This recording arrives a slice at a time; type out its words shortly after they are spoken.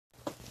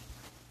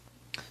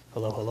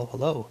Hello, hello,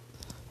 hello.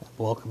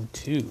 Welcome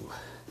to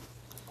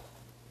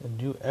a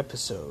new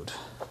episode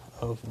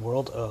of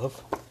World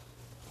of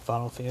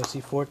Final Fantasy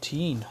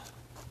XIV.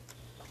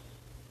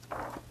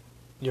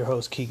 Your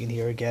host Keegan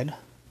here again,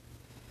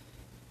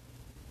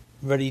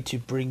 ready to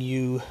bring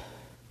you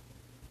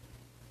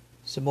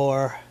some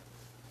more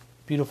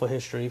beautiful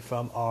history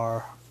from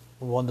our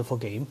wonderful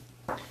game.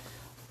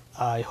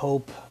 I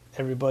hope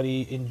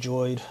everybody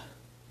enjoyed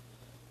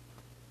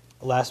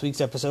last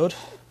week's episode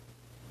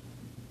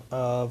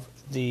of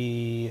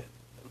the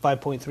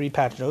 5.3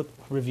 patch note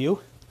review.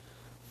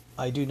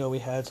 I do know we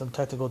had some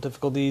technical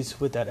difficulties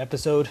with that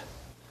episode.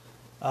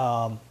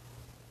 So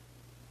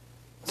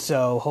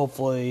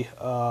hopefully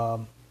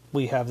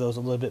we have those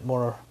a little bit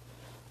more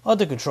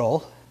under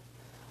control.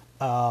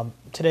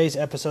 Today's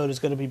episode is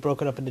going to be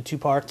broken up into two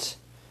parts.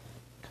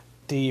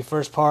 The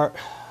first part,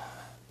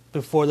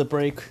 before the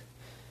break,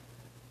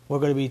 we're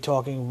going to be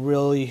talking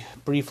really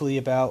briefly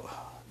about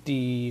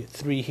the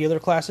three healer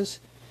classes,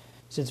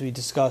 since we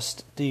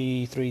discussed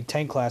the three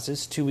tank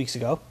classes 2 weeks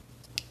ago.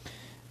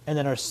 And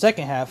then our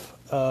second half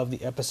of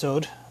the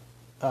episode,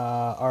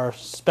 our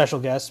special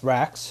guest,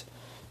 Rax,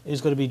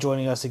 is going to be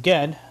joining us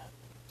again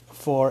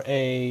for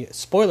a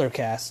spoiler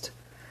cast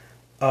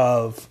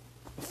of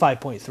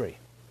 5.3.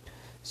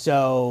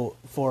 So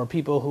for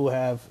people who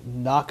have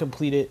not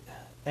completed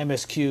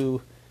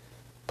MSQ,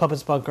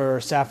 Puppet's Bunker,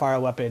 Sapphire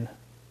Weapon,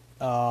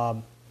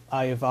 I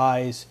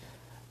advise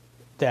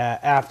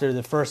that after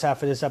the first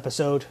half of this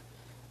episode,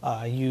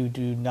 you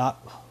do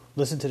not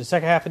listen to the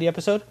second half of the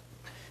episode,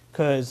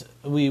 because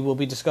we will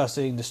be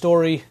discussing the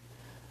story,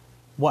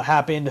 what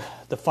happened,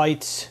 the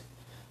fights,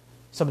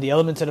 some of the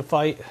elements of the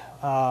fight.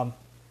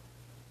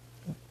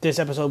 This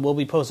episode will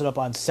be posted up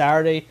on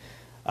Saturday.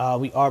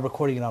 We are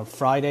recording it on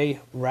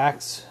Friday.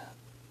 Rax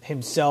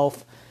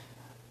himself.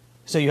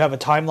 So you have a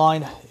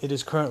timeline. It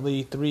is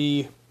currently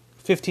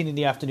 3:15 in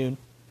the afternoon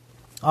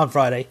on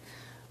Friday.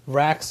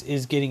 Rax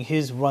is getting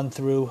his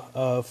run-through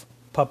of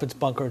Puppet's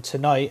Bunker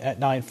tonight at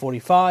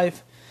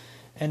 9:45,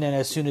 and then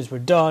as soon as we're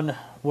done,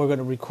 we're going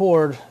to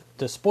record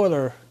the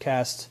spoiler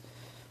cast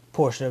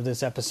portion of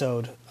this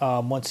episode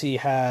once he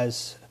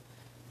has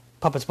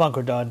Puppet's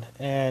Bunker done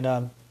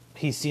and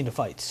he's seen the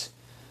fights.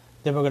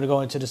 Then we're going to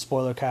go into the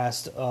spoiler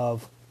cast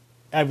of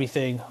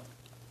everything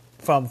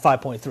from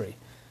 5.3,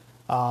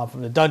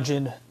 from the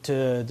dungeon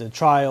to the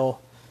trial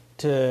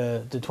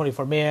to the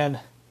 24-man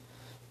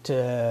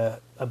to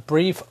a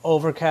brief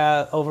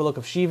overlook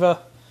of Shiva,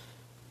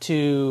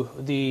 to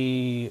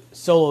the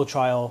solo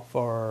trial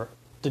for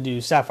the new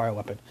Sapphire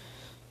weapon.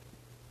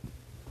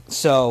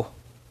 So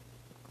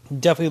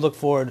definitely look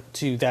forward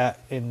to that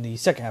in the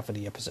second half of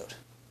the episode.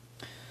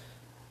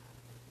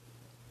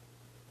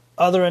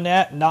 Other than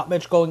that, not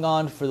much going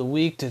on for the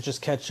week to just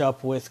catch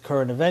up with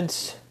current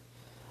events.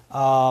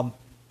 I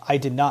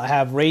did not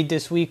have raid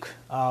this week.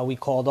 We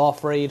called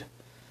off raid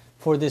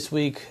for this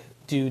week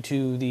due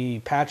to the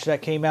patch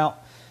that came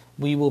out.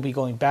 We will be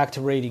going back to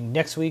raiding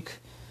next week.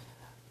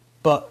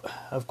 But,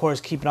 of course,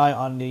 keep an eye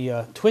on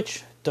the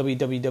Twitch,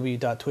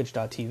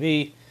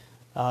 www.twitch.tv,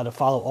 to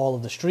follow all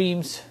of the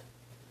streams.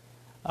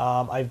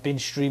 I've been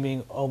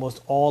streaming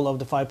almost all of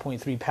the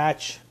 5.3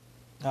 patch.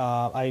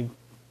 I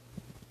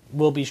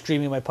will be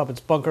streaming my Puppet's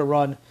Bunker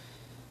run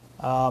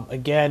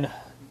again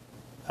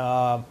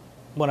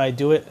when I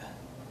do it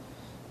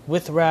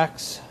with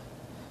Rax.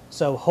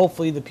 So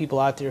hopefully the people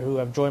out there who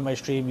have joined my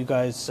stream, you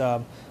guys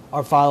are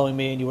following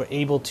me and you were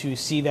able to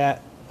see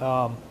that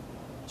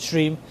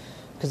stream.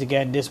 Because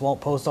again, this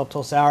won't post up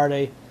till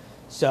Saturday,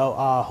 so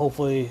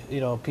hopefully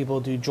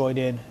people do join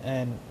in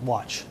and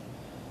watch.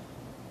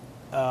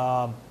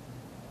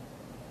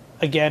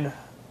 Again,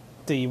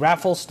 the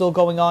raffle's still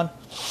going on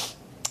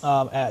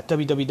at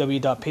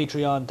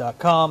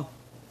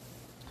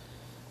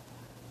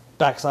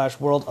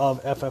www.patreon.com/World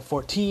of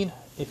FF14.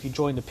 If you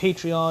join the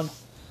Patreon,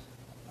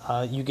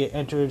 you get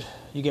entered.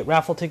 You get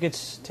raffle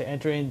tickets to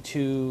enter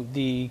into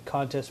the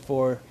contest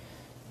for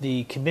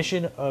the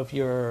commission of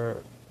your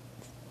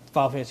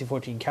Final Fantasy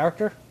XIV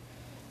character.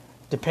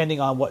 Depending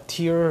on what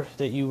tier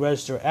that you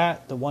register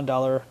at, the $1,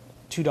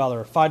 $2,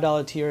 or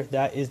 $5 tier,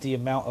 that is the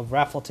amount of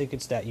raffle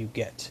tickets that you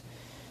get.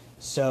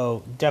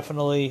 So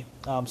definitely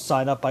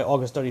sign up by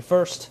August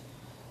 31st.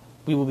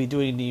 We will be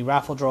doing the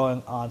raffle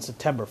drawing on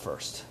September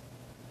 1st.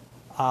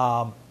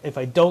 If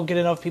I don't get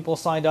enough people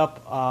signed up,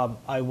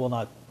 I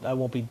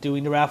won't be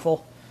doing the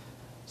raffle.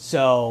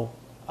 So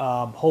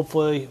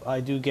hopefully I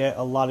do get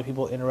a lot of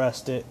people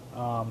interested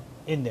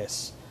in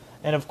this.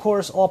 And of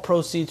course, all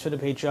proceeds for the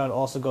Patreon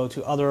also go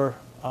to other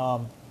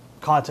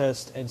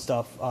contests and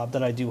stuff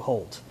that I do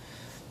hold.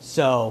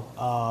 So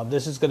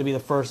this is going to be the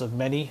first of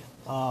many,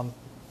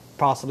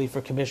 possibly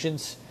for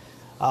commissions.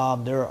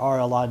 There are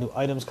a lot of new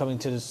items coming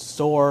to the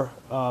store,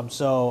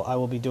 so I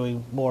will be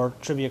doing more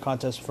trivia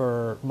contests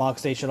for Mog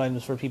Station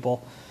items for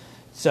people.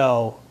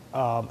 So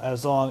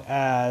as long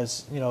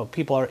as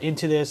people are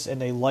into this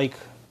and they like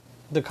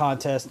the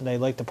contest and they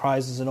like the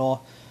prizes and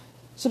all,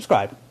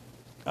 subscribe.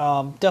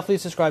 Definitely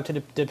subscribe to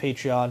the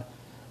Patreon.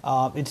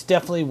 It's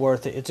definitely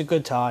worth it. It's a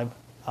good time.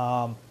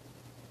 And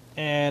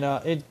and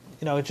it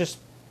just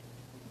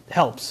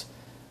helps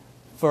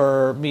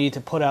for me to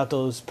put out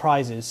those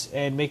prizes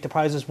and make the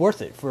prizes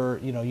worth it for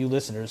you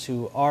listeners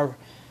who are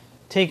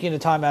taking the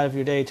time out of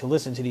your day to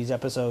listen to these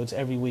episodes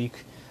every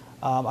week.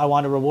 I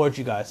want to reward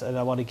you guys, and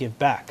I want to give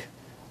back.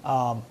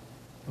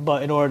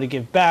 But in order to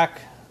give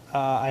back,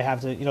 I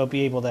have to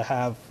be able to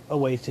have a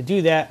way to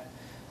do that.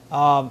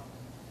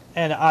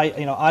 And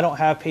I don't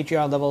have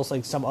Patreon levels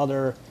like some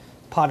other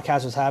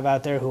podcasters have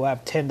out there who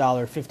have $10,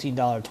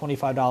 $15,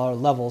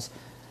 $25 levels.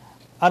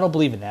 I don't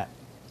believe in that.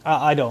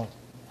 I don't.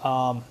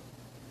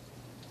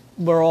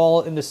 We're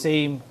all in the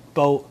same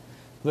boat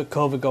with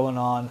COVID going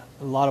on.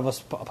 A lot of us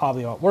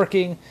probably aren't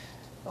working,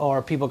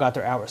 or people got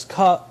their hours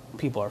cut.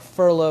 People are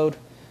furloughed.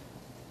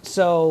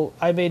 So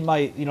I made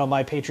my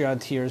my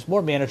Patreon tiers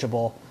more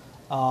manageable,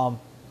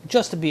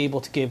 just to be able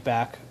to give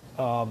back,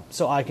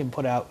 so I can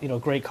put out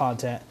great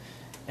content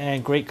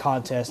and great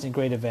contests and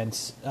great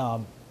events,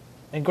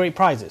 and great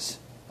prizes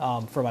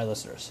for my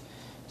listeners.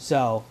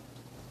 So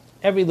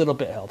every little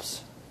bit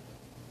helps.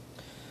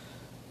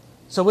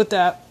 So with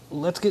that,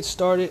 let's get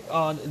started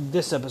on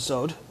this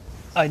episode.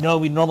 I know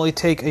we normally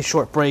take a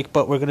short break,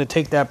 but we're going to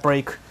take that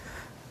break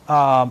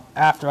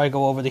after I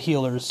go over the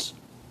healers,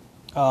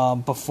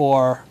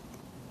 before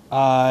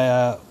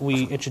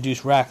we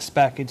introduce Rax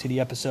back into the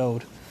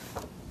episode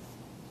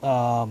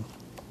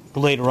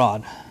later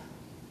on.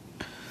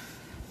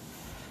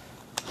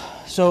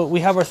 So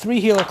we have our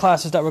 3 healer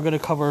classes that we're going to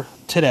cover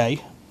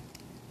today.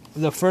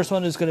 The first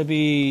one is going to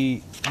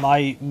be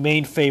my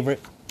main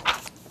favorite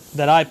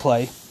that I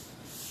play,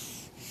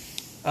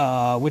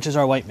 which is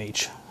our White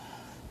Mage.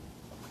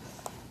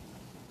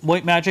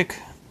 White magic,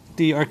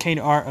 the arcane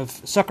art of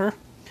succor,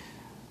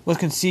 was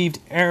conceived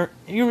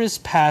eras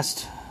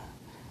past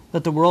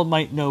that the world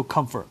might know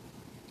comfort.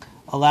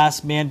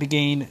 Alas, man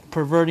began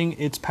perverting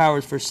its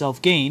powers for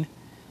self-gain,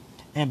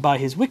 and by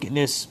his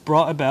wickedness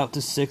brought about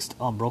the 6th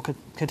umbral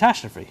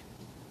catastrophe.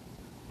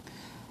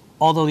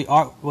 Although the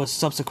art was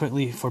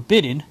subsequently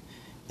forbidden,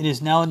 it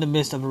is now in the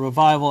midst of a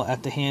revival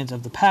at the hands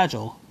of the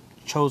Pagel,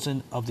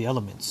 chosen of the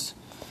elements,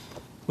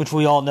 which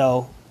we all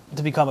know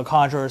to become a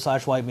conjurer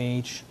 / white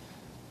mage.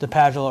 The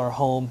Pagel are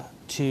home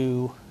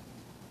to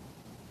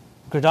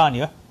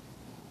Gridania,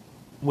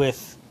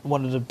 with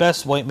one of the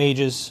best white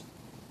mages,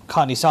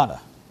 Kanisana.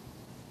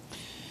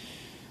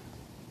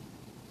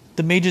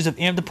 The mages of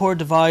Amdapor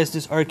devised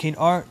this arcane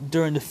art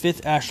during the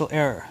 5th Astral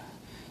Era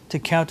to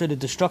counter the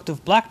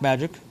destructive black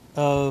magic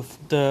of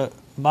the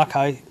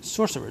Makai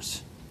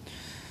sorcerers.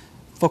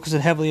 Focusing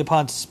heavily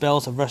upon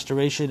spells of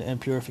restoration and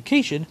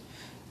purification,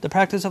 the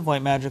practice of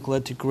white magic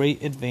led to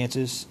great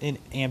advances in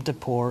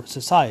Amdapor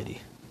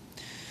society.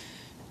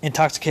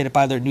 Intoxicated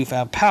by their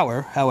newfound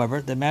power,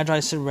 however, the Magi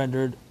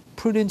surrendered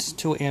prudence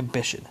to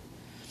ambition.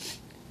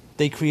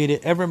 They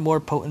created ever more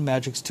potent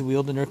magics to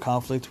wield in their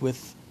conflict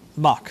with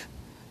Mach,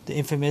 the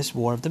infamous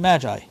War of the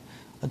Magi,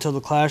 until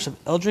the clash of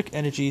eldritch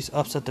energies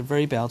upset the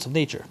very balance of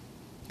nature.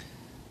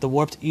 The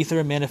warped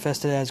ether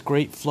manifested as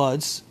great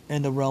floods,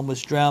 and the realm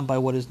was drowned by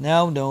what is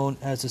now known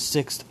as the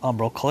 6th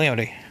umbral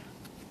calamity.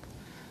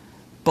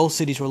 Both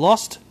cities were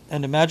lost,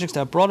 and the magics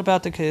that brought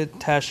about the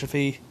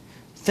catastrophe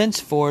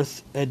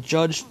thenceforth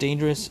adjudged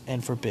dangerous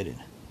and forbidden.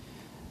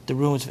 The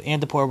ruins of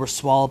Amdapor were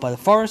swallowed by the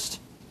forest,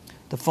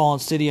 the fallen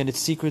city and its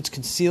secrets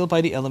concealed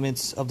by the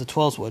elements of the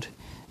Twelveswood,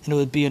 and it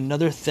would be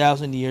another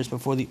 1,000 years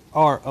before the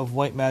art of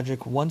white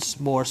magic once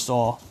more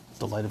saw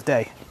the light of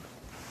day.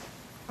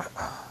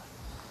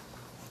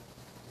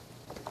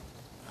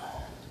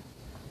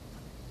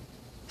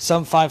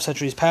 Some 5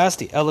 centuries passed,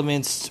 the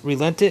elements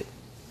relented,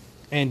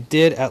 and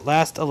did at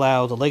last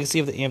allow the legacy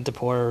of the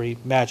Amdapori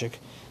magic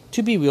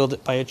to be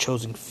wielded by a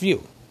chosen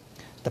few.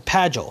 The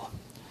Pagel,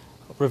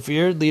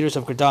 revered leaders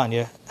of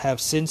Gridania,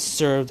 have since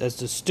served as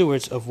the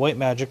stewards of white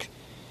magic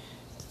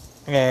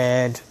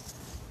and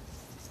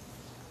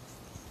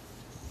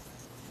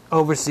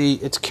oversee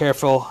its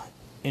careful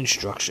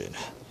instruction.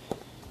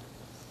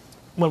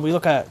 When we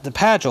look at the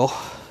Pagel,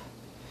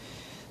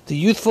 the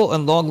youthful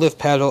and long-lived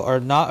Pagel are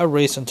not a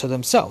race unto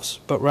themselves,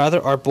 but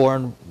rather are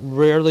born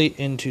rarely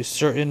into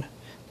certain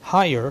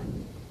higher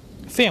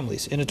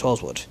families in the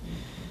Twelveswood.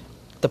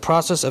 The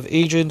process of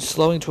aging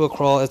slowing to a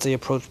crawl as they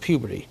approach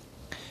puberty.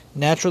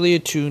 Naturally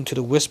attuned to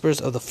the whispers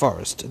of the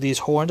forest, these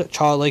horned,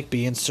 childlike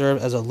beings serve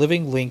as a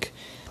living link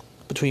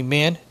between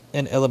man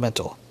and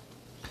elemental.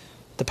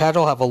 The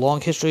Pagel have a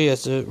long history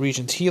as the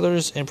region's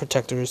healers and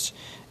protectors,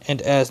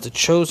 and as the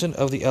chosen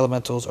of the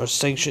elementals are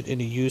sanctioned in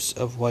the use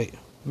of white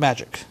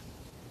magic.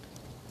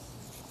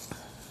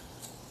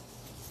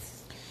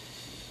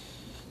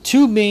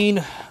 2 main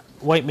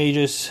white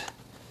mages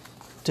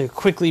to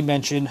quickly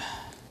mention: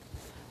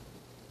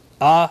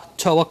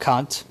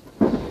 Toakant,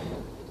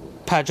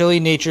 Pageli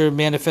nature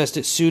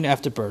manifested soon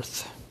after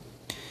birth,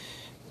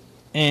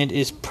 and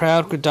his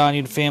proud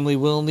Gridanian family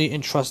willingly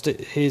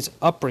entrusted his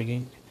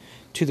upbringing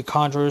to the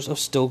conjurers of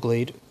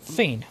Stillglade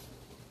Fane.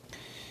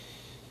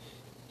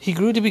 He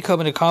grew to become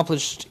an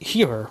accomplished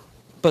healer,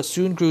 but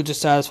soon grew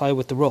dissatisfied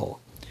with the role.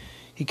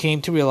 He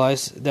came to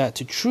realize that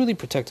to truly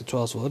protect the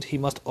Twelve Wood, he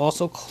must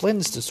also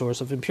cleanse the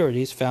source of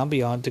impurities found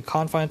beyond the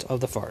confines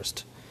of the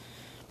forest.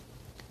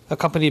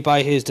 Accompanied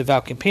by his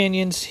devout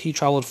companions, he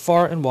traveled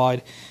far and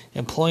wide,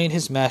 employing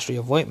his mastery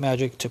of white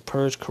magic to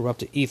purge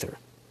corrupted ether,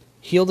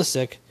 heal the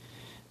sick,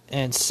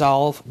 and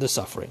solve the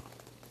suffering.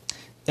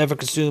 Ever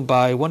consumed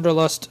by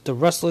wanderlust, the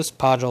restless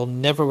Pajal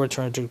never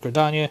returned to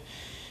Gridania,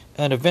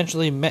 and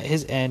eventually met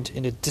his end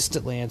in the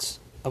distant lands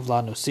of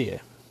La Nocia.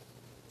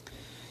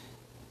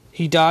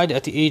 He died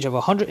at the age of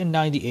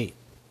 198,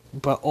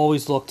 but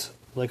always looked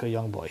like a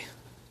young boy.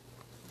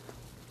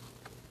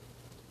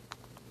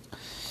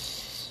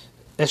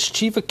 As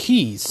Chief of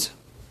Keys,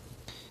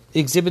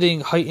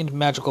 exhibiting heightened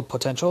magical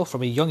potential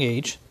from a young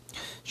age,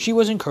 she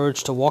was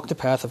encouraged to walk the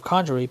path of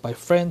conjuring by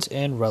friends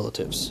and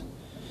relatives.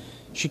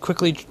 She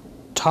quickly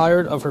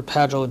tired of her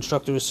Pajal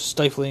instructor's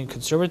stifling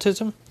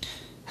conservatism,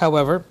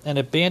 however, and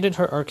abandoned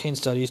her arcane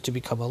studies to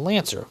become a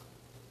lancer.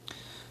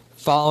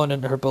 Following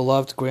in her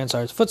beloved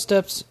grandsire's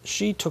footsteps,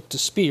 she took to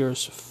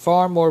spears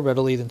far more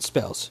readily than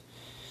spells,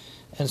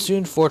 and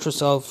soon forged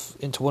herself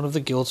into one of the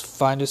guild's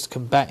finest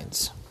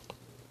combatants.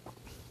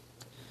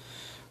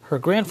 Her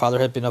grandfather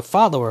had been a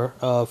follower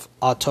of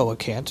Atoa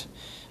Kant,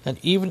 and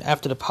even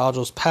after the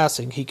Pajal's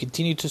passing, he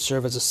continued to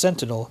serve as a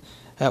sentinel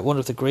at one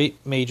of the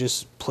great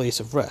mages' place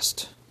of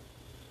rest.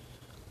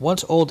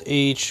 Once old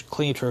age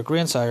claimed her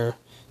grandsire,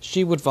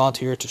 she would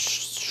volunteer to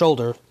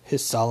shoulder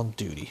his solemn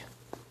duty.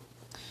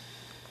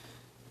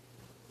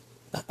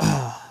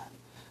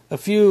 A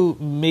few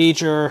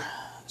major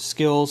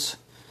skills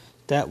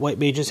that white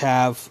mages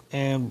have,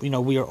 and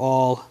we are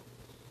all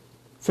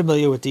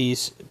familiar with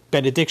these.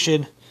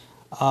 Benediction.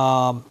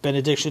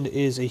 Benediction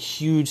is a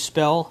huge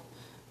spell,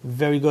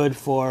 very good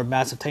for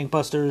massive tank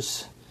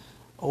busters,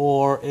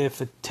 or if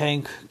a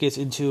tank gets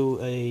into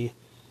a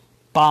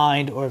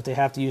bind, or if they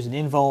have to use an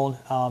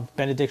invuln,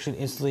 Benediction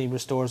instantly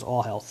restores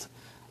all health.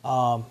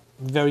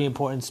 Very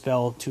important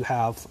spell to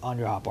have on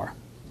your hotbar.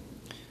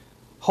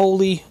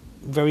 Holy,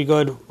 very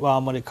good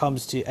when it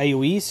comes to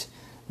AoEs.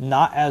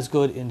 Not as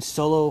good in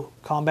solo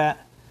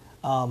combat,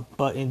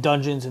 but in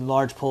dungeons and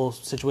large pull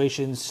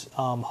situations,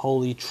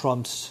 Holy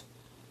trumps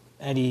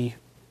any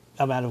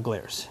amount of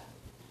glares.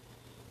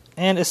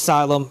 And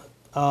Asylum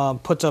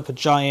puts up a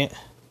giant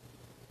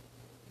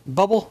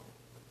bubble,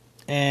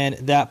 and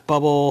that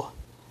bubble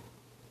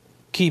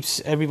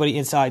keeps everybody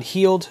inside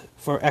healed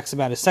for X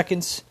amount of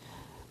seconds.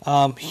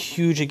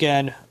 Huge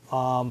again.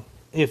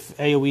 If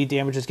AoE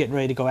damage is getting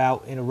ready to go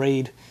out in a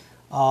raid,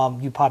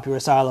 you pop your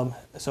Asylum,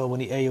 so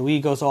when the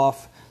AoE goes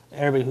off,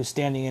 everybody who's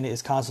standing in it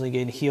is constantly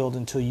getting healed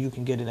until you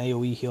can get an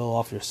AoE heal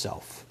off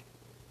yourself.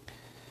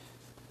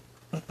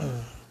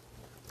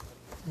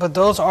 But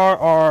those are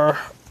our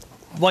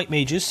white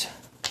mages.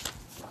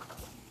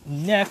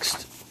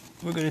 Next,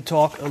 we're going to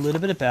talk a little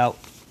bit about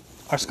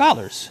our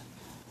scholars.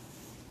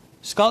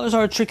 Scholars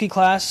are a tricky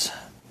class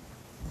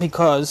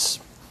because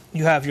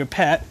you have your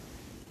pet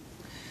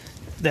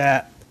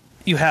that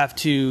you have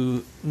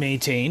to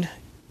maintain,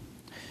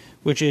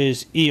 which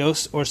is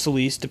Eos or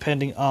Celeste,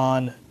 depending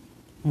on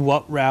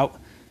what route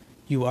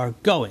you are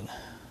going.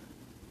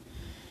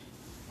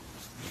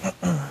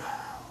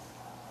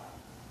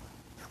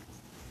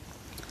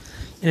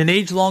 In an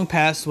age long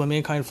past, when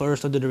mankind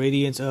flourished under the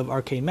radiance of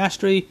arcane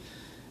mastery,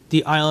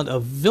 the island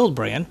of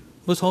Vildbran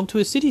was home to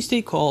a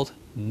city-state called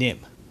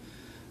Nim.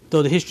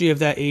 Though the history of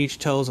that age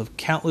tells of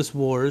countless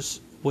wars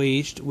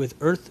waged with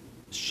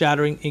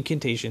earth-shattering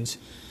incantations,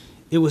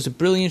 it was a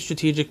brilliant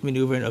strategic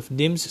maneuvering of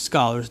Nim's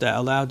scholars that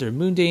allowed their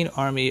mundane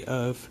army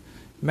of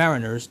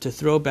mariners to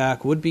throw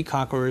back would-be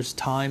conquerors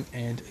time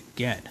and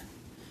again.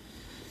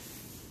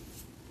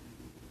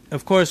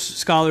 Of course,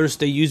 scholars,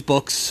 they use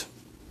books,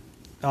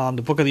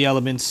 the Book of the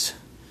Elements,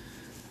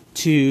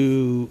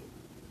 to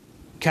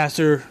cast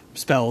their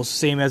spells,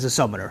 same as a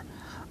summoner.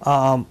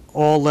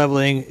 All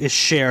leveling is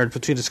shared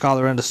between the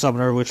scholar and the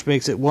summoner, which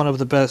makes it one of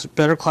the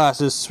better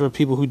classes for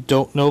people who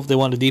don't know if they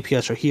want to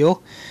DPS or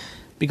heal,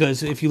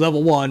 because if you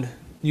level one,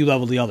 you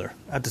level the other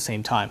at the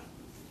same time.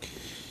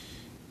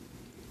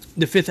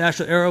 The 5th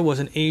Astral Era was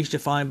an age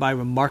defined by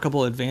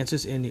remarkable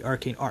advances in the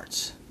arcane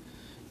arts.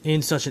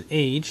 In such an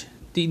age,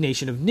 the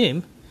nation of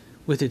Nim,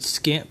 with its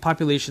scant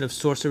population of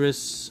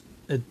sorceress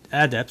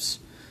adepts,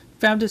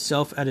 found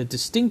itself at a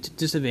distinct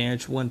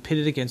disadvantage when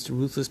pitted against the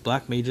ruthless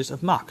black mages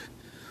of Mach,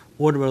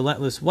 or the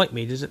relentless white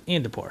mages of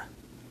Andapur.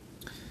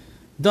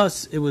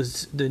 Thus, it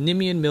was the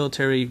Nimian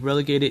military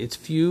relegated its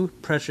few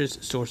precious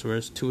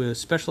sorcerers to a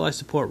specialized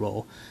support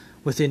role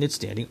within its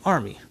standing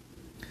army.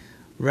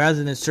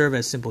 Rather than serve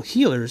as simple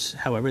healers,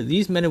 however,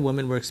 these men and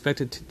women were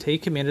expected to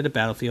take command of the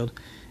battlefield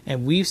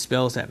and weave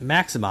spells that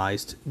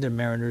maximized their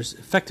mariners'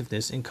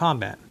 effectiveness in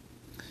combat.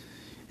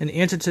 In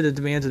answer to the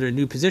demands of their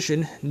new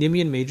position,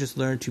 Nimian mages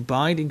learned to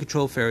bind and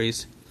control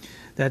fairies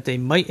that they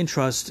might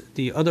entrust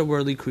the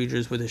otherworldly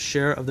creatures with a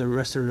share of their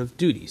restorative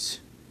duties.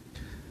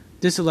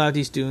 This allowed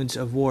these dunes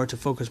of war to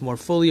focus more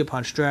fully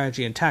upon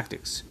strategy and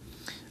tactics,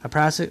 a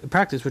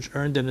practice which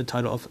earned them the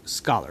title of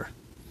scholar.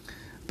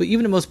 But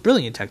even the most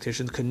brilliant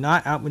tacticians could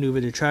not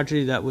outmaneuver the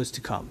tragedy that was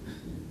to come.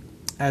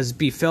 as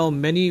befell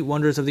many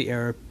wonders of the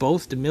era,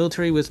 both the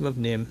military wisdom of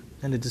Nim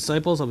and the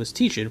disciples of his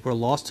teaching were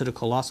lost to the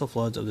colossal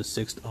floods of the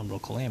sixth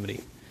umbral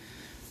calamity.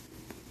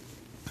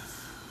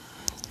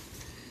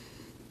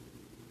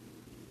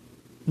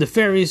 The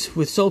fairies,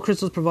 with soul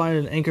crystals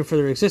providing an anchor for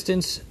their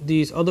existence,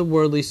 these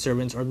otherworldly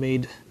servants are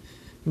made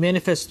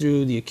manifest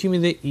through the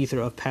accumulated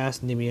ether of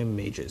past Nimian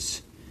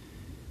mages.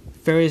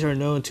 Fairies are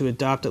known to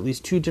adopt at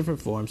least two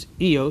different forms: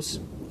 Eos,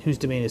 whose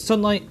domain is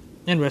sunlight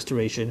and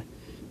restoration,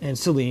 and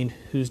Selene,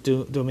 whose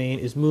domain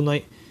is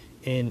moonlight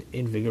and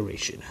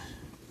invigoration.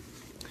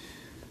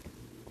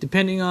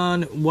 Depending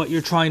on what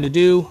you're trying to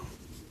do,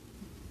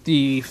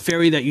 the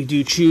fairy that you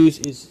do choose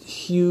is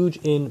huge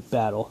in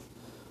battle.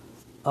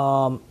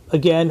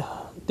 Again,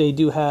 they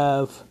do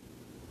have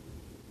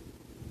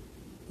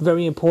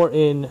very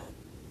important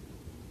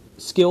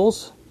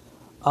skills.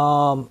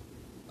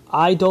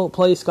 I don't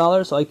play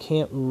Scholar, so I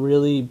can't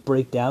really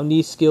break down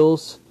these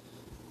skills.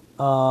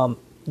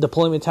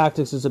 Deployment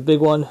tactics is a big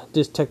one.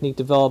 This technique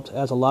developed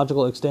as a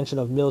logical extension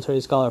of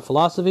military scholar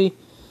philosophy.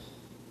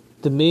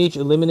 The mage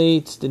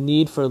eliminates the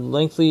need for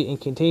lengthy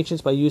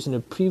incantations by using a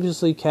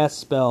previously cast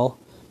spell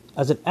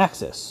as an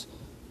axis,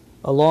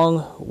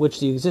 along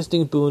which the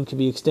existing boon can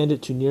be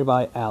extended to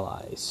nearby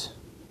allies.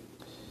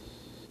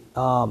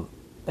 And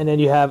then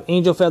you have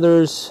Angel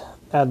Feathers,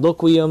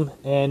 Adloquium,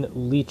 and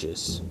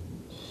Leeches.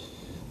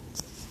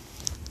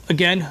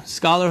 Again,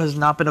 Scholar has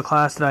not been a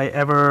class that I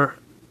ever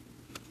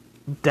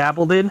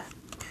dabbled in,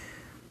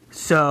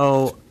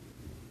 so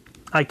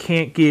I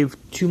can't give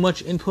too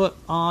much input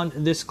on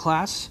this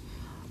class.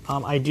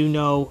 I do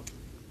know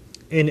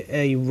in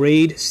a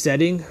raid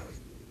setting,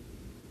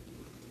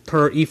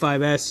 per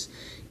E5S,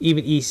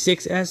 even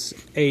E6S,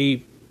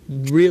 a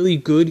really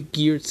good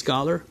geared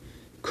Scholar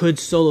could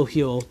solo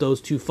heal those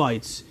two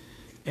fights.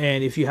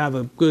 And if you have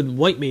a good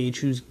white mage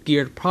who's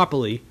geared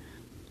properly,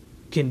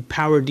 can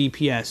power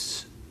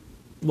DPS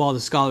while the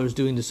Scholar is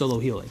doing the solo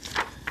healing.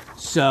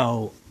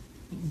 So,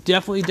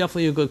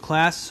 definitely a good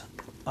class.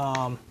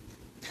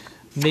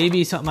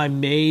 Maybe something I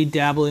may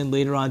dabble in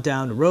later on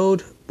down the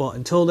road, but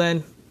until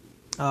then,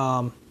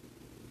 not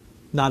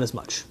as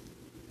much,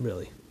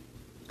 really.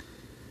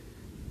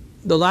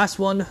 The last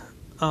one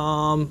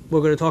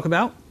we're going to talk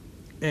about,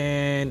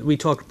 and we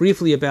talked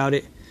briefly about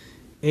it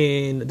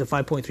in the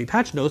 5.3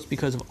 patch notes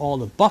because of all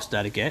the buffs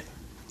that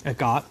it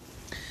got.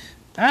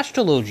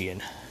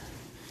 Astrologian,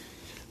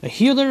 a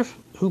healer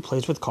who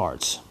plays with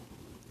cards.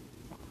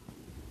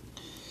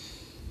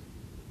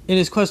 In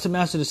his quest to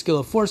master the skill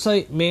of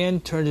foresight, man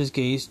turned his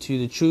gaze to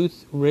the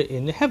truth writ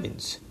in the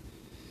heavens.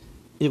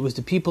 It was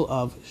the people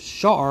of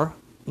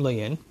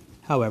Shar-Layan,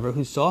 however,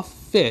 who saw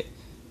fit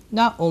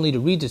not only to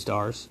read the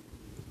stars,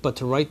 but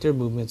to write their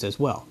movements as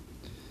well.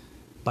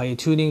 By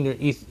attuning their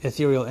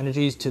ethereal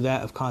energies to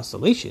that of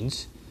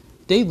constellations,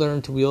 they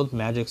learned to wield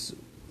magics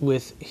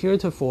with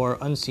heretofore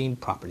unseen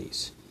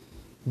properties.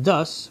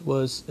 Thus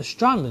was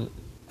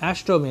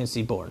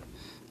astromancy born,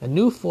 a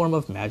new form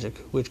of magic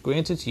which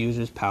grants its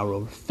users power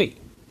over fate.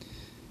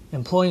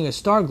 Employing a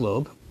star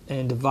globe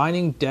and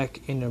divining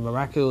deck in their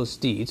miraculous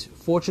deeds,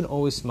 fortune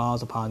always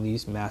smiles upon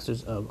these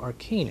masters of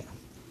arcana.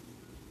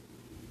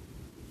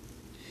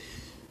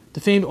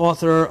 The famed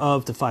author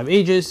of the Five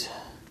Ages,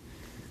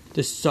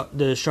 the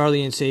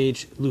Charlian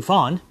sage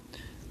Lufan,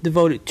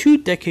 devoted 2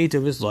 decades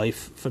of his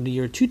life, from the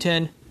year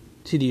 210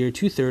 to the year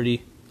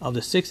 230 of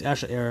the 6th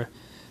Ashra era,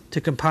 to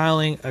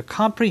compiling a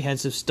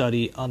comprehensive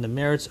study on the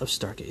merits of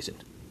stargazing.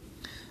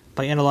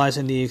 By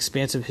analyzing the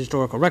expansive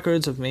historical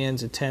records of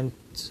man's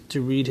attempts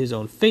to read his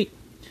own fate,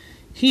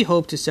 he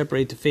hoped to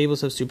separate the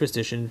fables of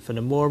superstition from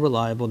the more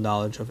reliable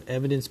knowledge of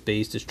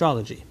evidence-based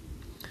astrology.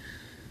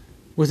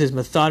 With his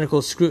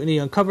methodical scrutiny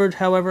uncovered,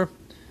 however,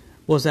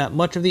 was that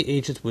much of the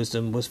ancients'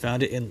 wisdom was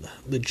founded in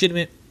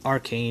legitimate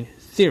arcane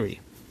theory.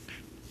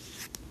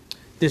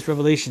 This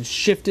revelation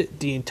shifted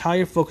the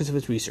entire focus of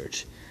his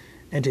research,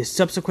 and his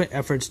subsequent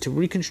efforts to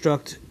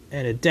reconstruct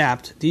and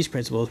adapt these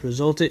principles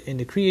resulted in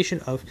the creation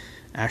of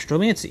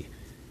astromancy,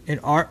 an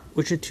art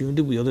which attuned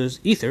the wielder's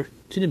ether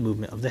to the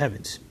movement of the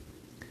heavens.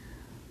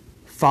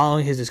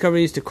 Following his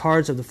discoveries, the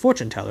cards of the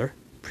fortune teller,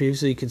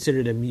 previously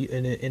considered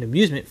an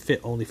amusement fit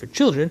only for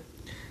children,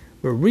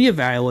 were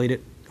reevaluated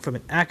from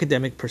an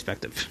academic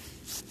perspective.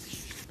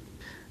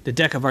 The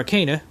deck of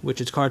arcana,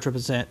 which its cards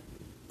represent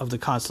of the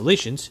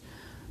constellations,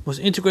 was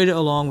integrated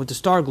along with the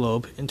star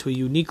globe into a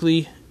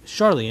uniquely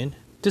Charlian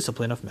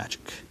discipline of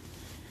magic.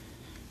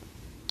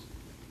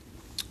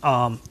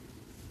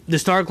 The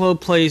star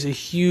globe plays a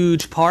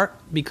huge part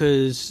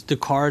because the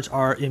cards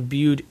are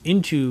imbued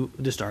into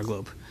the star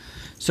globe.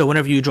 So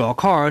whenever you draw a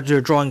card,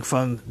 you're drawing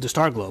from the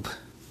star globe.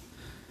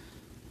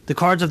 The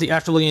cards of the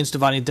Astrologian's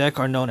dividing deck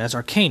are known as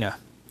arcana.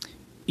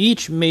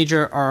 Each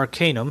major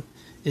arcanum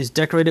is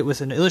decorated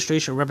with an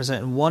illustration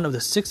representing one of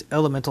the 6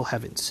 elemental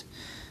heavens,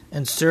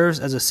 and serves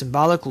as a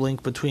symbolic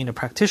link between a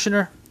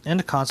practitioner and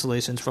the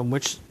constellations from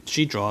which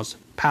she draws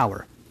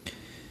power.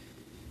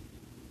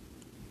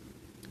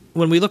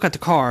 When we look at the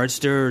cards,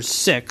 there's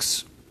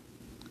 6.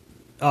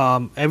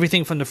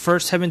 Everything from the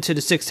 1st heaven to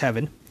the 6th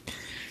heaven.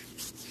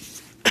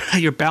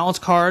 Your balance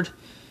card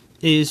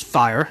is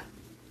fire,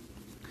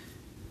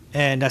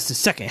 and that's the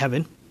second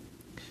heaven.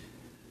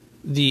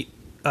 The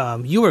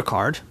Ewer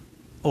card,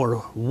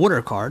 or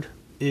water card,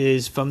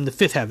 is from the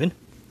fifth heaven.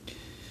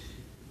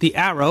 The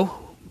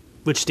arrow,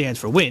 which stands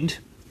for wind,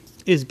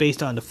 is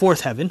based on the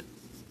fourth heaven.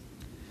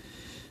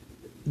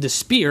 The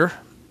spear,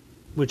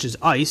 which is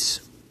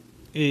ice,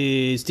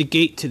 is the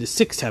gate to the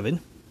sixth heaven.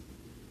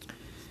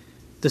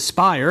 The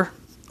spire,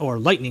 or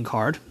lightning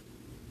card,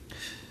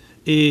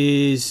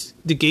 is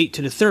the gate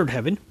to the third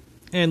heaven.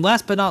 And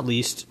last but not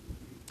least,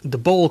 the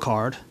bowl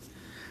card,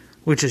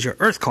 which is your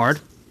earth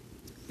card,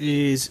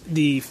 is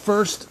the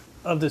first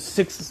of the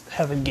sixth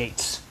heaven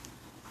gates.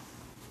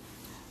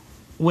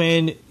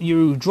 When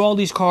you draw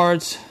these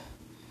cards,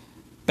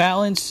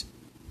 balance,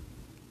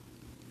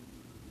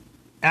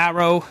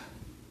 arrow,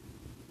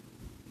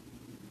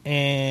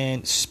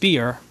 and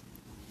spear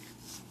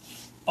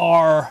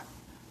are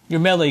your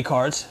melee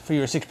cards for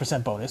your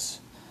 6% bonus.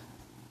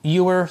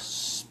 Ewer,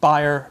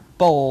 spire,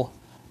 bowl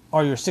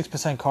are your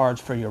 6% cards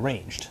for your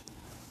ranged.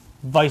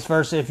 Vice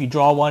versa, if you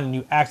draw one and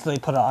you accidentally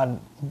put it on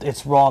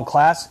its wrong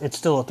class, it's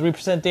still a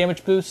 3%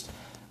 damage boost,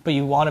 but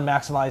you want to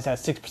maximize that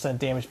 6%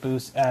 damage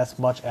boost as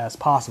much as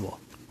possible.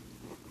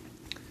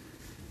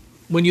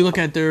 When you look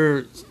at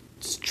their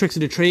tricks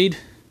of the trade,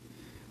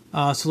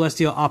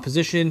 Celestial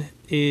Opposition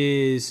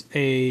is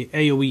a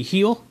AoE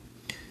heal.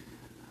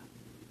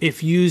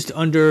 If used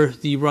under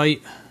the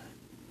right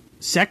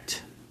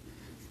sect,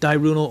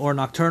 diurnal or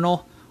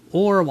nocturnal,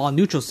 or while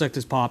neutral sect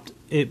is popped,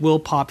 it will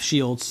pop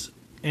shields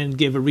and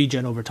give a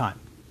regen over time.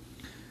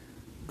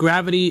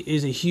 Gravity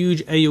is a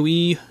huge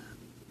AoE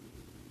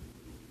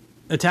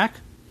attack.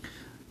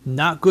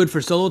 Not good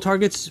for solo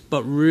targets,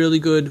 but really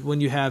good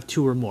when you have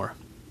two or more.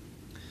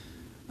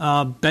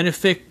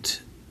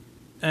 Benefic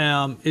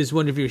is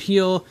one of your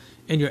heal,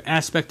 and your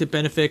aspected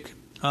Benefic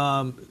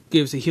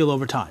gives a heal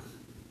over time.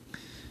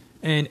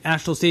 And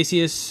Astral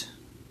Stasius,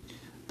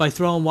 by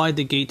throwing wide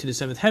the gate to the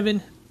seventh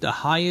heaven, the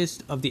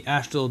highest of the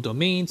astral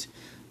domains,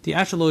 the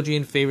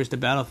astrologian favors the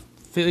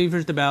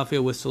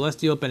battlefield with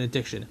celestial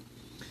benediction.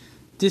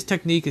 This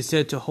technique is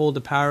said to hold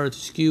the power to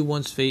skew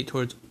one's fate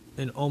towards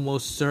an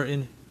almost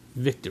certain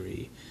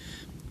victory,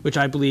 which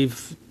I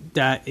believe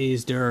that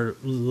is their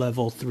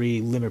level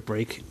 3 limit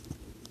break,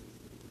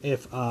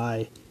 if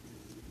I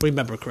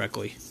remember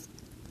correctly.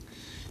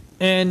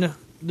 And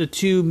the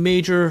two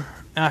major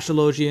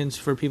astrologians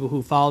for people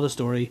who follow the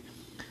story,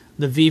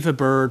 the Viva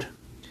Bird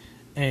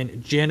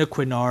and Jana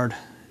Quinard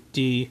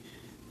de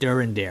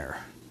Durandare.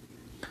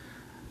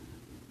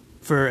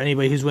 For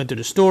anybody who's went through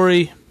the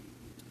story,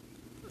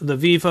 the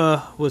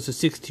Viva was a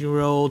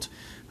 16-year-old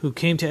who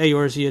came to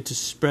Eorzea to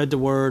spread the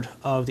word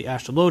of the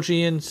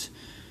astrologians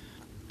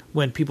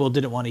when people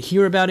didn't want to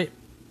hear about it.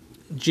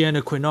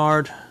 Jana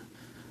Quinard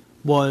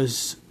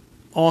was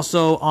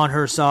also on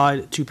her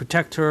side to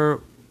protect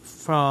her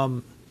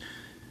from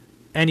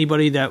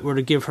anybody that were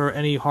to give her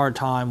any hard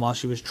time while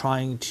she was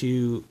trying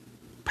to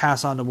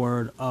pass on the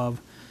word of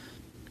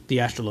the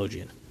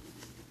astrologian.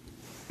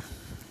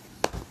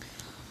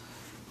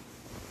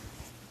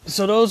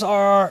 So those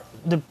are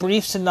the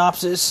brief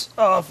synopsis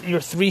of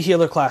your 3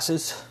 healer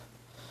classes.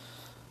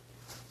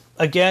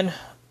 Again,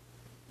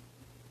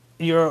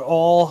 you're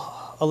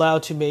all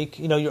allowed to make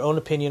your own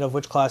opinion of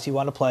which class you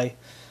want to play.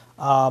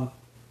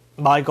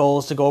 My goal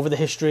is to go over the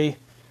history.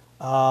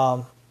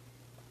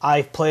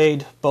 I've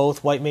played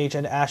both White Mage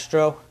and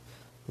Astro.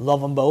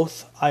 Love them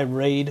both. I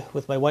raid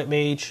with my White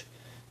Mage,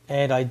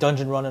 and I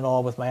dungeon run and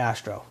all with my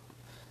Astro.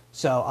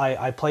 So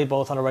I play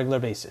both on a regular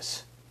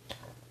basis.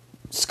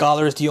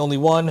 Scholar is the only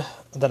one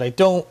that I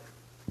don't,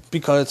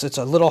 because it's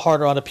a little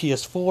harder on a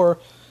PS4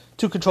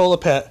 to control a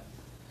pet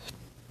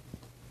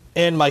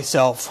and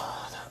myself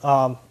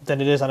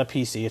than it is on a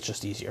PC. It's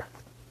just easier.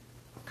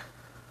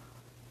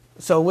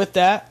 So with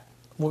that,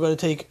 we're going to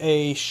take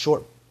a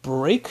short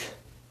break,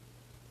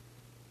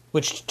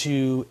 which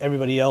to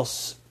everybody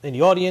else in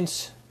the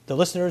audience, the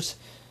listeners,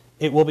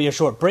 it will be a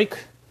short break,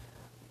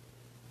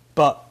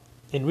 but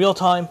in real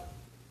time,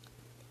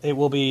 it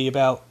will be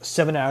about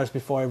 7 hours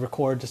before I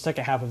record the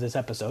second half of this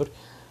episode.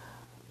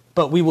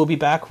 But we will be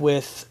back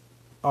with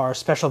our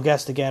special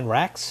guest again,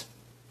 Rax.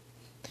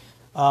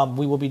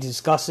 We will be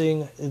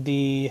discussing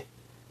the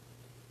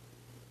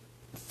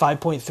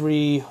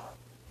 5.3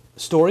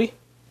 story.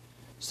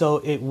 So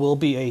it will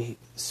be a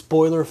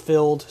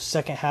spoiler-filled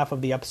second half of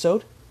the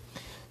episode.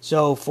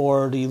 So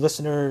for the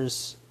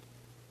listeners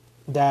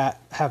that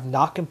have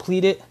not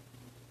completed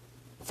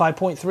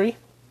 5.3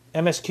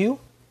 MSQ,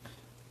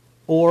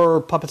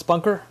 or Puppet's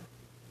Bunker,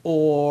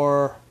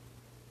 or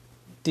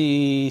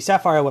the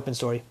Sapphire Weapon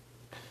story,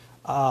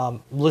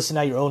 listen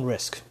at your own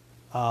risk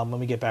when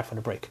we get back from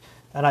the break.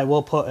 And I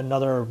will put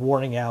another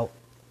warning out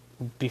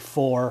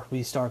before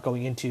we start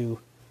going into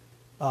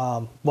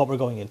what we're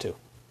going into.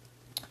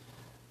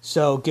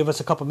 So give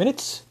us a couple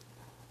minutes,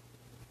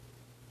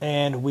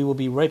 and we will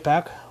be right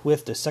back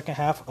with the second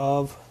half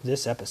of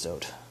this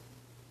episode.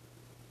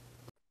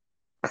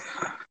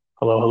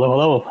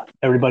 Hello,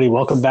 everybody.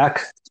 Welcome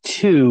back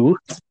to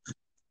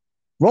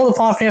Roll the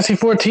Final Fantasy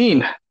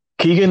 14.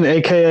 Keegan,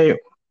 aka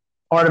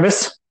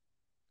Artemis,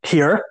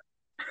 here.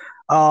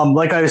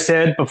 Like I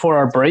said before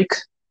our break,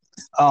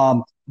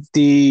 um,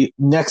 the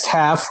next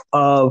half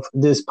of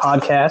this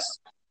podcast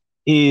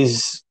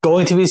is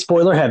going to be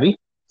spoiler heavy.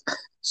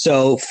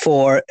 So,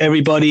 for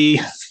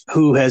everybody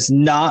who has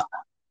not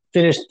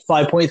finished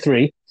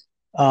 5.3,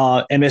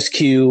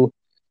 MSQ,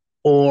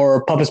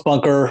 or Puppets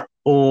Bunker,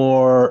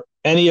 or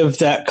any of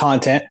that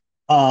content,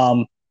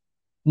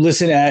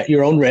 listen at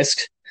your own risk.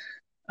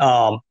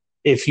 Um,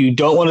 if you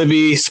don't want to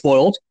be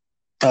spoiled,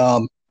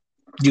 um,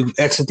 you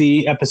exit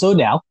the episode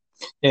now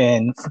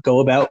and go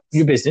about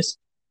your business.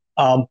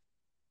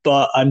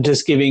 But I'm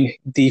just giving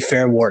the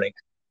fair warning.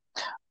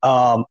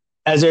 As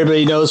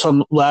everybody knows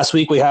from last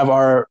week, we have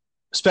our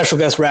special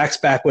guest Rax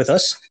back with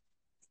us,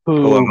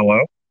 who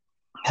hello.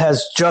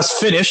 has just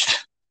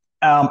finished,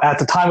 at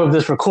the time of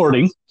this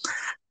recording,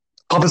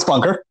 Puppets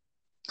Bunker.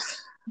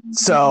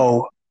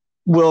 So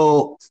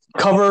we'll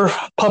cover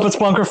Puppets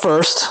Bunker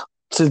first,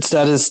 since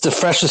that is the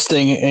freshest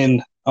thing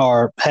in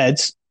our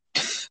heads.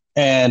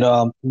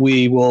 And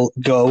we will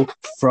go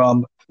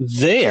from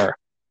there.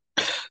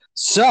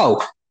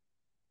 So,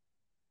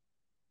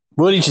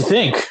 what did you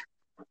think?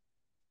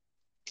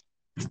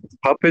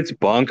 Puppets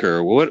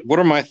Bunker. What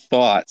are my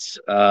thoughts?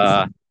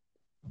 I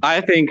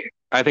think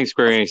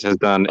Square Enix has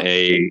done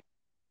a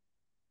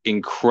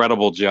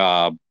incredible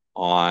job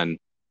on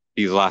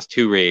these last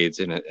two raids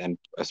and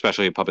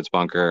especially Puppets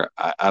Bunker.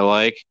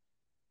 I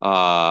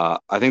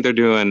think they're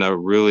doing a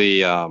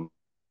really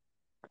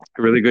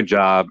good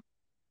job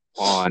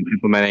on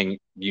implementing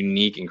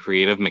unique and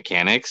creative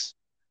mechanics,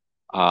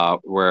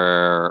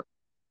 where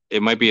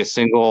it might be a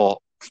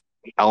single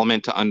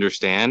element to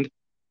understand,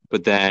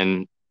 but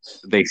then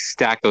they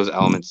stack those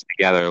elements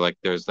together. Like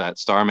there's that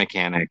star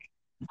mechanic,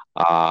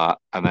 and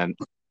then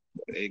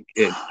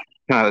it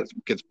kind of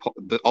gets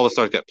all the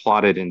stars get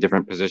plotted in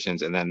different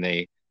positions, and then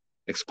they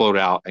explode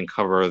out and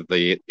cover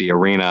the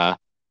arena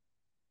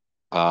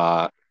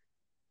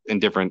in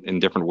different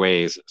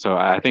ways. So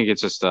I think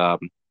it's just they're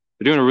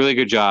doing a really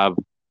good job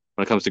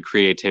when it comes to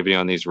creativity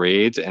on these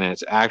raids, and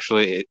it's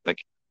actually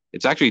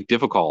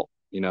difficult,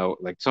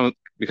 like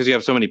because you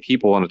have so many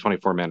people on a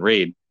 24-man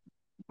raid,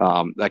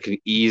 that can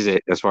ease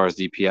it as far as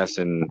DPS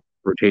and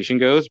rotation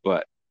goes.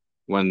 But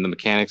when the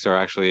mechanics are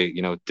actually,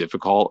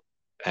 difficult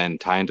and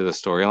tie into the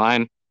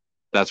storyline,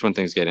 that's when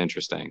things get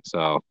interesting.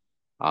 So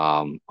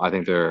I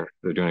think they're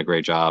doing a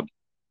great job.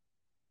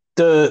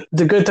 The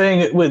good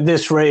thing with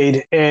this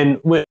raid and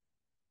with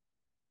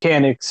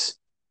mechanics,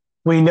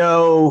 we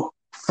know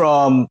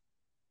from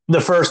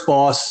the first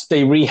boss,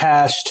 they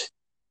rehashed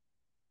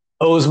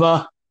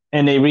Ozma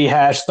and they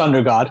rehashed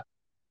Thunder God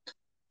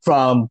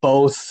from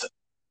both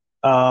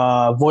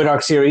Void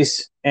Arc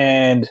series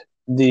and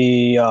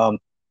the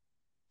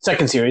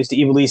second series,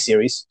 the Evil East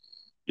series.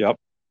 Yep.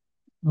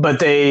 But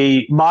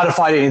they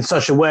modified it in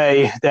such a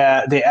way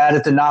that they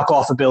added the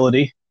knockoff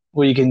ability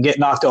where you can get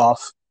knocked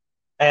off.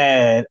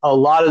 And a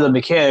lot of the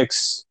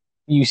mechanics,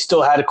 you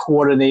still had to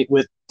coordinate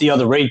with the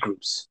other raid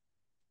groups.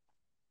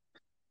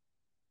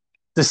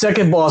 The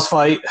second boss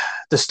fight,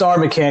 the star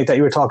mechanic that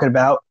you were talking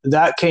about,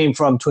 that came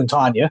from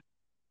Twintania.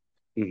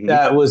 Mm-hmm.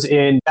 That was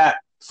in that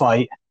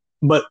fight.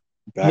 But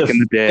back in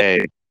the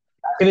day.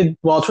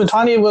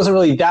 Twintania wasn't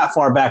really that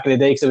far back in the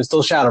day because it was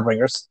still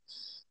Shadowbringers.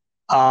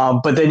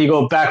 But then you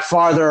go back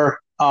farther,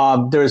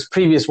 there's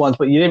previous ones,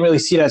 but you didn't really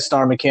see that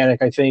star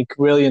mechanic, I think,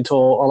 really until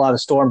a lot of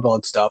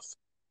Stormblood stuff.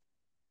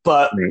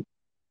 But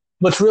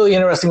what's really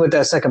interesting with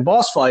that second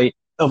boss fight,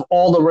 of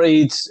all the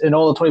raids and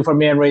all the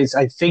 24-man raids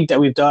I think that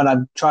we've done,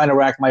 I'm trying to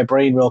rack my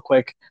brain real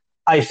quick.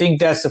 I think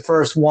that's the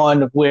first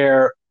one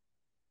where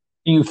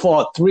you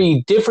fought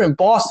 3 different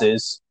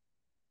bosses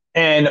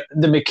and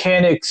the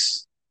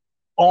mechanics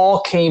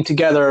all came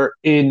together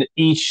in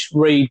each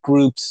raid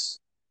group's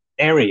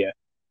area.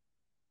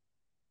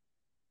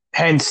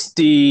 Hence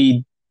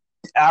the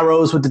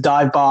arrows with the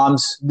dive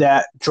bombs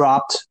that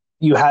dropped.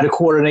 You had to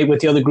coordinate with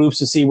the other groups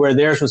to see where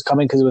theirs was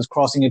coming because it was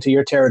crossing into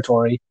your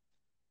territory.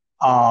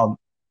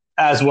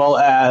 As well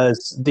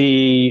as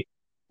the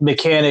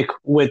mechanic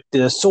with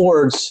the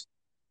swords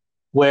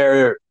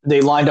where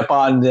they lined up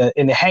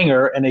in the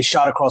hangar and they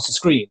shot across the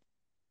screen.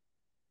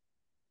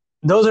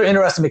 Those are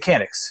interesting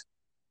mechanics.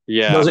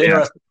 Yeah. Those are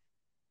interesting.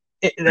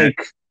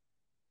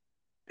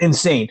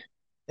 Insane.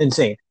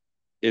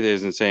 It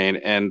is insane.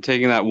 And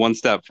taking that one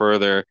step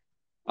further,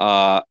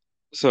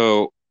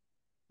 so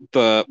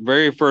the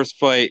very first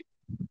fight,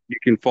 you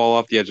can fall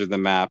off the edge of the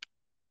map.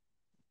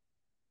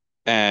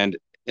 And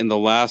in the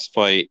last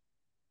fight,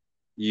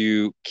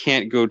 you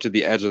can't go to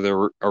the edge of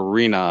the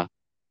arena,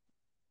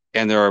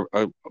 and there are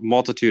a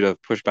multitude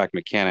of pushback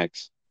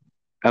mechanics.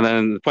 And then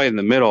in the fight in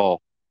the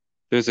middle,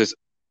 there's this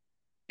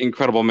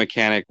incredible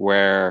mechanic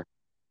where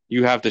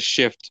you have to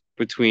shift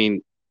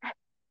between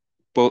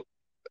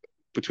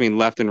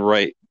left and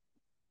right.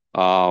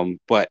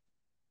 But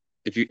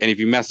if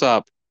you mess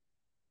up,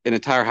 an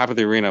entire half of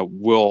the arena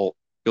you'll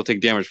take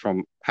damage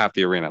from half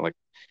the arena. Like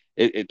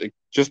it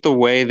just the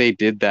way they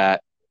did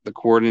that, the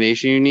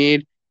coordination you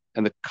need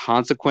and the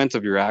consequence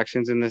of your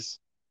actions in this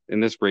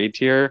raid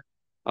tier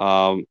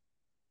Um,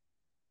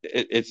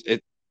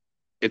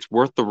 it's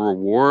worth the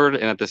reward,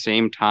 and at the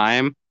same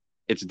time,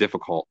 it's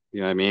difficult.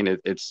 You know what I mean?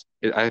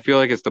 I feel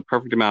like it's the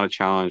perfect amount of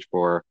challenge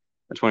for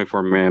a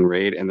 24-man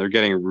raid, and they're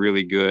getting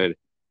really good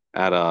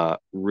at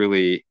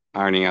really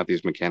ironing out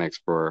these mechanics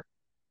for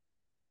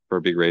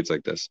big raids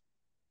like this.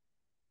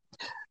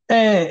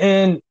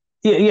 And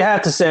you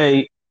have to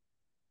say,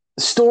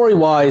 story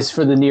wise,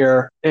 for the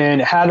Nier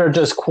and how they're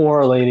just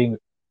correlating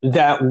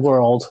that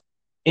world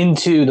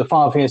into the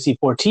Final Fantasy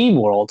 14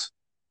 world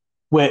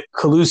with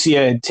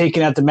Calusia and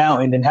taking out the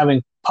mountain and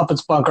having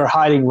Puppet's Bunker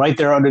hiding right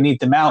there underneath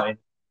the mountain.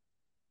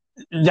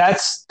 That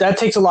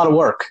takes a lot of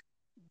work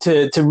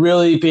to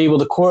really be able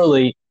to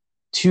correlate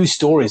two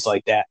stories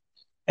like that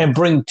and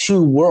bring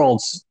two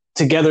worlds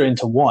together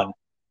into one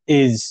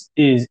is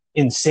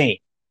insane.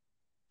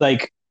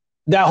 Like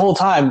that whole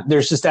time,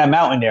 there's just that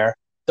mountain there.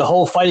 The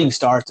whole fighting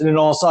starts, and then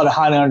all of a sudden,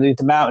 hiding underneath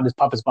the mountain is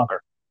Puppet's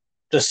Bunker,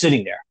 just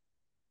sitting there.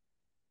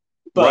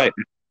 But Right.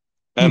 you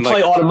And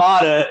play like,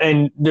 Automata,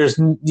 and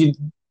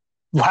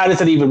how does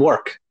that even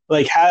work?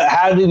 Like,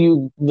 how do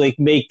you like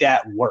make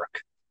that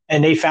work?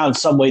 And they found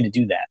some way to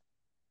do that.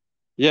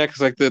 yeah,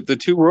 because like the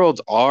two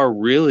worlds are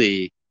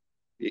really,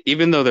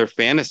 even though they're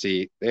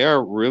fantasy, they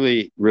are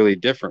really, really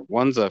different.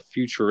 One's a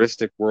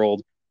futuristic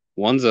world,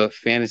 one's a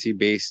fantasy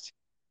based,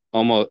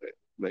 almost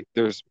like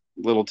there's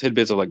little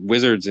tidbits of like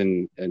wizards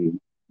and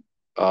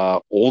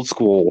old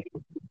school,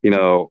 you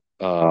know,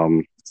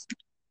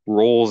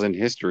 roles in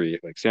history,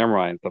 like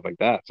samurai and stuff like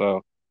that.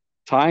 So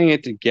tying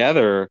it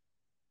together,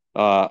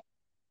 uh,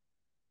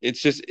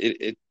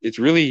 it's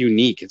really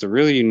unique. It's a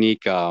really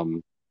unique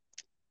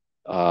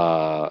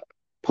uh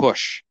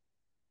push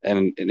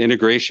and an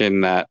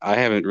integration that I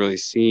haven't really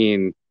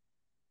seen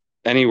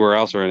anywhere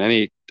else or in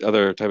any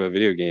other type of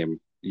video game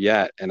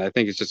yet. And I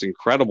think it's just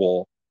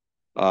incredible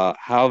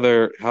how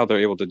they're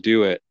able to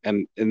do it.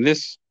 And in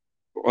this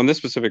on this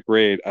specific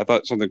raid, I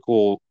thought something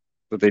cool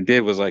that they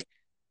did was like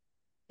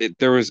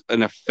there was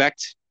an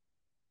effect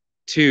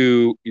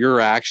to your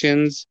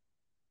actions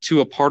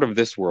to a part of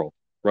this world,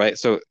 right?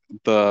 So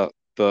the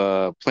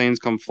planes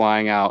come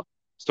flying out,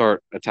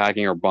 start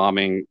attacking or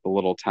bombing the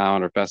little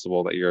town or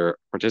festival that you're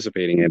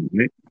participating in.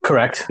 Right?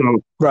 Correct.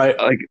 So Right.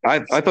 like I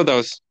thought that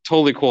was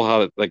totally cool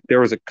how like there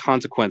was a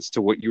consequence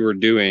to what you were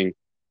doing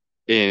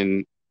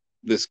in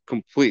this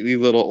completely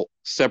little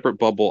separate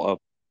bubble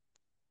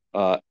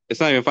of it's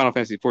not even Final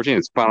Fantasy 14,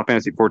 it's Final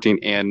Fantasy 14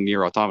 and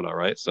Nier Automata,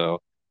 right? So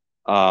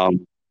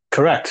um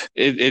Correct.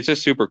 it's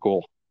just super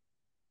cool.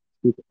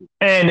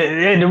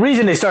 And the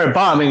reason they started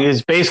bombing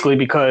is basically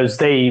because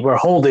they were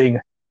holding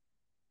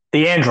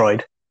the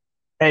android,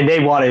 and they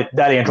wanted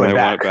that And android I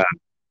want it back. back.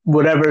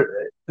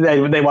 Whatever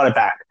they want it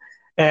back,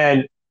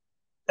 and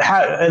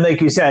and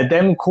like you said,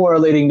 them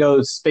correlating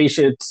those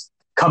spaceships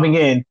coming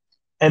in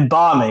and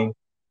bombing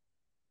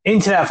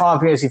into that Final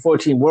Fantasy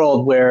 14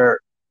 world where,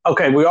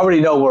 okay, we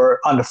already know we're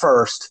on the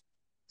first,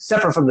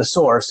 separate from the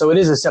source, so it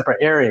is a separate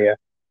area.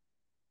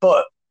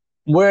 But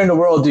where in the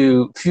world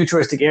do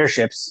futuristic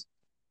airships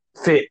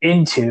fit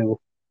into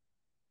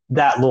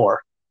that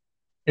lore?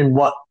 In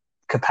what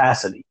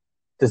capacity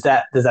does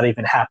that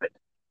even happen?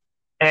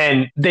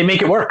 And they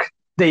make it work.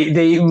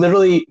 They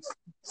literally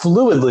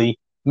fluidly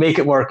make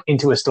it work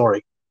into a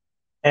story,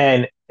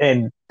 and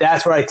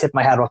that's where I tip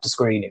my hat off to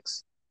Square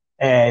Enix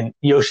and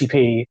Yoshi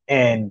P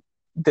and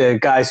the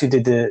guys who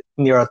did the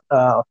Nier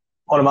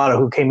Automata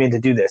who came in to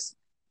do this.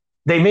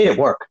 They made it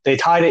work. They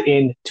tied it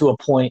in to a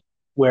point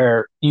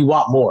where you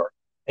want more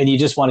and you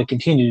just want to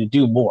continue to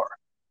do more.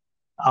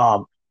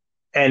 Um,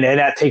 and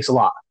that takes a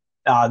lot.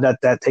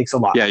 That takes a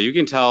lot. Yeah, you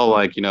can tell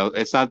like,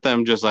 it's not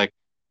them just like,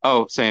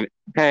 oh, saying,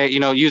 hey,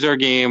 use our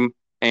game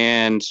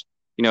and,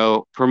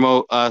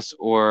 promote us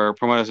or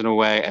promote us in a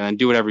way and then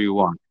do whatever you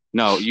want.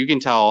 No, you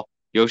can tell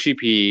Yoshi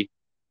P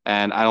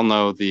and I don't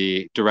know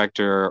the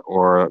director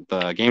or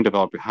the game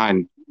developer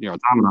behind,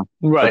 Automata,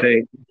 but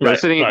Right. they're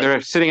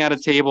sitting at a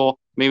table,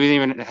 maybe they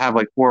even have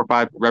like 4 or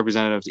 5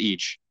 representatives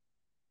each.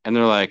 And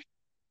they're like,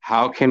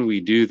 how can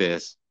we do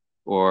this?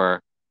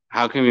 Or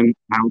how can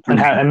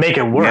And make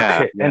it work.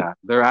 yeah, and, yeah.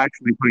 They're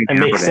actually putting and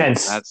effort make in.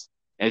 sense.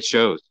 It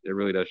shows. It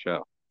really does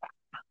show.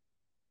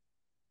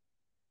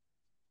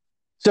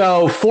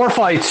 So 4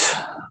 fights,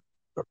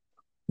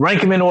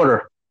 rank them in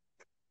order.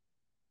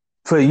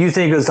 So you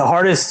think is the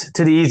hardest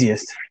to the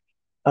easiest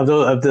of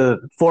the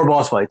 4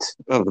 boss fights?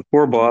 Oh, the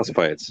 4 boss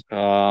fights.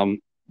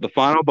 The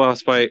final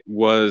boss fight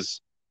was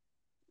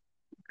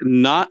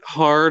not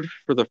hard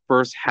for the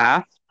first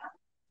half,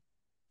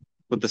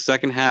 but the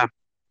second half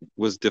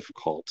was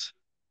difficult.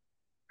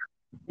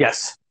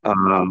 Yes.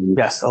 Um,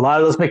 Yes. A lot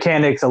of those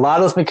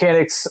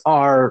mechanics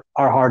are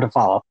hard to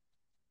follow.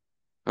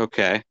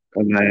 okay.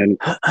 And then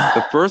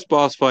the first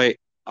boss fight,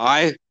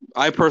 I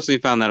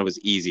personally found that it was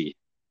easy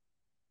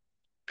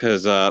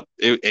because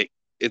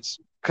it's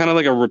kind of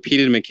like a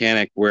repeated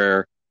mechanic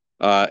where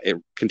it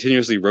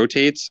continuously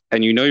rotates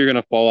and you're going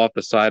to fall off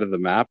the side of the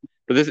map.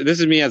 But this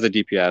is me as a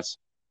DPS,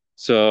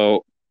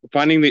 so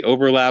finding the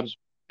overlaps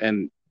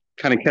and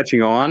kind of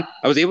catching on,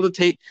 I was able to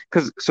take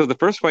because so the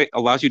first fight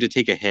allows you to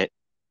take a hit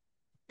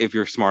if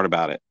you're smart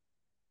about it,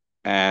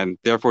 and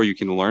therefore you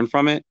can learn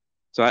from it.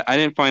 So I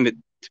didn't find it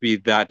to be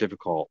that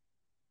difficult,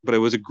 but it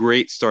was a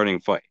great starting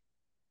fight.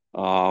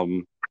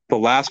 Um, the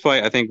last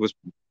fight I think was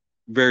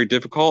very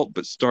difficult,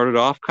 but started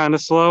off kind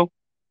of slow.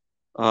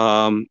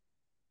 Um,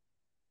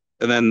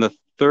 and then the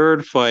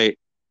third fight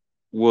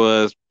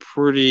was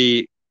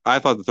pretty. I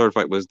thought the third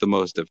fight was the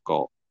most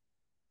difficult.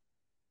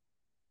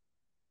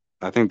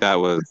 I think that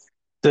was,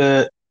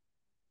 The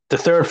the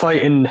third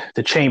fight in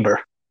the chamber.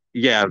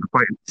 yeah, the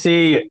fight.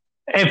 See,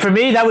 and for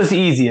me, that was the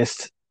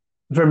easiest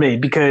for me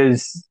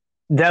because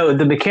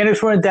the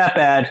mechanics weren't that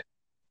bad.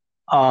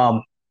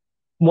 Um,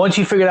 Once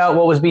you figured out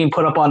what was being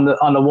put up on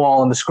the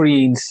wall and the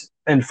screens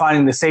and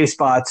finding the safe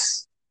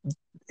spots,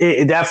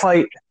 that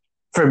fight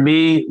for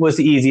me was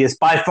the easiest.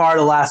 By far,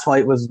 the last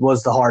fight was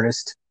the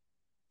hardest,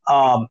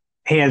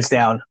 hands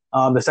down.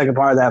 The second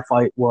part of that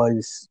fight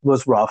was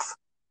rough.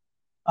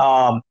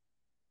 Um,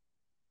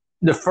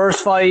 the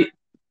first fight,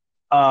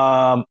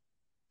 um,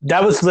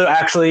 that was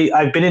actually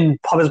I've been in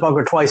Puppet's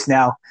Bunker twice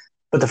now,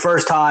 but the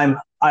first time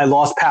I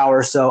lost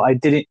power, so I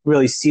didn't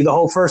really see the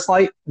whole first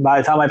fight. By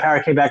the time my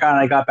power came back on and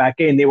I got back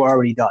in, they were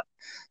already done.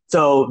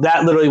 So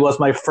that literally was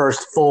my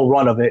first full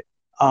run of it.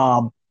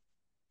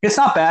 It's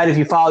not bad if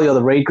you follow the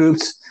other raid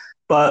groups,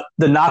 but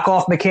the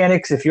knockoff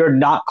mechanics, if you're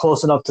not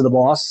close enough to the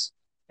boss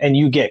and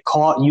you get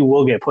caught, you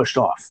will get pushed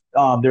off.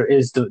 There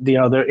is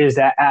there is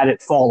that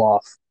added fall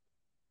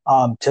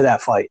off to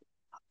that fight.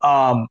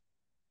 Um,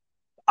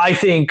 I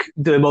think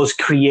the most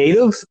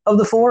creative of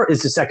the four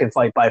is the second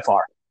fight by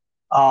far.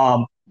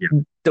 Um, Yeah,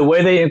 the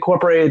way they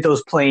incorporated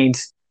those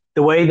planes,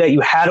 the way that you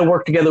had to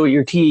work together with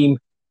your team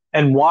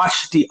and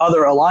watch the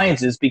other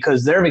alliances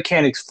because their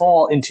mechanics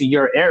fall into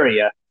your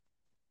area.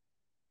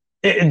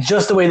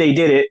 Just the way they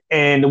did it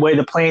and the way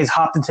the planes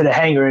hopped into the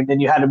hangar and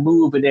then you had to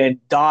move and then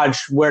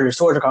dodge where the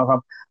swords are coming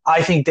from.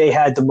 I think they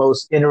had the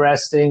most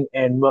interesting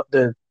and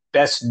the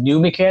best new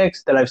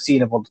mechanics that I've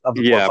seen of the four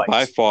yeah, fights.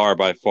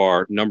 by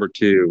far, number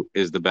two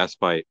is the best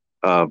fight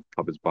of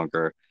Puppet's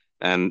Bunker.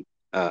 And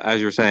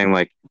as you're saying,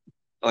 like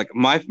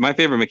my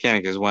favorite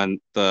mechanic is when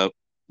the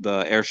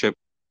airship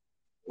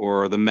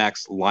or the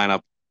mechs line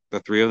up the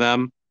three of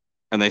them,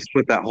 and they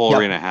split that whole Yep.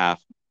 arena in half,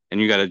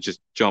 and you got to just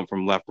jump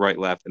from left, right,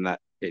 left, and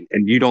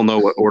you don't know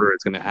what order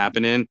it's going to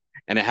happen in,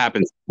 and it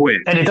happens quick.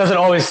 And it doesn't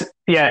always,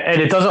 yeah,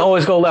 and it doesn't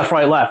always go left,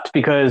 right, left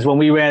because when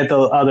we ran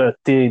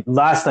the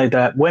last night,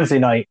 that Wednesday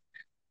night,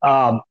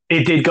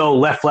 it did go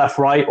left, left,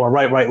 right, or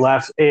right, right,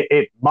 left.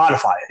 It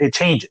modifies, it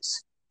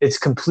changes. It's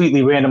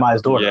completely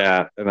randomized order.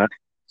 Yeah, and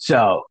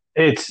So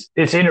it's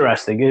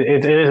interesting.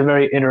 It is a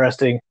very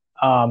interesting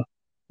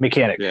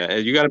mechanic. yeah,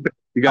 you got to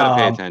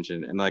pay Um,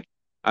 attention, and like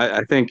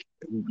I think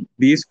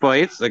these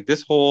fights, like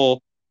this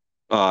whole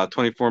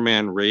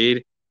 24-man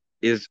raid,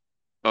 is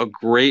a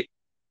great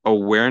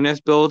awareness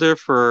builder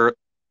for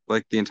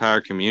like the entire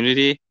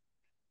community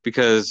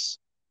because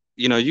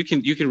you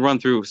can run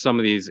through some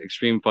of these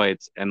extreme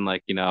fights and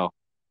like you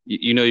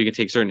can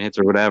take certain hits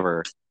or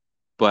whatever,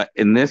 but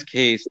in this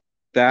case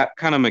that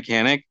kind of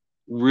mechanic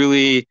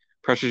really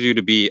pressures you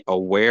to be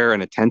aware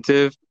and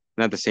attentive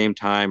and at the same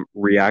time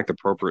react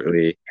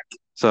appropriately.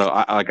 So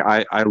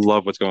I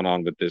love what's going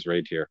on with this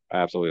raid here. I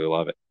absolutely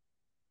love it.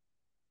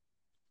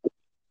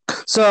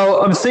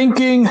 so I'm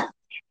thinking.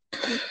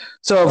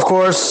 So of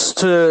course,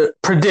 to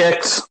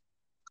predict,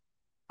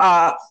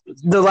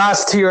 the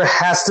last tier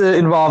has to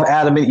involve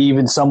Adam and Eve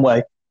in some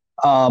way.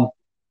 Um,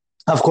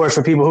 of course,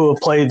 for people who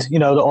have played,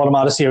 the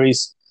Automata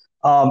series,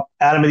 Adam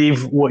and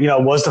Eve,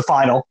 was the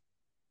final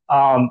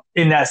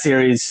in that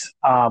series.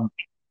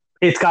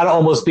 It's got to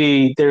almost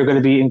be they're going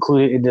to be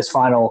included in the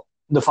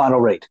final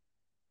rate.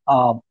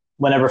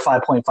 Whenever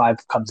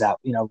 5.5 comes out,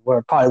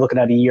 we're probably looking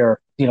at a year,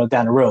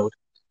 down the road.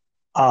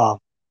 Um,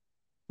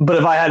 but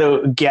if I had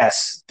to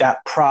guess,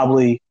 that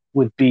probably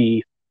would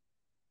be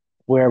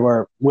where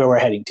we're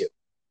heading to,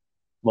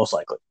 most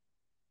likely.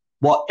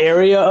 What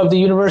area of the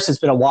universe? It's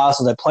been a while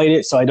since I played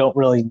it, so I don't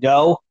really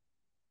know.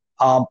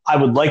 I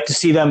would like to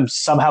see them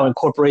somehow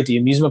incorporate the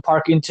amusement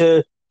park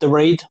into the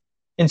raid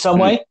in some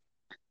Mhm. way.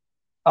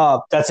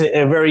 That's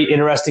a very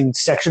interesting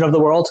section of the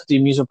world. The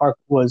amusement park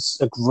was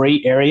a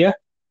great area,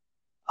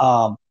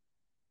 um,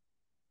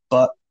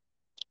 but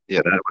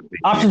Yeah, that would be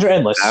options are that would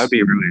endless.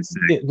 be really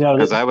sick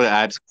because I would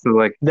add so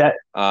like That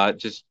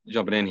just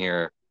jumping in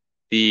here,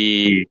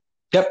 the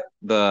yep.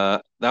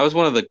 that was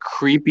one of the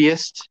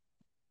creepiest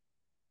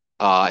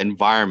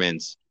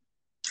environments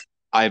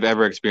I've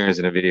ever experienced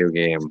in a video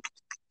game.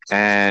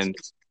 And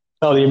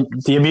Oh,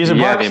 the amusement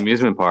yeah, the park.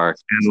 amusement park.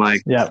 And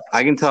like Yeah,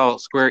 I can tell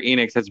Square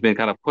Enix has been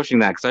kind of pushing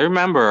that because I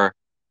remember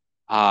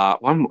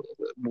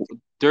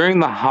during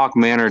the Hawk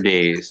Manor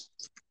days,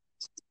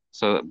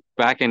 so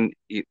back in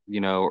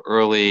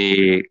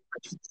early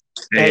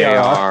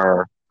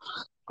ARR.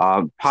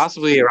 AAR,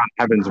 possibly around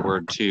Heaven's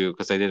Word too,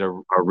 because they did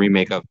a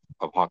remake of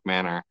Hawk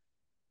Manor.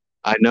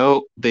 I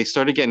know they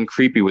started getting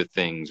creepy with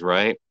things,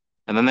 right?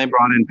 And then they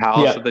brought in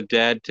Palace Yeah, of the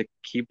Dead to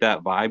keep that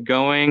vibe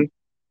going,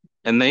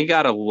 and they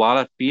got a lot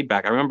of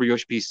feedback. I remember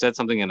Yoshi P said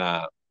something in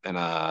a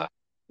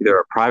either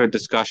a private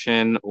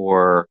discussion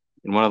or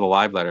in one of the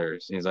live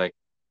letters. And he's like,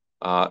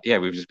 yeah,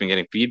 we've just been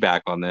getting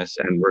feedback on this,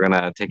 and we're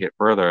gonna take it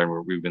further,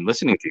 and we've been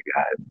listening to you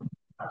guys.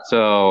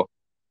 So,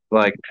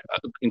 like,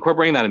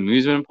 incorporating that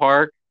amusement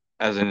park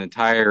as an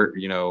entire,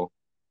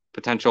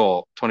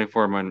 potential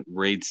 24-man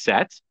raid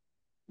set,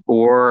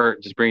 or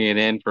just bringing it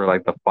in for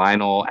like the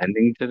final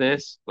ending to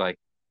this, like,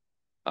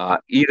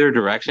 either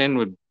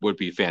direction would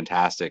be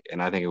fantastic,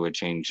 and I think it would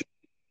change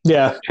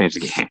Yeah. the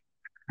game.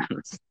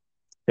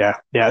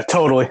 Yeah,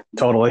 totally.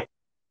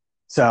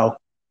 So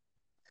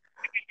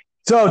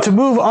to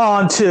move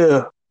on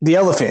to the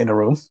elephant in the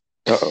room.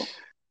 Uh-oh.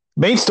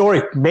 Main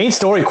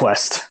story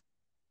quest.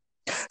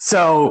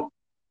 So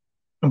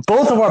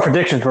both of our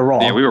predictions were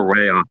wrong. Yeah, we were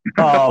way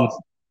off.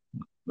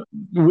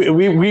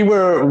 We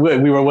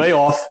were way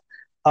off.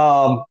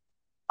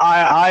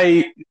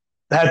 I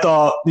had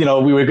thought, we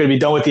were going to be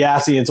done with the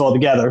Ascians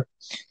altogether.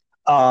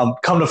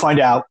 Come to find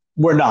out,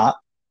 we're not.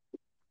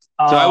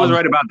 So I was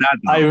right about that.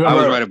 I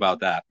was right about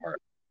that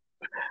part.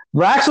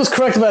 Rax was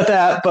correct about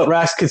that, but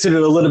Rax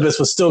considered Elidibus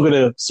was still going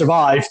to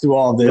survive through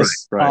all of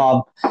this.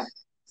 Right.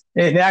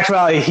 In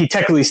actuality, he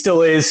technically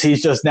still is.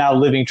 He's just now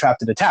living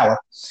trapped in a tower.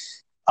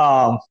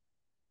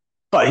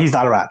 But he's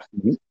not around.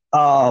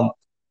 Mm-hmm.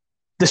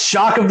 The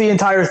shock of the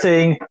entire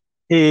thing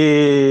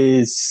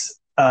is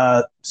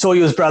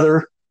Soyu's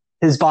brother.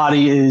 His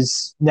body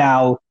is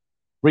now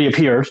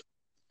reappeared.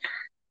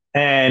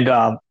 And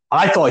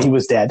I thought he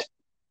was dead.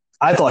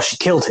 I thought she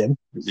killed him.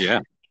 Yeah.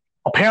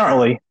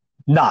 Apparently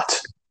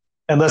not,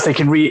 unless they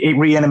can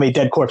reanimate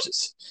dead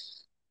corpses.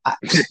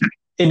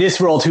 In this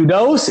world, who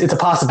knows? It's a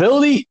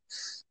possibility,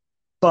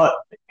 but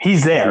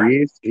he's there.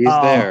 He's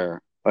there.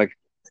 Like,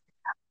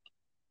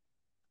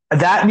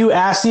 that new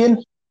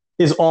Ascian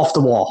is off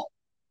the wall.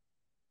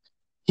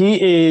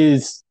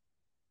 He's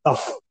a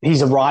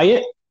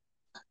riot.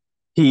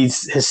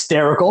 He's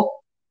hysterical,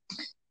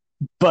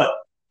 but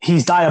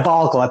he's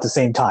diabolical at the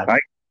same time.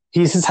 Right.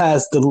 He just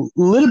has the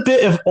little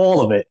bit of all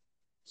of it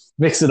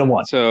mixed into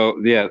one. So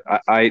yeah,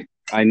 I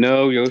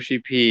know Yoshi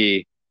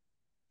P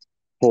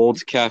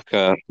holds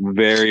Kefka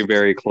very,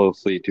 very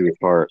closely to his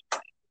heart.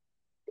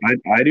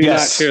 I do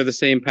not share the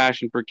same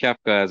passion for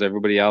Kefka as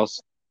everybody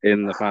else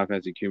in the Final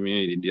Fantasy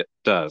community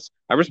does.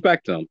 I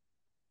respect him,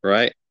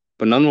 right?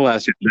 But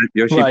nonetheless,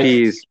 Yoshi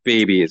P's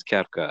baby is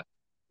Kefka,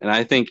 and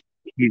I think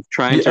he's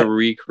trying to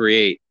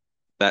recreate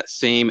that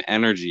same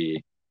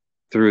energy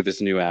through this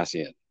new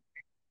Ascian.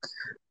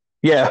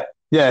 Yeah,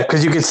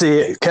 because you can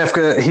see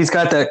Kefka, he's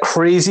got that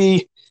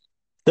crazy,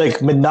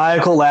 like,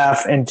 maniacal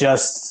laugh and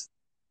just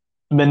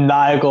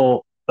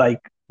maniacal, like,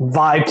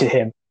 vibe to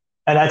him.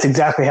 And that's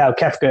exactly how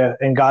Kefka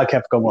and God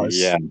Kefka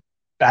was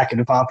back in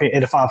the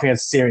Final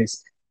Fantasy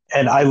series.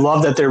 And I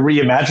love that they're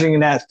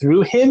reimagining that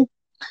through him.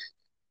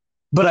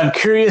 But I'm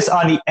curious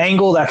on the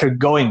angle that they're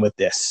going with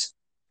this.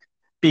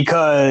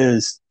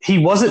 Because he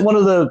wasn't one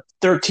of the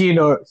 13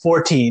 or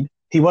 14.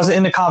 He wasn't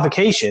in the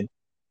convocation.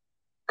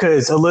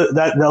 Because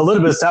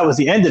that was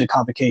the end of the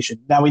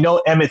convocation. Now we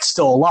know Emmett's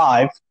still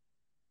alive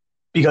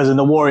because in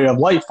the Warrior of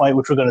Light fight,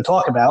 which we're going to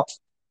talk about,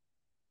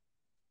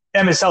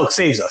 Emmett Selk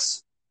saves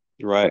us.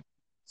 Right.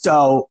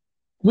 So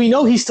we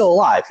know he's still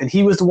alive, and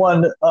he was the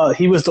one.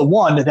 He was the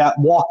one that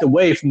walked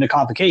away from the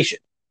convocation.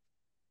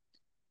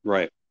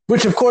 Right.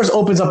 Which of course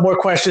opens up more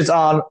questions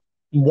on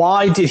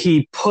why did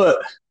he put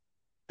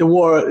the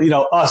war,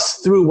 us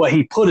through what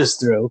he put us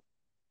through,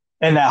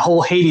 and that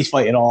whole Hades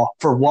fight and all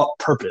for what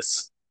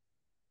purpose?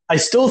 I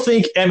still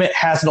think Emmett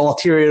has an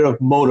ulterior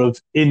motive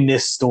in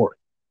this story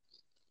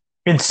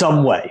in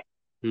some way.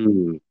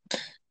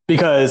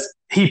 Because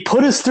he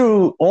put us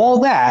through all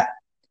that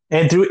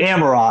and through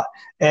Amarot,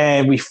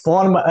 and we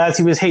fought him as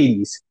he was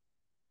Hades,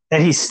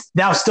 and he's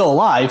now still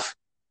alive,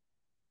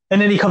 and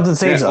then he comes and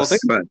saves us.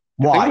 Think about it.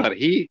 Why? Think about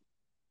it.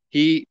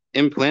 He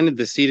implanted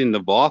the seed in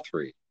the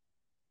Vothri,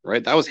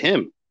 right? That was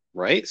him,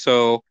 right?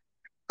 So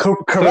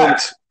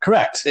correct.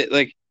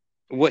 Like,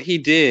 what he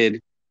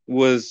did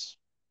was,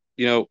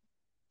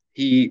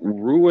 he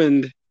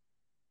ruined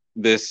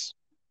this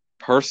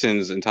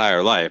person's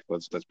entire life.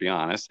 Let's be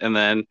honest, and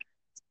then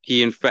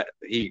he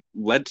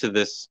led to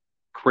this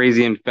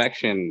crazy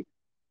infection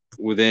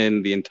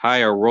within the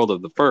entire world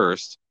of the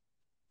first,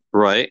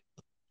 right?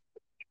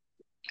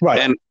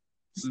 And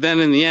then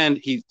in the end,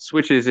 he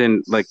switches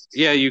in. Like,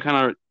 you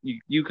kind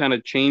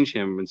of change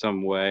him in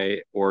some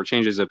way or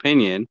change his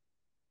opinion,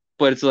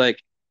 but it's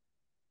like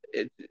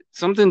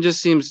something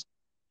just seems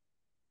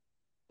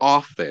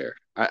off there.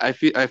 I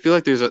feel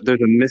like there's a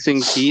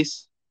missing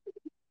piece,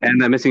 and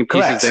that missing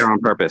piece is there on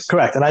purpose.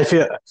 Correct, and I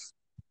feel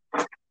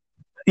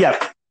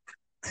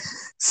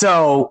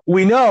So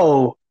we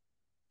know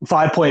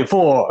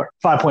 5.4,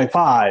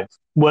 5.5,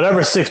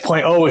 whatever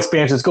 6.0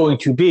 expansion is going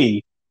to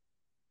be.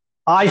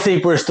 I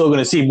think we're still going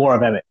to see more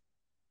of Emmett,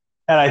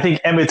 and I think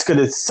Emmett's going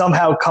to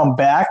somehow come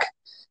back,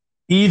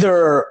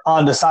 either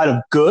on the side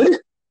of good,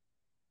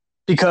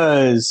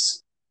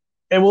 because,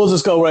 and we'll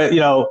just go right,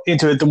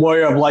 into it. The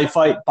Warrior of Light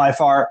fight, by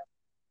far,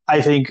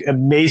 I think,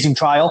 amazing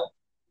trial.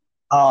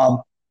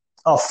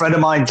 a friend of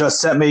mine just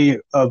sent me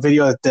a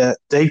video that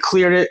they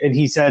cleared it, and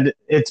he said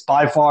it's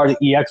by far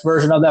the EX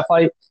version of that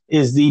fight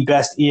is the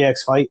best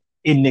EX fight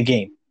in the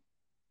game.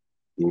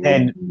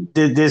 And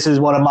this is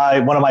one of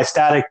my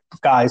static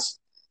guys,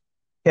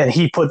 and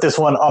he put this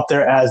one up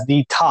there as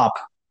the top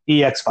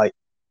EX fight.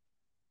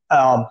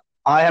 I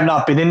have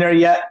not been in there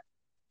yet,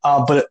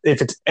 but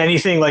if it's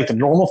anything like the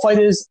normal fight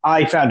is,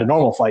 I found the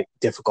normal fight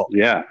difficult.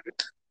 Yeah.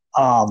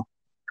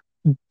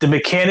 The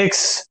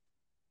mechanics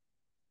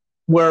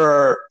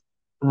were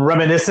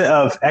reminiscent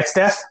of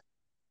X-Death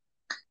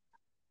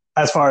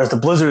as far as the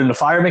blizzard and the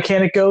fire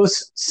mechanic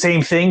goes.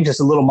 Same thing, just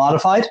a little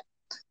modified,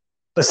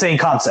 but same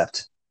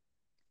concept.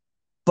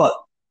 But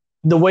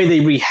the way they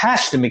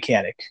rehashed the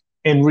mechanic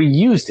and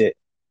reused it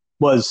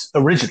was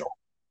original.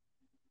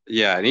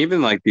 Yeah, and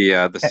even like the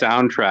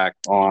soundtrack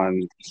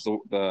on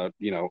the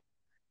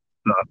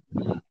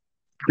the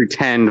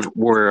pretend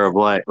Warrior of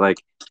Light, like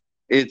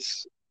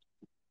it's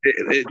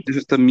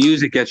just the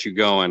music gets you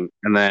going,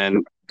 and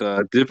then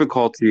the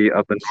difficulty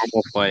of the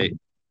normal fight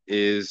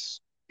is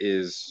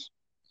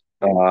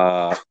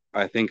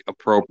I think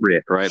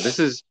appropriate, right? This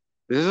is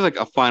like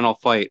a final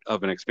fight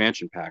of an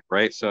expansion pack,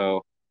 right?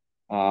 So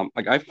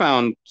like I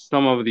found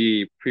some of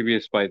the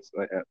previous fights,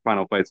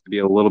 final fights, to be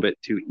a little bit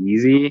too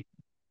easy.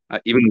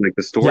 Even like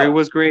the story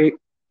was great.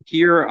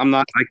 Here,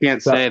 I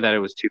can't say that it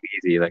was too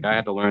easy. Like I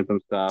had to learn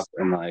some stuff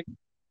and like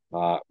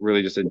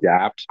really just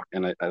adapt.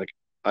 And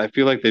I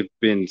feel like they've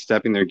been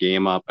stepping their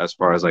game up as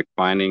far as like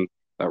finding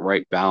that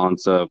right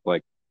balance of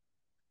like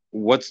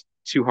what's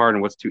too hard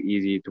and what's too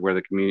easy to where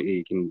the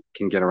community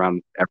can get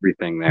around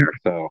everything there.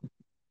 So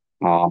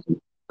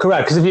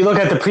correct, because if you look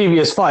at the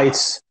previous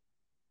fights,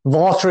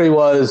 Valkyrie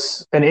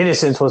was and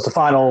Innocence was the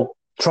final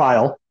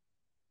trial.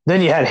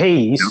 Then you had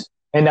Hades,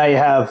 and now you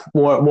have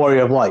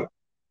Warrior of Light.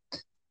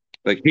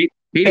 Like Hades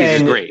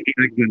is great.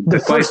 The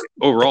fight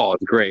overall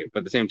is great, but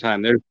at the same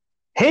time, there's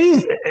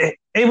Hades.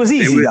 It was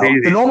easy though.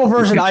 Easy. The normal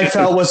version I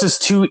felt was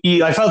just too.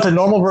 I felt the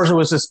normal version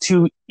was just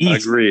too easy.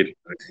 Agreed.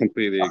 I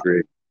completely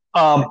agree.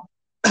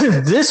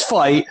 This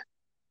fight,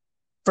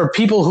 for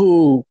people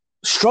who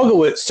struggle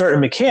with certain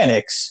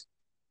mechanics,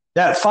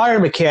 that fire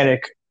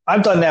mechanic,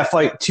 I've done that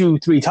fight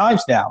 2-3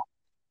 times now.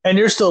 And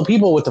there's still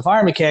people with the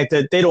fire mechanic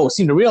that they don't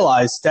seem to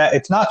realize that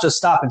it's not just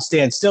stop and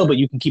stand still, but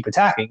you can keep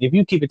attacking. If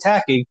you keep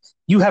attacking,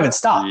 you haven't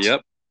stopped.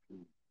 Yep.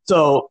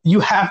 So you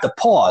have to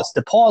pause.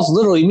 The pause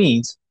literally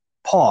means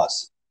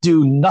pause.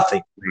 Do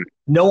nothing.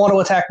 No auto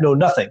attack, no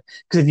nothing.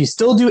 Because if you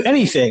still do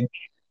anything,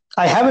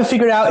 I haven't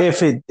figured out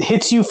if it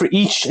hits you for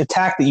each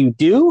attack that you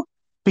do,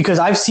 because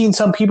I've seen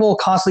some people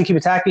constantly keep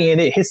attacking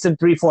and it hits them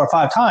 3, 4, or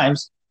 5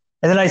 times.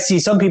 And then I see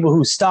some people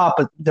who stop,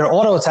 but their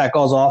auto attack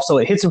goes off, so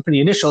it hits them for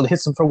the initial, it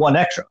hits them for 1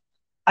 extra.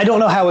 I don't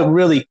know how it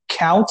really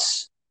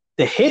counts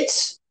the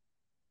hits.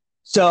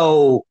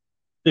 So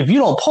if you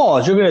don't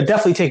pause, you're going to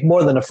definitely take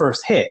more than the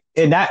first hit.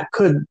 And that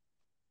could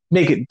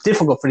make it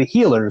difficult for the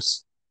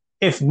healers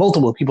if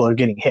multiple people are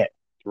getting hit.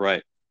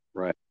 Right.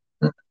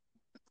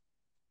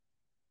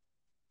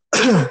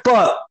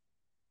 But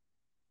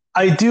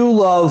I do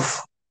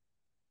love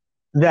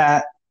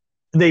that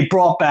they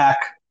brought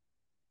back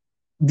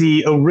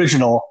the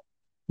original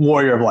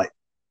Warrior of Light.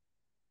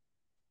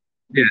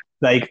 Yeah.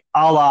 Like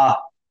a la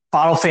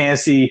Final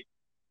Fantasy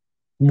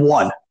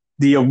 1.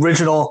 The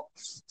original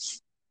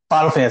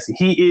Final Fantasy.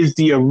 He is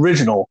the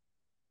original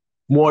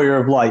Warrior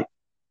of Light.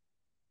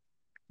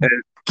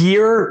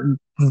 Gear,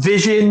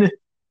 vision,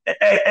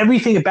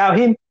 everything about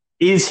him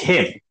is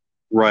him.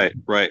 Right.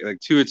 Like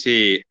to a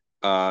T,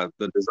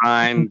 the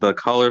design, the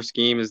color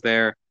scheme is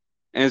there.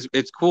 And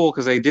it's cool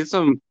because they did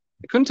some,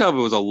 I couldn't tell if it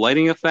was a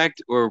lighting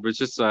effect or it was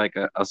just like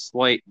a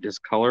slight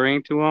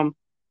discoloring to him,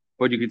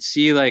 but you could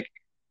see like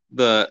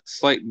the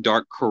slight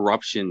dark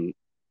corruption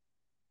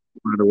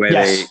by the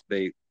way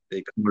they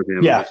colored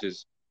him,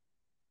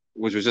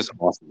 which was just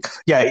awesome.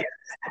 Yeah,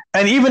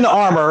 and even the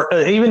armor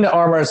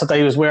and stuff that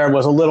he was wearing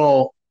was a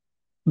little,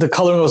 the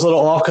coloring was a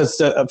little off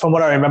because from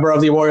what I remember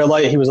of the Warrior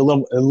Light, he was a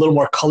little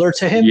more color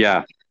to him.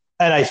 Yeah.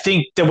 And I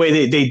think the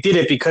way they did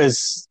it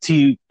because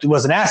he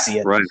was an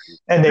Asian, right?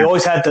 And they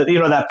always had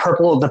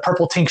the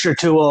purple tincture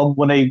to him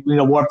when they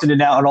warped it in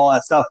and out and all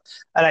that stuff.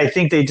 And I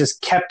think they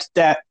just kept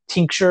that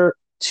tincture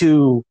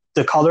to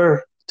the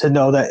color to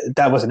know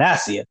that was an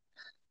Asian.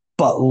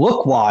 But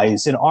look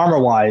wise and armor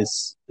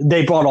wise,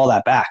 they brought all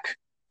that back,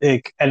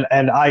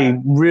 and I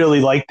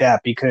really like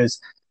that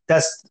because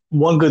that's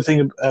one good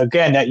thing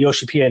again that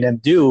Yoshi P and them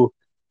do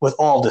with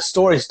all the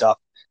story stuff.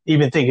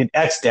 Even thinking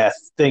X-Death,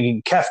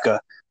 thinking Kefka.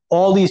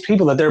 All these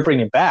people that they're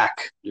bringing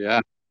back,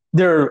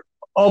 they're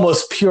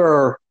almost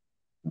pure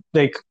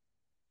like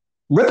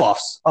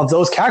ripoffs of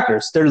those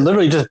characters. They're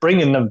literally just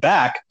bringing them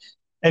back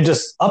and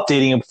just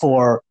updating them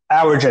for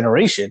our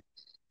generation.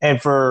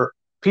 And for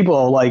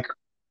people like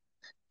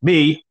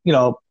me,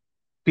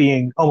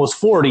 being almost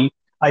 40,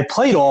 I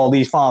played all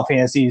these Final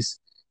Fantasies,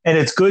 and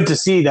it's good to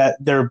see that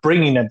they're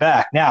bringing them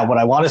back. Now, what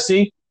I want to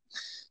see,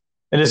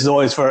 and this is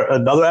always for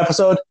another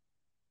episode,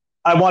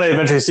 I want to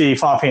eventually see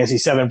Final Fantasy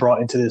VII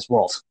brought into this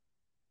world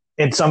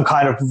in some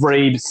kind of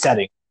raid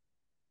setting.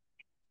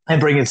 and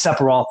bringing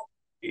Sephiroth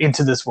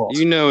into this world.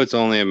 You know, it's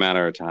only a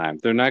matter of time.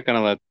 They're not going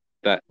to let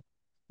that.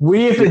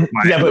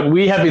 But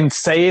we have been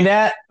saying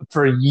that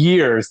for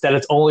years, that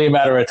it's only a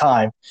matter of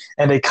time,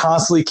 and they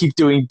constantly keep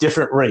doing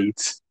different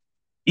raids.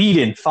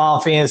 Eden,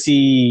 Final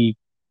Fantasy.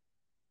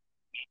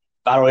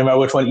 I don't remember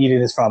which one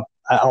Eden is from.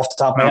 Off the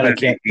top of my head, I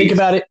can't think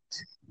about it.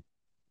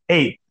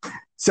 8.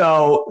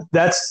 So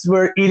that's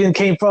where Eden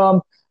came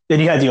from. Then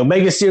you had the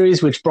Omega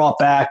series, which brought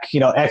back,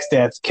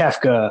 Exdeath,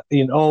 Kefka,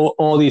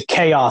 all these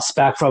chaos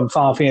back from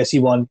Final Fantasy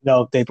 1.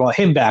 They brought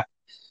him back.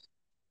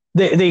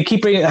 They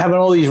keep having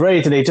all these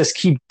raids, and they just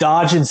keep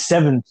dodging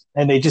 7,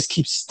 and they just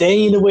keep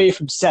staying away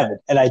from 7.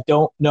 And I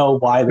don't know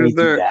why they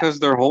do that. Because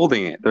they're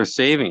holding it. They're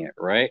saving it,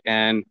 right?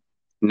 And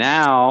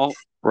now,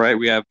 right,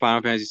 we have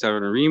Final Fantasy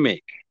 7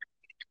 Remake.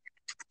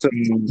 So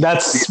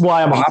that's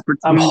why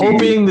I'm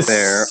hoping this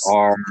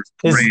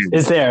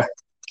is there.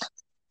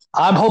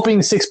 I'm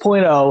hoping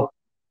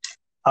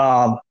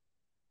 6.0.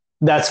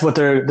 That's what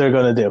they're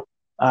going to do.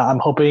 I'm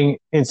hoping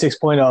in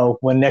 6.0,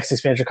 when next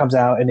expansion comes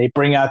out and they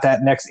bring out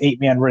that next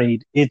 8-man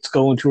raid, it's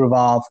going to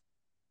revolve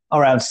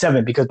around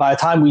 7. Because by the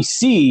time we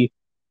see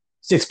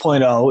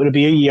 6.0, it'll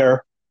be a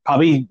year,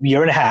 probably a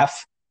year and a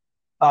half,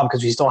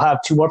 because we still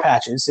have 2 more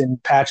patches,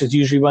 and patches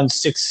usually run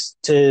 6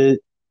 to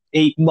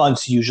 8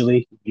 months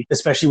usually,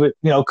 especially with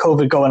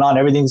COVID going on.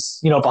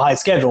 Everything's behind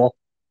schedule.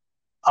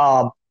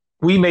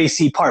 We may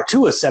see part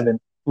 2 of 7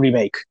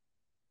 Remake.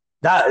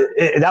 That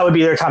would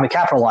be their time to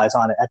capitalize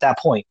on it at that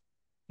point.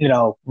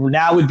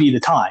 Now would be the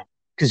time,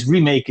 because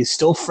Remake is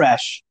still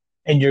fresh,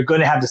 and you're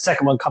going to have the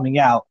second one coming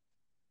out.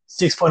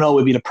 6.0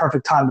 would be the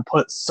perfect time to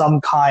put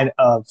some kind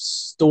of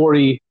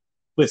story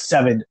with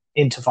 7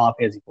 into Final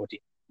Fantasy 14.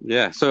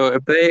 Yeah. So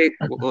if they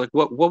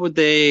what would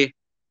they?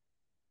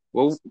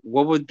 What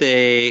would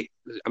they?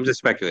 I'm just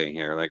speculating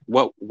here. Like,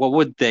 what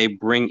would they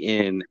bring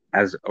in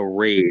as a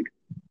raid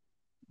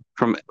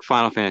from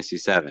Final Fantasy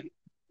 7?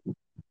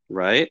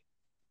 Right.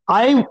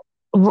 I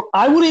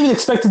wouldn't even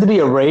expect it to be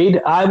a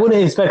raid. I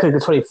wouldn't expect like a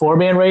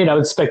 24-man raid. I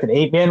would expect an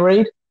 8-man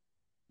raid,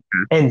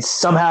 and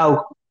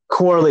somehow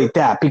correlate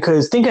that,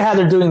 because think of how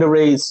they're doing the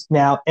raids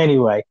now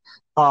anyway.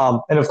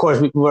 And of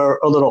course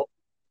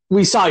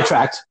we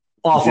sidetracked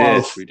off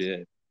of. We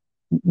did.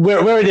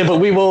 Where we did, but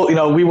we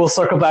will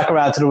circle back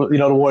around to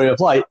the Warrior of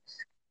Light.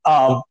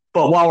 But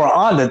while we're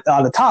on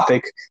the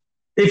topic,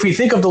 if we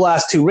think of the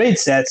last 2 raid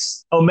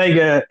sets,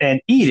 Omega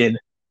and Eden,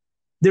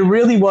 there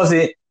really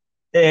wasn't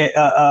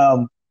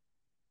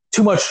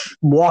too much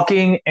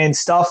walking and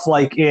stuff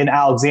like in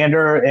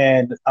Alexander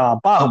and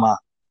Bahamut.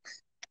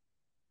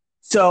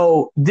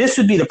 So this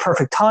would be the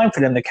perfect time for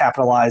them to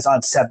capitalize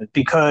on 7,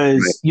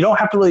 because you don't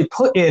have to really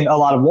put in a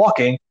lot of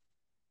walking.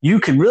 You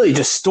can really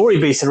just story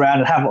base it around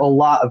and have a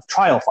lot of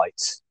trial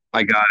fights.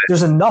 I got it.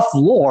 There's enough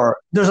lore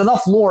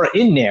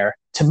in there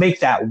to make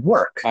that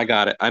work. I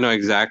got it. I know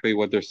exactly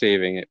what they're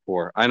saving it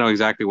for. I know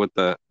exactly what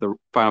the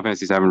Final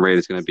Fantasy 7 raid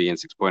is going to be in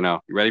 6.0.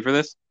 You ready for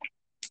this?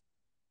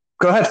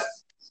 Go ahead.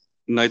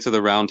 Knights of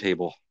the Round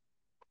Table.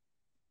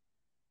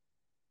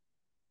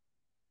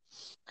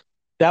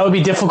 That would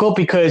be difficult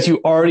because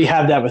you already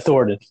have that with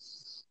Thornton.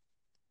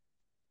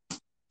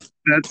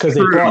 That's because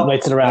they brought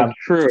Knights of the Round.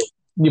 That's true.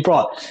 You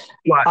brought.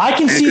 What? I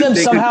can see them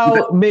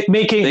somehow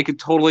making. They could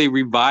totally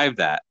revive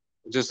that,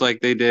 just like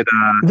they did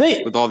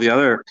with all the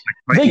other.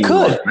 They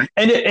could, right?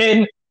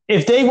 and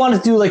if they want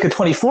to do like a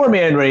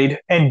 24-man raid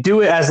and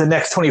do it as the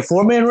next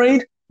 24-man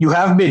raid, you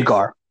have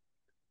Midgar.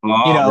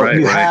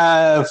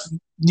 Oh,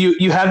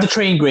 you have the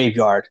train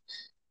graveyard.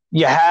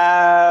 You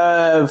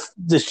have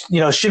the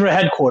Shinra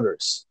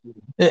headquarters.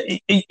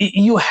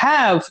 You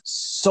have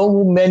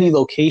so many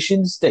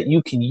locations that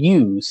you can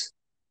use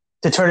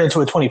to turn into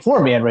a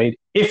 24-man raid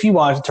if you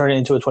want to turn it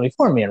into a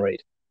 24-man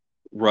raid.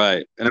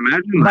 Right. And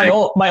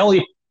imagine my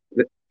only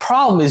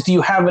problem is, do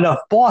you have enough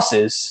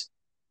bosses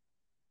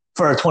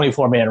for a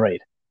 24-man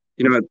raid?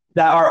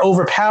 That are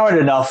overpowered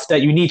enough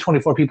that you need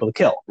 24 people to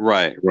kill.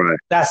 Right.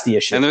 That's the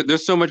issue. And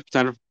there's so much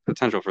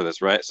potential for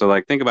this, right? So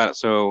like think about it.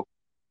 So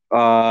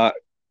what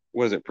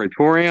is it,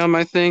 Praetorium,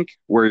 I think,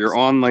 where you're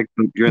on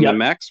you're in the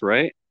mechs,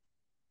 right?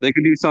 They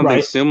could do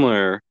something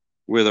similar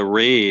with a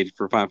raid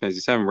for Final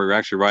Fantasy VII where you're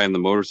actually riding the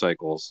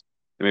motorcycles,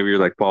 and maybe you're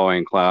like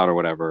following Cloud or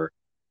whatever,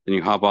 and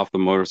you hop off the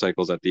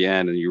motorcycles at the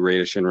end and you raid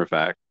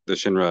the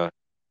Shinra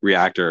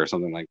reactor or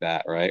something like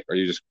that, right? Or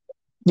you just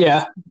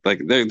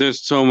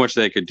there's so much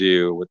they could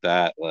do with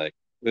that. Like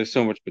there's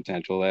so much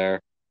potential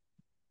there.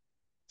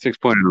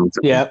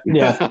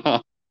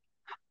 6.0.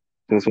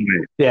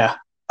 Yeah.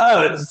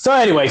 So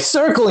anyway,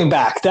 circling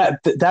back,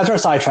 that's our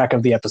sidetrack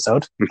of the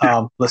episode,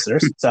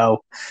 listeners.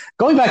 So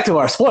going back to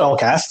our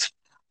spoilercast,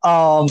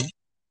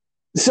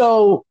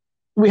 so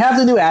we have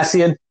the new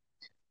Ascian.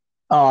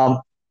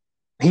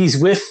 He's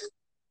with,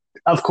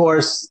 of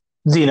course,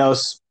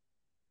 Xenos.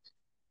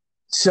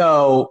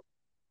 So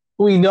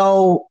we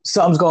know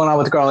something's going on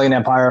with the Garlean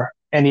Empire,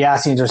 and the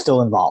Ascians are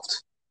still involved.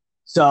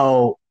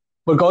 So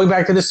we're going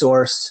back to the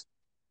source.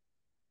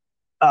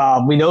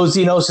 We know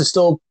Xenos is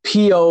still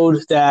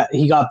PO'd that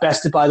he got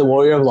bested by the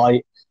Warrior of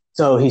Light,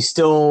 so he's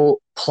still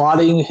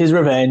plotting his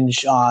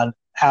revenge on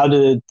how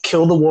to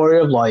kill the Warrior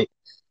of Light.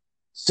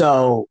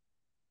 So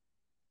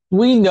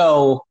we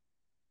know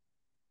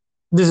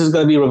this is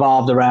going to be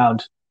revolved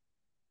around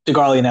the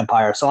Garlean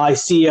Empire. So I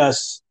see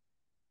us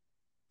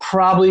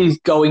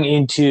probably going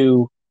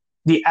into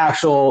the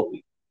actual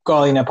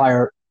Garlean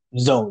Empire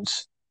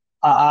zones.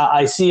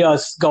 I see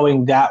us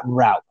going that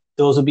route.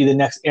 Those will be the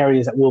next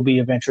areas that we'll be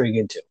venturing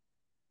into.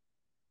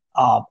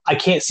 I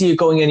can't see it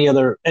going any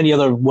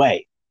other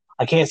way.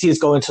 I can't see us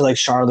going to like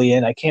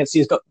Charlian. I can't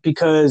see us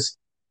because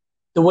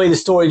the way the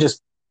story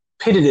just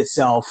pitted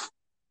itself,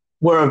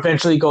 we're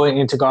eventually going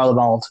into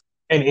Garlemald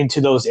and into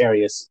those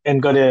areas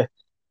and going to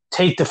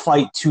take the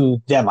fight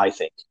to them. I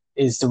think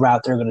is the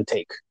route they're going to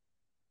take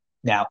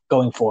now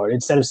going forward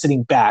instead of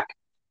sitting back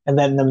and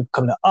letting them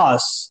come to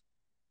us.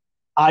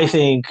 I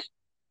think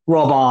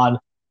Robon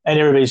and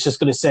everybody's just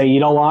going to say, you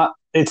know what,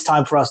 it's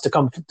time for us to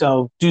come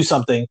to do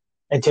something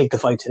and take the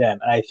fight to them.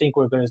 And I think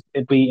we're going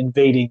to be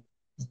invading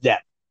them.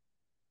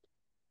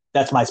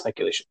 That's my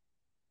speculation.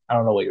 I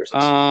don't know what yours is.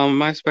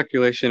 My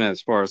speculation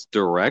as far as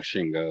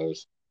direction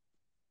goes.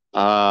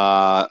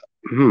 I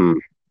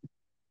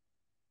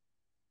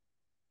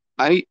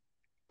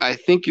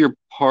think you're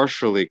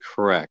partially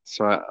correct.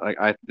 So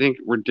I think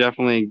we're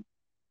definitely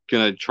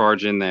gonna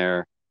charge in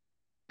there,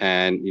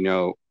 and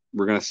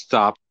we're gonna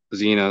stop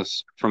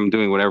Xenos from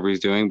doing whatever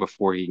he's doing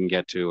before he can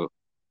get to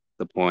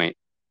the point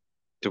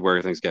to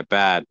where things get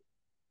bad.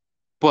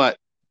 But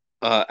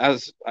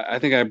as I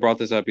think I brought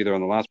this up either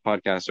on the last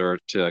podcast or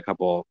to a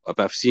couple of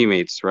FC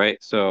mates, right?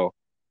 So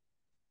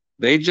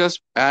they just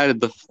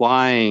added the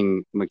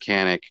flying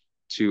mechanic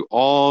to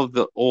all of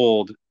the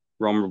old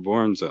Realm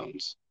Reborn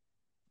zones.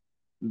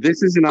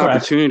 This is an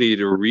opportunity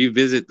to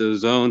revisit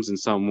those zones in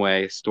some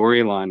way,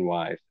 storyline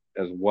wise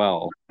as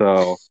well.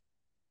 So,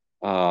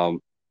 and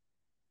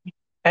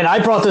I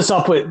brought this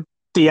up with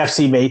the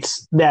FC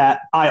mates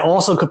that I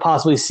also could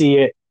possibly see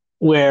it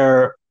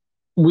where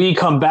we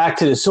come back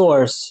to the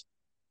source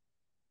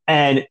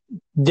and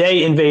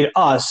they invade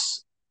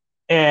us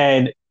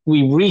and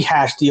we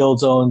rehash the old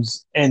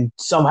zones and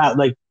somehow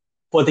like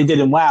what they did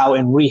in WoW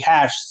and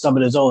rehash some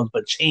of the zones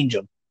but change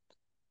them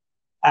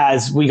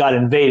as we got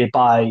invaded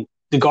by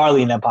the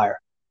Garlean Empire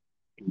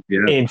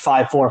in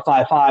 5.4,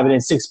 5.5, and in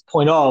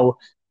 6.0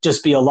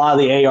 just be a lot of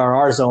the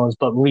ARR zones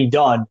but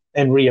redone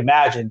and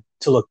reimagined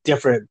to look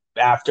different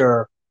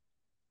after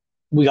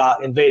we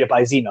got invaded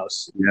by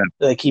Xenos. Yeah.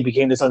 Like he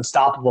became this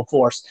unstoppable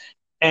force.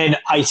 And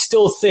I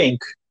still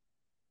think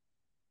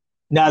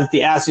now that the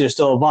Ascians are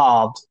still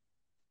evolved,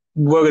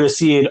 we're going to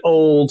see an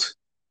old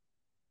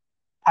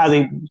how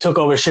they took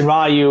over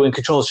Shinryu and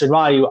controlled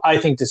Shinryu. I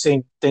think the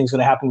same thing's going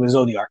to happen with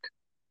Zodiark.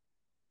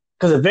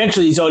 Because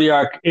eventually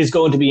Zodiark is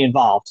going to be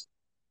involved.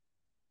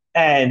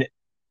 And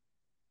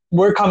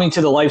we're coming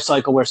to the life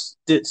cycle where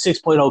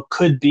 6.0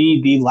 could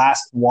be the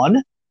last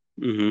one.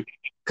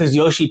 Because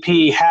Yoshi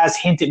P has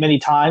hinted many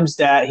times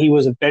that he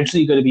was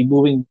eventually going to be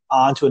moving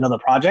on to another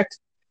project.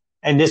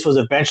 And this was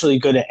eventually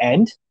going to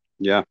end.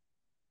 Yeah.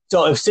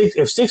 So if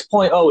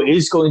 6.0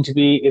 is going to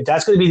be, if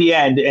that's going to be the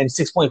end, and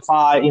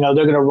 6.5,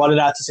 they're going to run it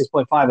out to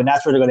 6.5, and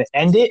that's where they're going to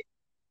end it,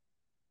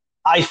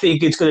 I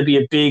think it's going to be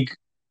a big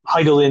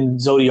Heidelin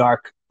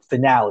Zodiark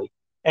finale.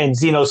 And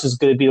Xenos is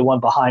going to be the one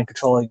behind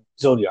controlling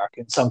Zodiark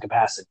in some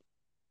capacity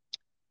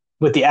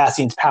with the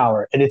Ascian's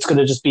power. And it's going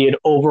to just be an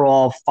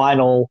overall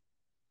final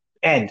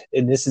end.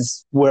 And this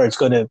is where it's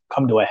going to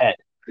come to a head.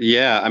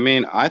 Yeah, I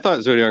mean, I thought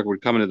Zodiark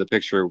would come into the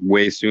picture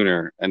way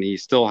sooner, and he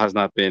still has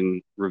not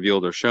been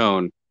revealed or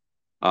shown.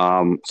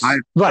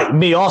 Right,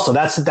 me also.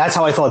 That's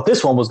how I thought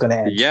this one was going to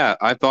end. Yeah,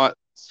 I thought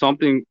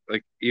something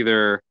like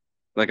either,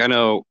 like I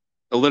know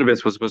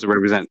Elidibus was supposed to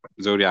represent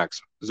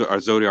Zodiark's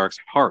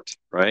heart,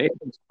 right?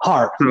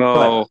 Heart.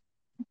 So,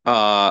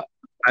 I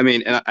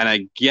mean, and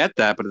I get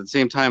that, but at the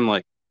same time,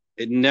 like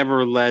it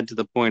never led to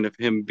the point of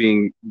him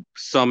being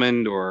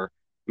summoned or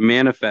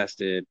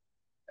manifested,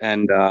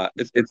 and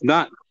it's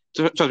not.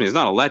 Trust me, it's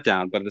not a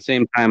letdown, but at the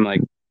same time,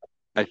 like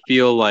I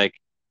feel like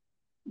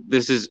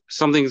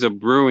something's a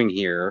brewing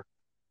here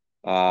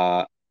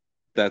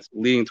that's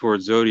leading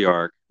towards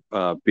Zodiark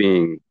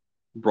being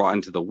brought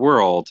into the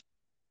world.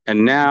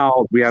 And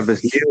now we have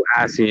this new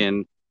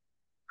Ascian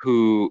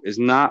who is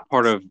not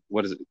part of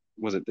was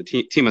it the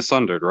team of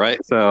Sundered,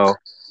 right? So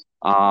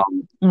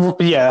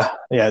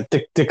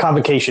the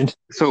convocation.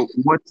 So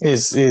what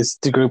is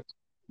the group?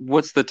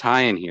 What's the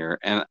tie-in here?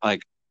 And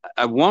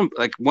one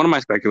of my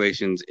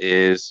speculations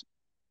is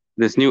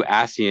this new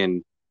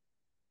Ascian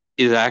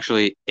is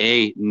actually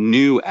a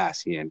new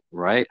Ascian,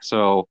 right?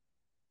 So,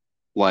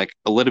 like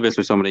Elidibus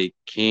or somebody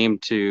came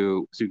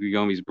to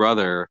Tsukuyomi's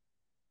brother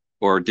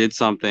or did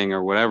something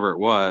or whatever it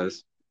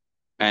was,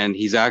 and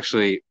he's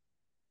actually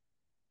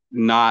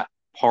not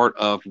part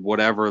of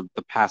whatever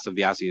the past of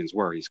the Ascians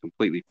were. He's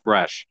completely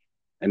fresh,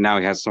 and now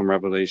he has some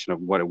revelation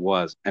of what it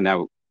was, and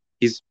now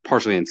he's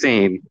partially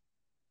insane.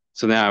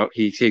 So now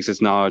he takes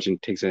his knowledge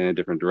and takes it in a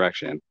different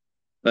direction.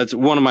 That's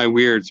one of my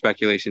weird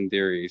speculation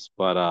theories,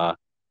 but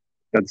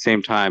at the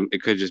same time,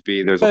 it could just be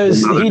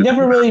he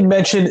never really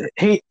mentioned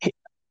he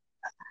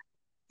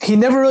he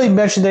never really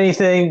mentioned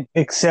anything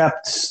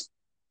except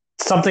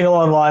something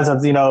along the lines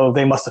of,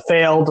 they must have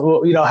failed,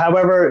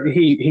 however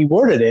he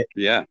worded it.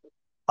 Yeah.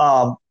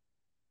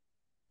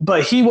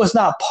 But he was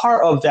not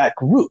part of that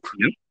group.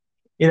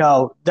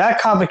 Yep.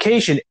 That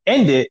convocation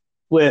ended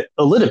with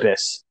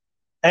Elidibus,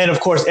 and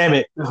of course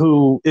Emmett,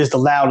 who is the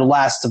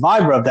last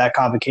survivor of that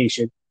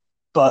convocation.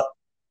 But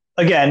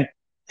again,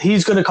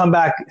 he's going to come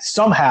back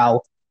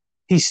somehow.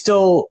 He's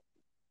still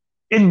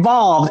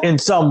involved in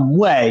some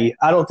way.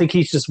 I don't think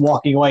he's just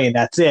walking away and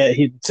that's it.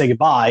 He'd say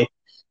goodbye.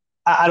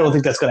 I don't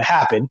think that's going to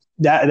happen.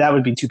 That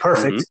would be too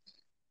perfect.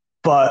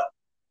 Mm-hmm.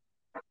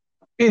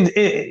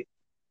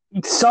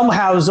 But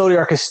somehow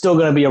Zodiark is still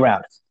going to be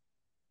around.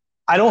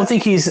 I don't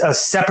think he's a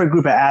separate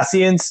group of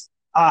Ascians.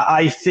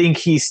 I think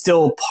he's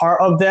still part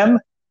of them.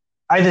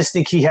 I just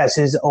think he has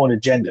his own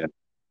agenda.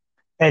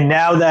 And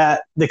now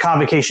that the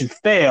convocation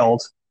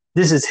failed,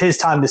 this is his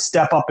time to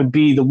step up and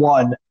be the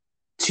one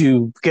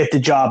to get the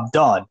job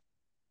done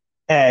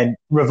and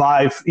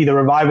either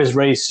revive his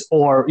race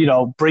or,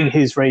 bring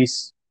his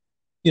race,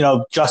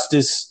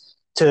 justice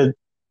to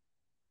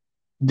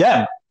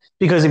them.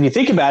 Because if you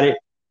think about it,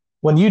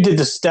 when you did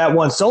that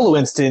one solo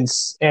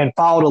instance and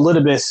followed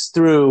Elidibus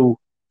through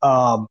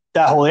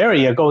that whole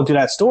area, going through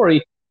that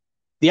story,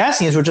 the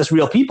Ascians were just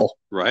real people.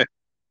 Right.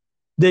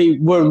 They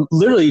were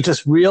literally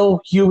just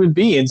real human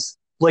beings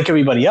like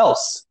everybody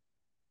else.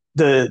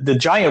 The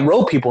giant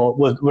road people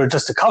were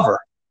just a cover.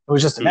 It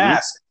was just a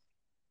mask.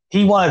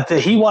 He wanted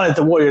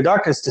the Warrior of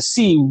Darkness to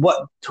see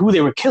who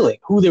they were killing,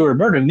 who they were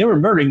murdering. They were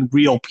murdering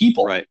real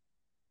people. Right.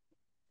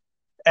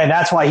 And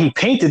that's why he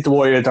painted the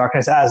Warrior of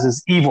Darkness as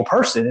this evil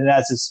person and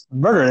as this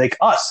murderer, like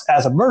us,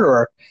 as a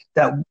murderer,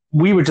 that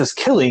we were just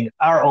killing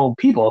our own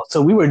people.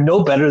 So we were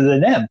no better than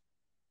them,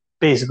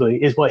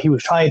 basically, is what he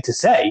was trying to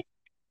say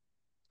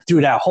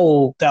through that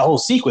whole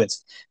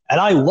sequence. And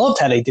I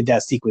loved how they did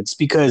that sequence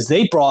because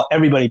they brought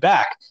everybody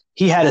back.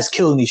 He had us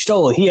killing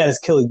Y'shtola. He had us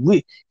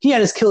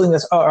killing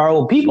our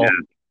own people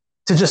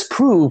to just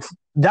prove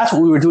that's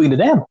what we were doing to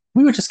them.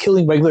 We were just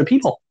killing regular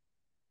people.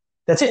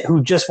 That's it,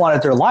 who just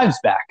wanted their lives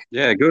back.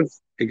 Yeah, it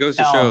goes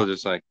to show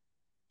just like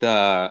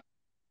the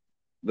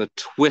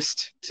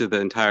twist to the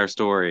entire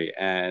story.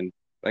 And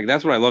like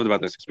that's what I loved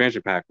about this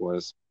expansion pack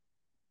was,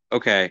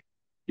 okay,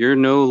 you're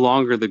no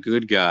longer the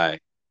good guy.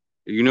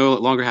 You no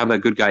longer have that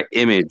good guy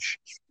image,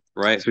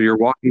 right? So you're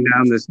walking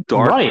down this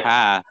dark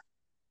path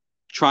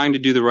trying to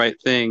do the right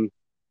thing,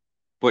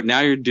 but now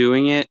you're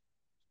doing it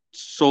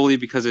solely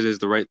because it is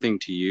the right thing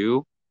to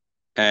you,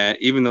 and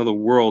even though the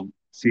world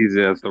sees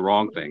it as the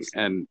wrong thing.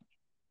 And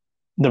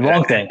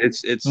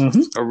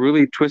it's a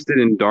really twisted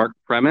and dark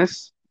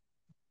premise,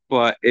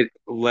 but it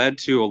led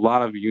to a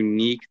lot of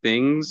unique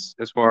things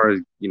as far as,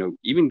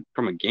 even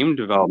from a game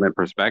development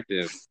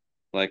perspective.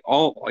 Like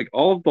all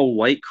of the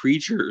light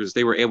creatures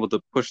they were able to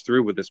push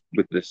through with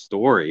this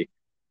story.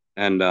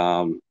 And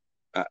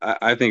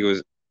I think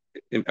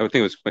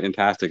it was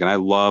fantastic, and I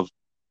love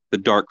the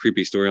dark,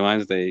 creepy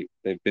storylines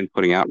they've been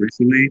putting out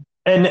recently.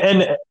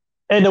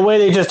 And the way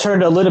they just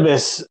turned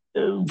Elidibus,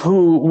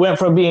 who went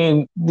from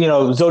being,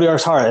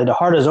 Zodiark's heart, the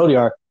heart of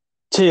Zodiark,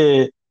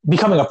 to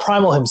becoming a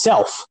primal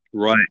himself.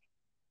 Right.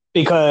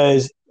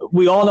 Because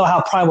we all know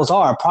how primals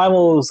are.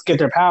 Primals get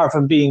their power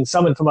from being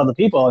summoned from other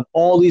people, and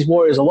all these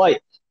warriors of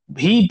light.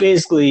 He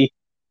basically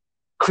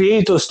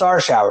created those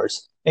star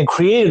showers and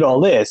created all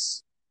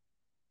this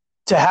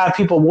to have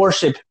people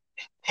worship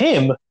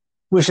him,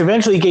 which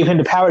eventually gave him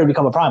the power to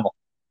become a primal.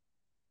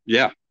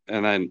 Yeah,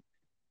 and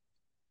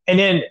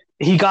then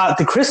he got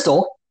the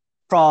crystal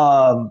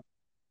from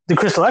the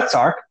Crystal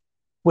Exarch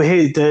with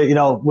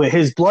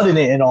his blood in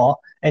it and all,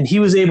 and he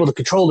was able to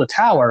control the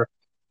tower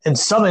and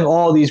summon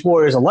all these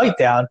warriors of light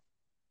down,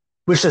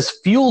 which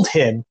just fueled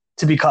him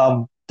to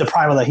become the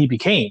primal that he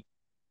became.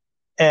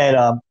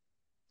 And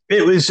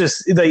it was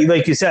just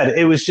like you said,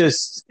 it was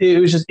just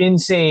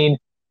insane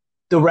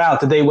the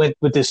route that they went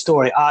with this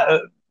story.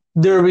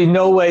 There would be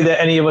no way that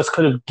any of us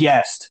could have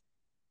guessed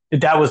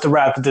that was the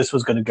route that this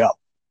was going to go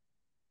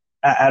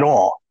at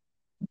all.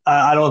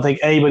 I don't think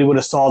anybody would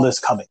have saw this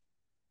coming.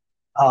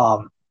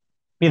 I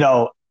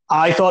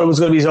thought it was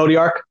going to be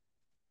Zodiark.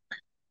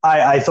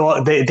 I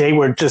thought they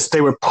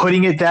were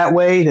putting it that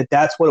way,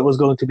 that's what it was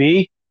going to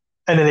be,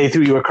 and then they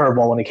threw you a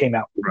curveball when it came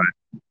out.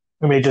 Right.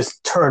 And they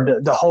just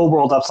turned the whole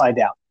world upside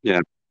down. Yeah.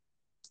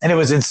 And it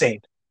was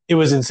insane. It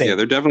was insane. Yeah,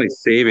 they're definitely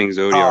saving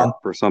Zodiark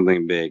for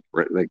something big.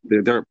 Right? Like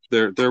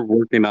they're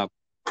working up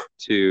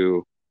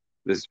to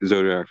this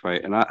Zodiark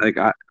fight, and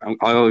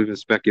I'll even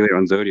speculate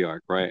on Zodiark.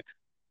 Right?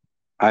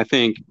 I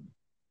think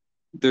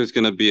there's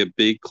going to be a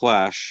big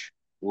clash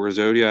where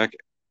Zodiark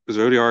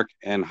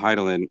and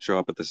Hydaelyn show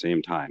up at the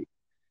same time,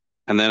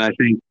 and then I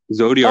think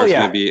Zodiark's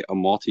going to be a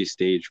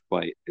multi-stage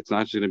fight. It's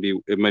not just going to be.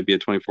 It might be a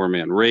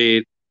 24-man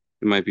raid.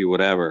 It might be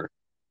whatever,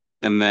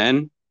 and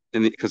then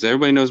because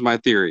everybody knows my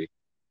theory.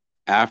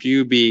 After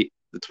you beat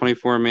the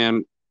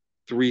 24-man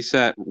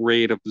 3-set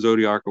raid of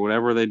Zodiark or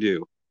whatever they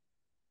do,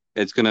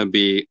 it's going to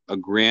be a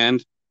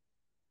grand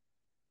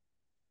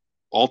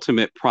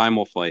ultimate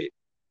primal fight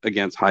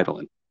against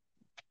Hydaelyn.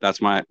 That's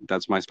my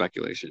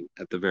speculation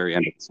at the very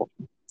end of the song.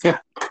 Yeah.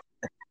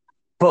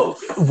 But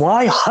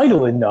why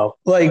Heidelin though?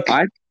 Like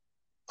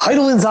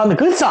Heidelin's on the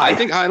good side. I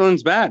think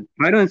Heidelin's bad.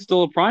 Heidelin's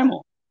still a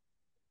primal.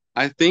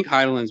 I think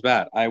Heidelin's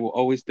bad. I will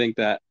always think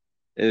that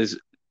is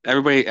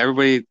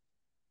everybody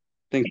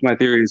thinks my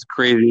theory is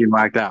crazy and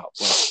whacked out.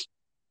 But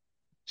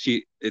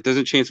it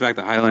doesn't change the fact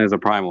that Heidelin is a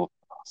primal,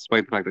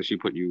 despite the fact that she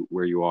put you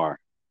where you are.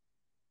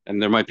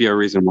 And there might be a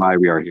reason why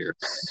we are here.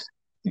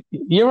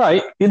 You're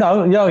right. You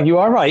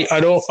are right. I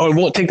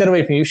won't take that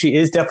away from you. She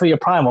is definitely a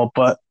primal,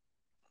 but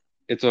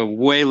it's a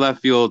way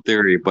left field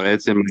theory, but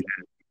it's in my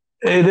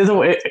head. It is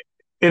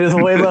a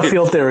way left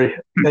field theory.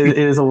 It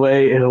is a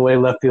way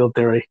left field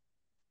theory.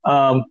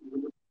 Yeah,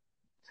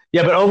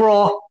 but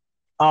overall,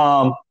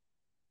 now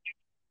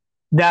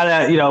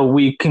that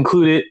we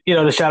concluded the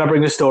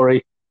Shadowbringer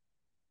story,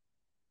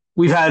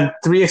 we've had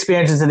 3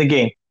 expansions in the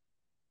game.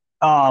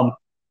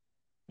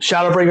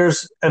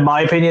 Shadowbringers, in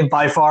my opinion,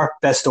 by far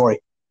best story.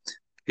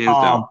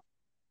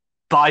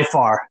 By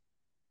far.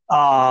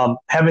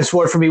 Heaven's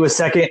Sword for me was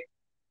second.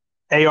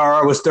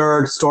 ARR was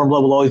third.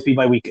 Stormblood will always be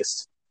my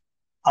weakest.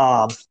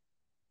 But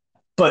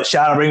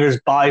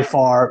Shadowbringers by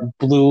far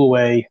blew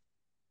away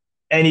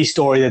any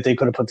story that they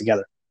could have put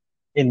together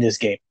in this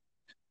game.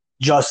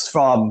 Just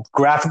from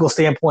graphical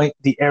standpoint,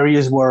 the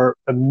areas were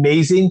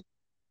amazing.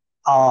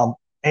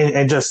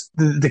 And just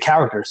the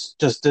characters,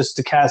 just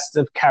the cast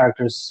of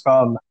characters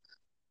from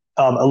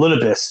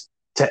Elidibus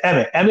to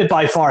Emmett. Emmett,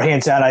 by far,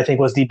 hands down, I think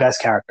was the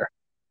best character.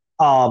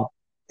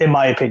 In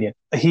my opinion,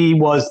 he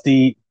was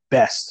the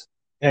best.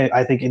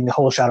 I think in the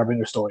whole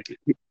Shadowbringer story,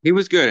 he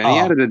was good, and he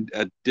added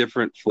a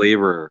different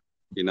flavor.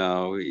 He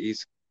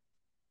was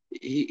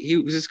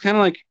just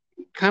kind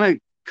of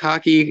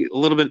cocky, a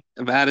little bit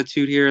of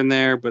attitude here and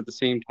there, but at the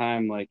same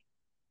time, like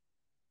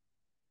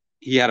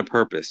he had a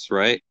purpose,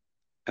 right?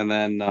 And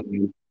then,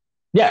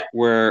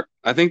 where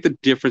I think the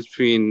difference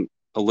between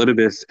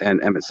Elidibus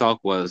and Emmett Salk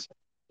was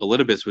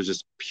Elidibus was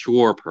just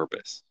pure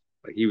purpose.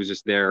 Like he was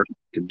just there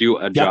to do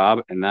a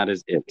job, and that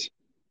is it.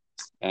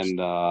 And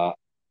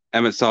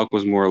Emmett Salk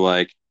was more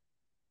like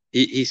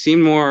he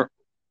seemed more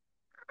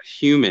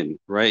human,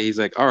 right? He's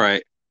like, all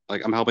right,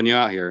 like I'm helping you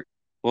out here.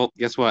 Well,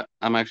 guess what?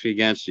 I'm actually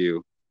against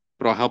you,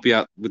 but I'll help you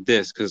out with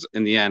this because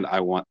in the end, I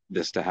want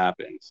this to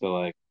happen. So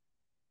like,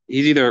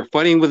 he's either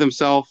fighting with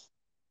himself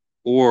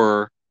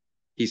or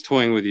he's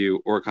toying with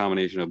you, or a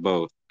combination of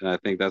both. And I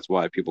think that's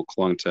why people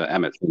clung to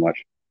Emmett so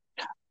much.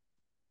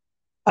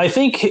 I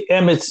think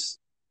Emmett's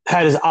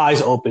had his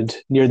eyes opened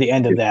near the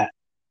end of that.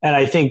 And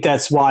I think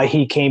that's why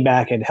he came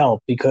back and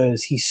helped,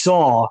 because he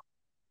saw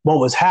what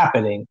was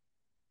happening.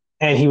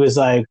 And he was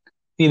like,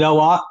 you know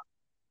what?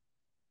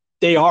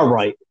 They are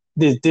right.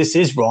 This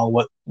is wrong,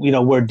 what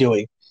we're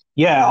doing.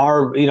 Yeah,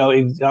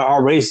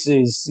 our race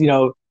is,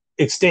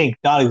 extinct,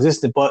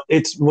 non-existent, but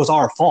it was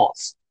our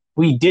fault.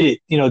 We did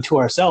it, to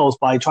ourselves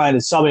by trying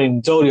to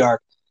summon Zodiark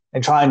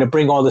and trying to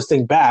bring all this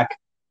thing back.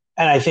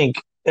 And I think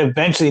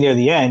eventually near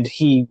the end,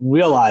 he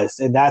realized,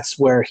 and that's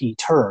where he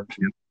turned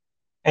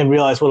and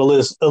realized what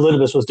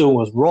Elidibus was doing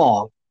was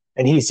wrong.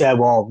 And he said,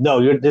 well,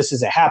 no, this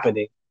isn't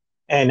happening.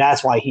 And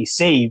that's why he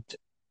saved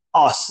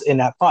us in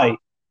that fight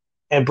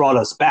and brought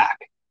us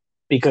back,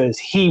 because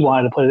he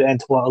wanted to put an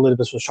end to what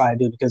Elidibus was trying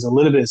to do, because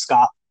Elidibus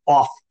got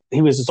off.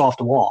 He was just off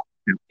the wall.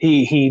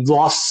 He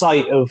lost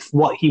sight of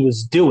what he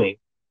was doing.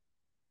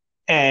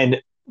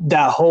 And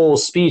that whole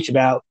speech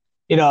about,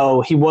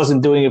 he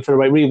wasn't doing it for the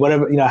right reason,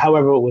 whatever,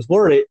 however it was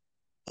worded,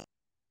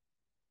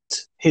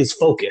 his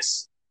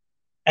focus.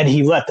 And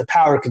he let the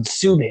power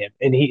consume him.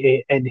 And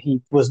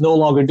he was no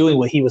longer doing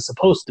what he was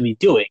supposed to be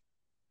doing.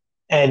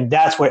 And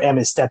that's where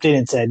Emmett stepped in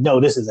and said, no,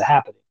 this isn't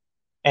happening.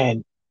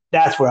 And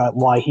that's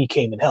why he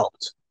came and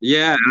helped.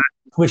 Yeah.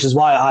 Which is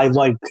why I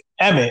like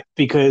Emmett,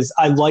 because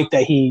I like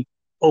that he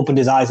opened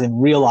his eyes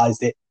and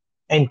realized it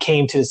and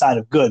came to the side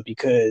of good,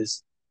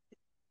 because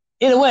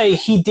in a way,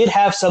 he did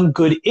have some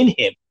good in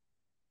him,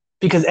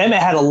 because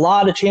Emmett had a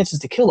lot of chances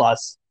to kill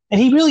us,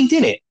 and he really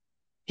didn't.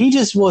 He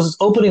just was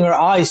opening our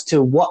eyes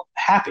to what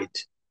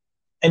happened,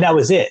 and that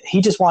was it.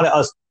 He just wanted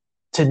us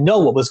to know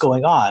what was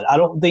going on. I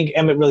don't think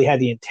Emmett really had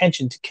the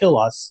intention to kill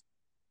us.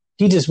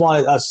 He just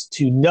wanted us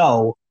to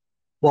know,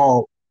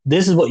 well,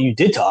 this is what you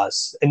did to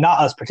us, and not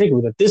us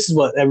particularly, but this is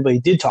what everybody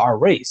did to our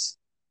race.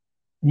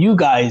 You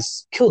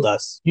guys killed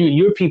us.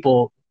 Your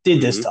people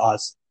did this to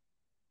us.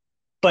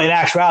 But in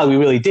actuality, we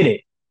really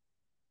didn't.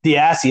 The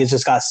Asians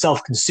just got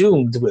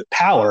self-consumed with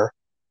power,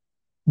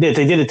 that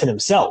they did it to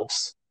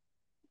themselves.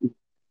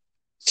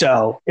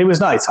 So it was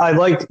nice. I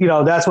liked,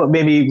 that's what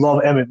made me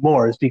love Emmett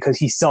more, is because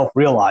he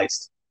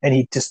self-realized and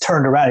he just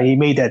turned around and he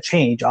made that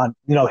change on,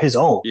 his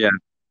own. Yeah.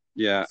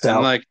 Yeah. So,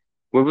 and like,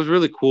 what was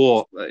really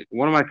cool, like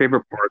one of my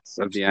favorite parts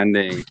of the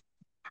ending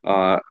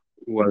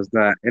was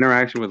that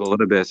interaction with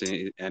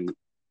Elidibus, and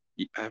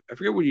I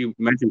forget what you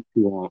mentioned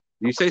to him.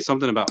 You say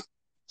something about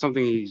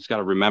something he's got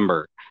to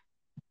remember.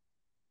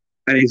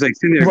 And he's like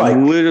sitting there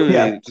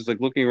literally just like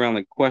looking around,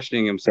 like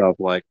questioning himself,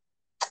 like,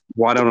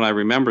 why don't I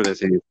remember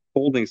this? And he's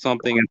holding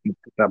something at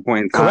that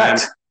point in time.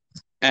 Correct.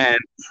 And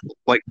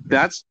like,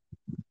 that's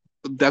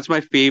that's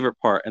my favorite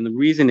part. And the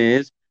reason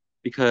is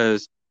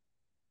because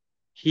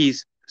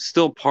he's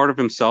still part of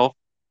himself,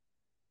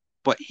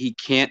 but he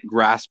can't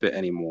grasp it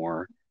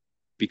anymore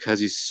because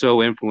he's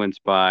so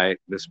influenced by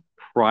this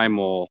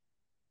primal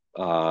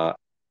uh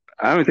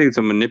I don't think it's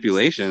a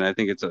manipulation. I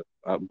think it's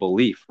a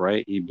belief,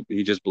 right?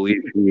 He just believes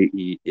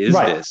he is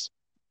Right. this.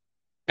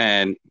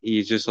 And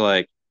he's just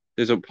like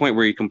there's a point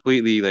where he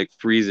completely like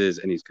freezes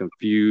and he's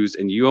confused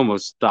and you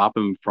almost stop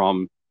him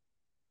from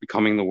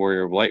becoming the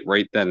warrior of light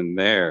right then and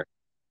there,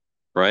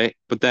 right?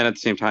 But then at the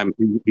same time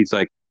he's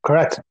like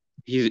Correct.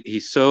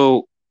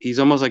 he's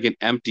almost like an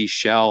empty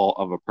shell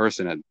of a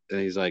person and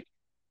he's like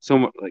so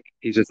much like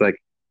he's just like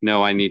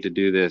no I need to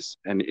do this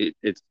and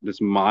it's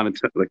this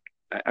monotone like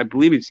I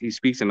believe he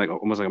speaks in like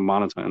almost like a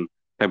monotone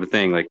type of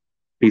thing like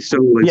he's so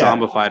like Yeah.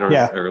 zombified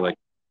Yeah. or like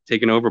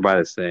taken over by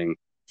this thing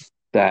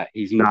that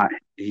he's not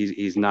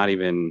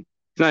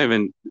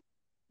even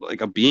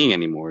like a being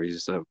anymore.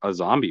 He's just a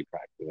zombie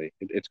practically.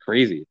 It's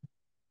crazy.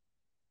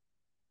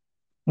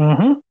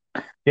 Hmm.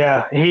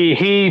 Yeah,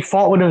 he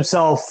fought with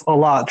himself a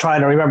lot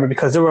trying to remember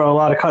because there were a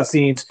lot of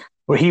cutscenes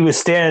where he was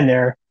standing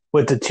there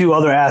with the two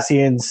other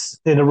Asians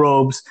in the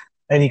robes,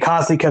 and he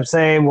constantly kept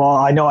saying, "Well,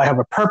 I know I have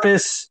a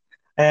purpose,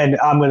 and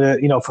I'm gonna,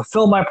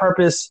 fulfill my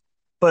purpose."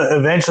 But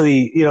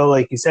eventually,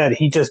 like you said,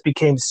 he just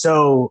became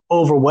so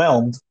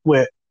overwhelmed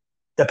with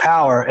the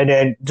power, and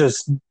then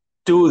just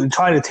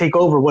trying to take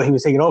over what he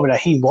was taking over that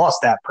he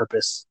lost that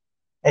purpose,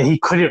 and he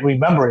couldn't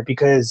remember it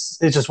because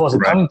it just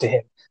wasn't Right. coming to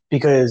him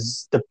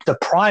because the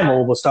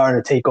primal was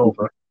starting to take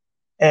over,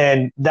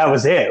 and that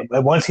was it.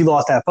 And once he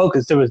lost that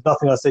focus, there was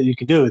nothing else that you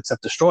could do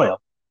except destroy him.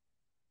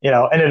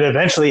 And then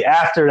eventually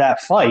after that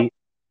fight,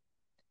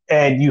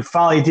 and you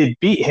finally did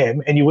beat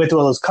him, and you went through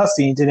all those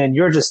cutscenes, and then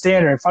you're just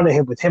standing in front of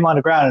him with him on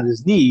the ground on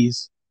his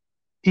knees.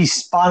 He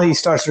finally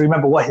starts to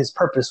remember what his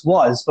purpose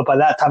was, but by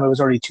that time it was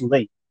already too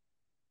late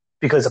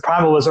because the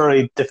primal was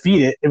already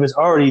defeated. It was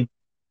already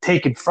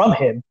taken from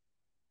him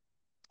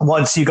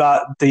once you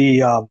got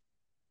the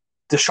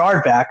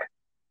shard back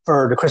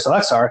for the Crystal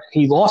Exarch.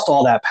 He lost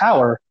all that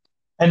power,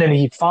 and then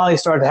he finally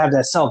started to have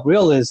that self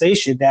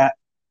realization that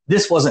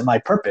this wasn't my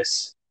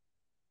purpose,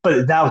 but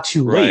it's now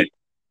too Right. late.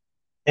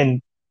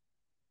 And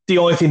the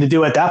only thing to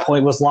do at that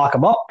point was lock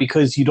him up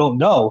because you don't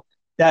know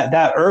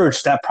that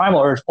urge, that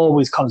primal urge,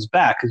 always comes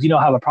back because you know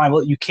how a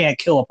primal you can't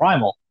kill a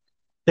primal.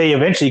 They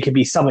eventually can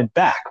be summoned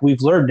back.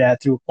 We've learned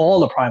that through all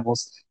the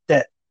primals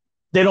that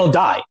they don't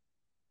die.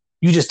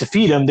 You just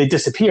defeat them, they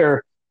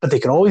disappear, but they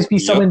can always be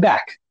Yep. summoned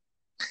back.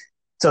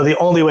 So the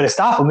only way to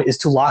stop them is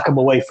to lock them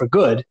away for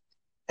good.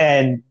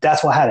 And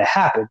that's what had to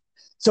happen.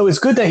 So it's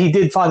good that he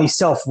did finally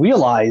self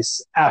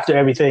realize after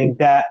everything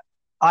that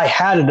I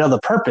had another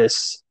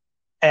purpose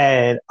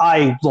and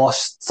I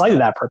lost sight of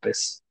that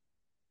purpose.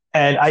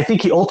 And I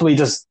think he ultimately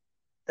just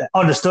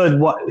understood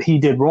what he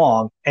did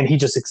wrong and he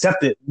just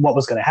accepted what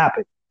was going to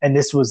happen. And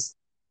this was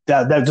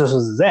that just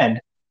was his end.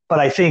 But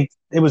I think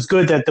it was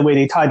good that the way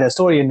they tied that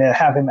story and to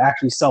have him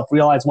actually self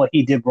realize what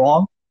he did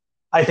wrong,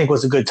 I think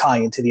was a good tie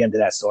into the end of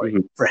that story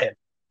Mhm. for him.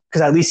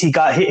 Because at least he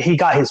got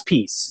his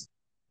piece,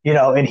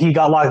 and he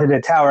got locked in the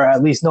tower,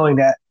 at least knowing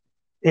that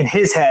in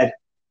his head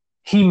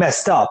he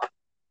messed up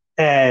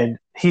and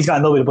he's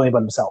got nobody to blame but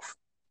himself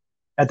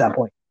at that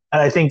point.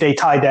 And I think they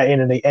tied that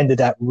in and they ended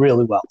that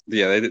really well.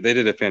 Yeah, they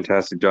did a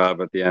fantastic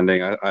job at the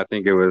ending. I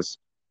think it was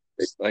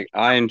like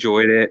I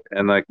enjoyed it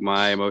and like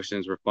my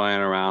emotions were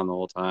flying around the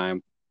whole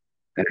time.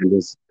 And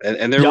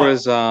Yep. there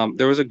was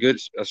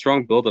a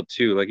strong buildup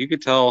too. Like you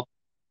could tell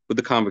with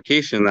the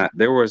convocation that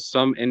there was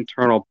some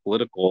internal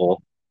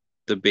political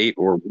debate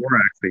or war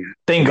actually,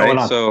 Thing going right?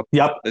 on. So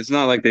Yep. it's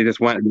not like they just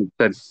went and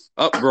said,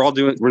 "Oh, we're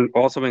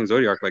all summoning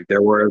Zodiac." Like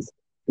there was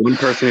one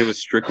person who was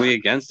strictly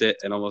against it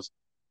and almost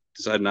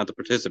decided not to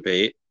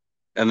participate,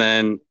 and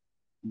then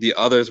the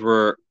others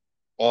were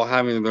all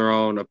having their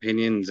own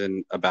opinions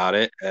and about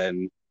it,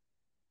 and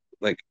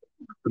like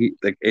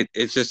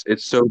it's just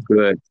it's so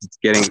good. It's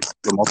getting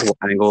the multiple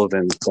angles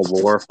and the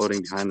lore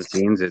floating behind the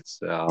scenes. It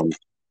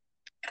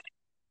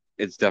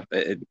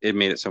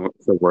made it so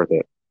worth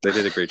it. They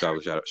did a great job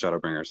with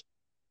Shadowbringers.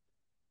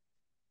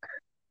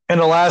 And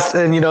the last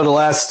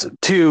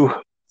two,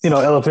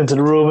 elephants in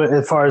the room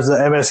as far as the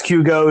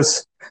MSQ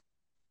goes,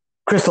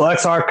 Crystal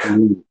Exarch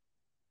Mhm.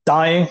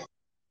 dying,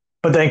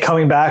 but then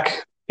coming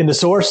back in the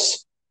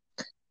source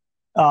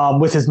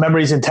with his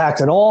memories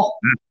intact and all.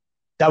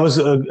 That was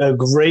a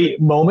great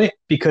moment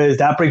because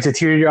that brings a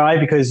tear to your eye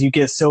because you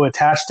get so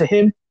attached to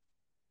him.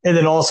 And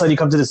then all of a sudden you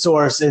come to the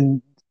source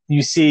and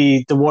you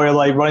see the warrior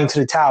light running to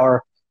the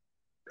tower,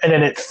 and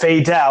then it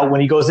fades out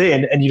when he goes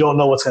in and you don't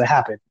know what's going to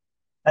happen.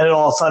 And then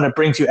all of a sudden it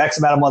brings you X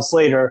amount of months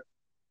later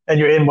and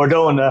you're in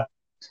Mordona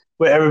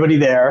with everybody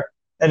there.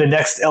 And the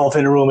next elephant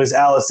in the room is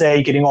Alice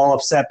A getting all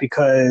upset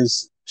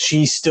because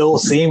she's still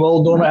same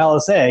old Norma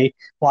Alice A.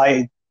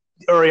 Why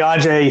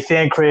Urianger,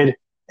 Thancred,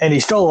 and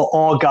Istrola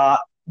all got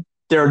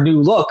their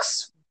new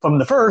looks from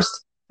the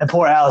first, and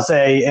poor Alice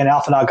A and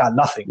Alphanag got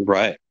nothing.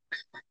 Right.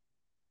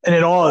 And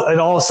then all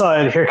of a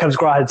sudden, here comes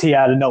Gravity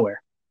out of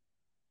nowhere.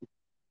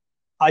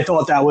 I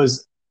thought that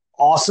was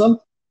awesome.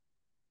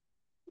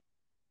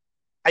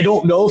 I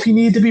don't know if he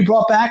needed to be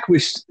brought back,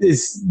 which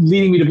is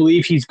leading me to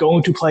believe he's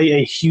going to play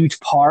a huge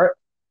part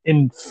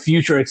in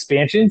future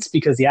expansions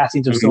because the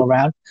Ascians are still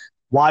around.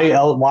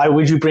 Why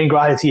would you bring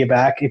Gratitia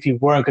back if you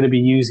weren't going to be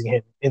using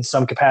him in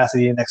some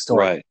capacity in the next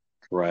story?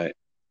 Right.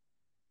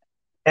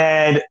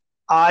 And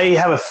I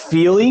have a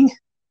feeling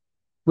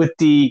with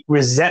the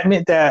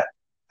resentment that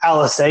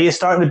Alizé is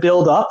starting to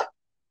build up,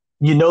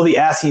 the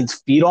Ascians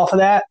feed off of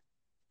that.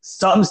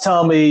 Something's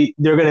telling me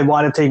they're going to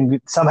wind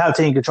up somehow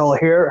taking control of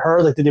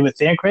her like they did with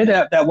Thancred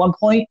at one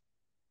point,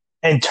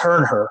 and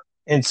turn her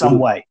in some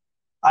way.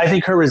 I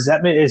think her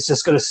resentment is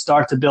just going to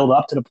start to build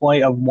up to the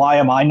point of, why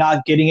am I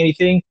not getting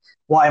anything?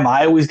 Why am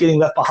I always getting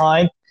left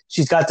behind?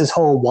 She's got this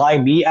whole why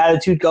me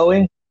attitude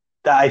going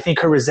that I think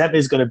her resentment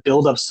is going to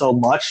build up so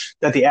much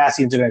that the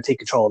Ascians are going to take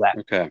control of that.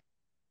 Okay.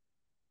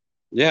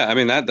 Yeah, I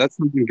mean that's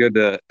something good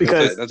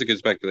because that's a good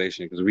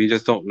speculation because we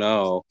just don't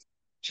know.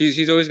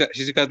 She's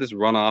got this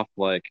runoff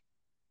like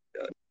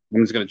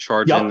I'm just going to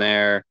charge in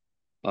there.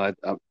 I'm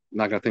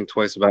not going to think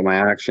twice about my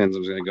actions.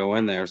 I'm just going to go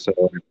in there. So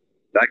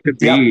that could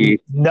be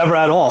never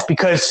at all,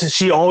 because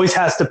she always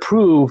has to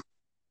prove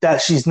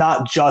that she's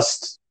not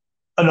just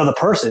another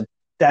person,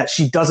 that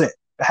she doesn't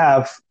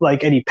have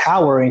like any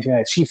power or anything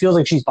like that. She feels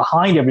like she's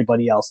behind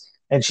everybody else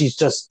and she's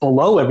just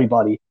below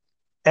everybody.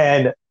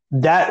 And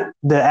that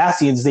the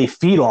Ascians, they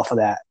feed off of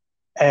that.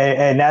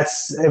 And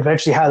that's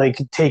eventually how they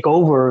can take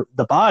over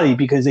the body,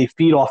 because they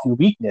feed off your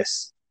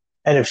weakness.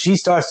 And if she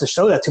starts to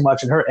show that too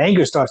much and her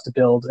anger starts to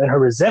build and her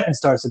resentment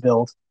starts to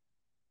build,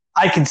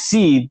 I can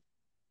see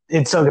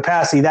in some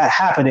capacity that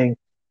happening,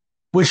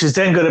 which is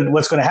then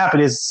what's going to happen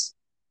is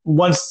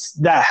once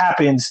that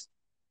happens,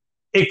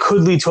 it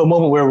could lead to a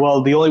moment where,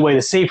 well, the only way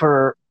to save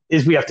her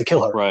is we have to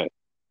kill her. Right.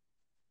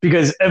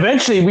 Because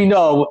eventually we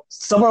know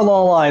somewhere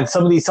along the line,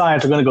 some of these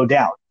scions are going to go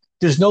down.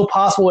 There's no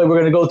possible way we're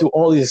going to go through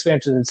all these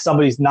expansions and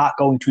somebody's not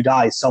going to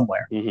die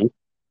somewhere. Mm-hmm.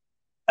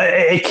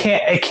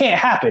 It can't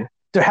happen.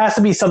 There has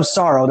to be some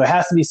sorrow. There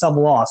has to be some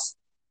loss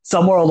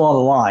somewhere along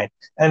the line.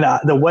 And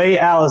the way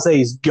Alizé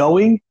is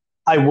going,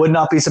 I would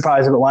not be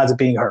surprised if it winds up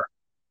being her.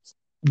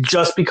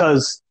 Just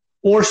because,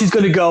 or she's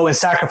going to go and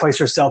sacrifice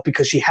herself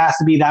because she has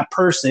to be that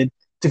person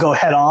to go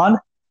head on,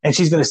 and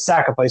she's going to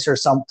sacrifice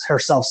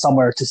herself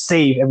somewhere to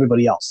save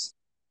everybody else.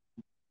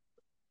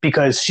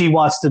 Because she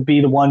wants to be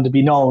the one to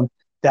be known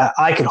that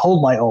I can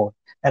hold my own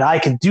and I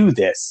can do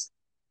this.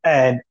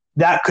 And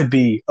that could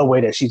be a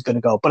way that she's going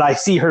to go. But I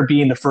see her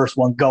being the first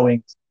one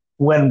going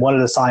when one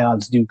of the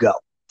scions do go.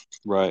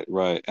 Right.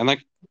 And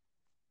like,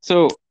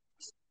 so,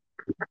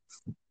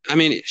 I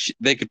mean,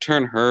 they could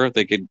turn her,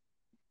 they could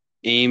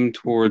aim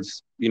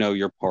towards,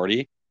 your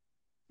party.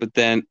 But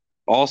then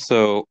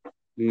also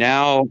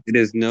now it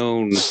is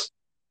known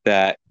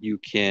that you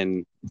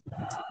can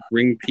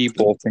bring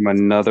people from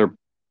another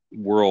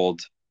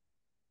world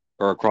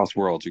or across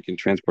worlds. You can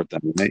transport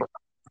them, right?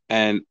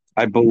 And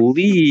I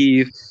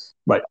believe,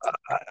 right,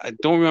 I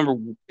don't remember,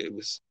 it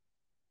was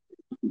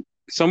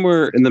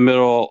somewhere in the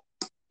middle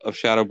of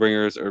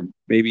Shadowbringers, or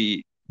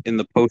maybe in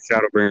the post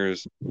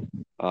Shadowbringers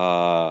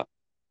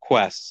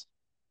quests,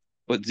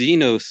 but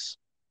Xenos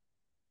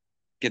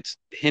gets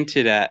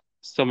hinted at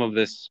some of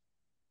this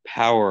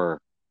power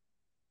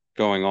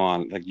going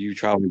on, like you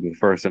traveling to the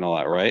first and all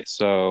that, right?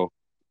 So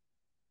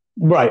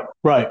right.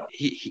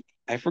 He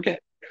I forget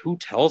who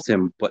tells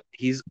him, but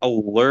he's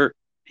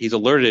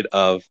alerted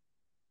of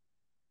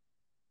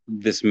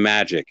this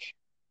magic.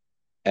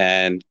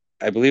 And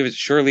I believe it's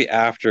shortly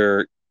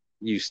after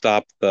you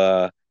stop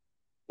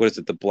what's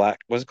it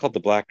called? The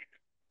black.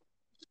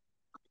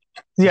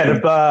 Yeah, the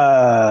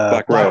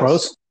Black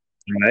Rose.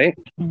 Right?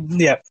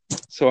 Yeah.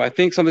 So I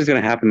think something's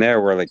going to happen there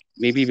where like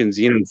maybe even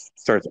Xenos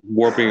starts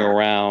warping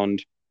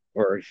around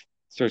or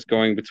starts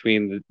going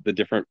between the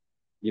different,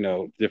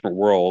 different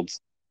worlds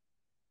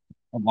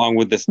along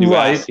with this new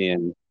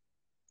Ascian,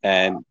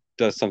 and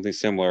does something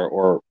similar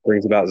or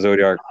brings about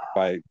Zodiac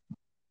by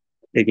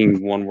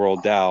taking one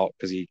world out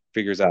because he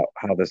figures out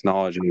how this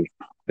knowledge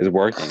is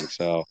working.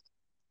 So,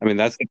 I mean,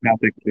 that's the path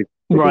they take.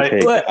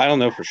 But I don't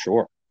know for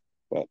sure.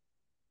 But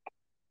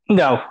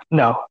no.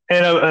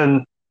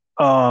 And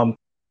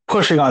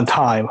pushing on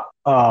time,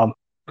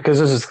 because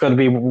this is going to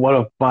be one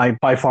of my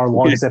by far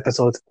longest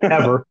episodes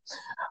ever.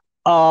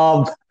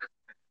 I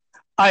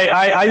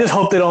just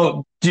hope they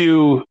don't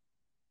do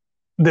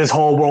this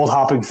whole world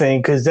hopping thing,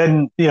 because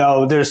then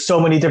there's so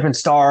many different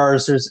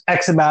stars. There's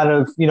X amount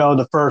of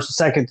the first,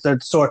 second,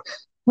 third sort.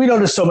 We know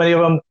there's so many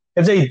of them.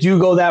 If they do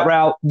go that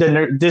route,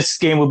 then this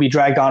game will be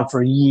dragged on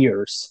for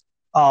years.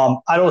 I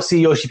don't see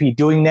Yoshi P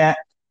doing that,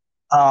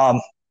 but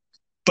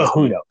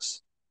who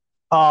knows?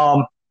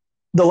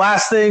 The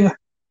last thing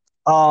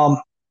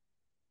for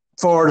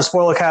the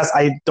spoiler cast,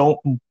 I don't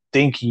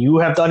think you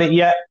have done it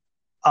yet,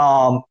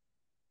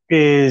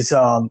 is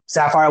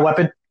Sapphire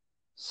Weapon.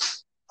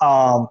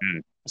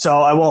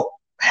 So I won't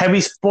heavy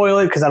spoil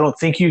it because I don't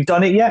think you've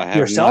done it yet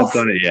yourself. I have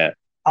not done it yet.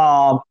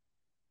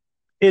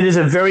 It is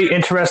a very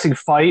interesting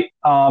fight.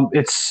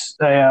 It's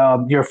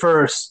your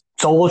first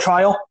solo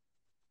trial.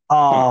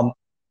 All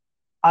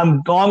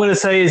I'm going to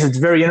say is it's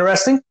very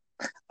interesting.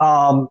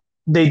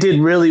 they did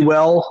really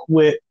well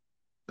with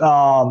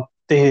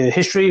the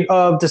history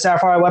of the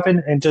Sapphire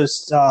weapon and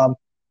just how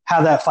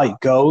that fight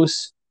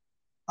goes.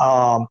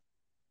 Um,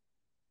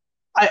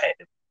 I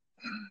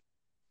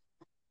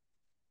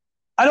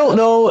I don't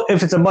know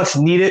if it's a much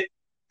needed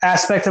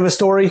aspect of a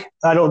story.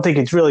 I don't think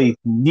it's really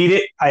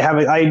needed.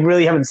 I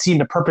really haven't seen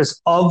the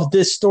purpose of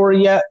this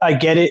story yet. I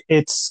get it.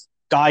 It's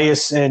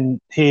Gaius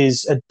and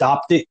his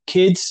adopted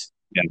kids,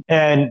 Yeah.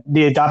 and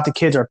the adopted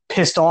kids are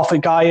pissed off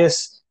at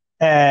Gaius,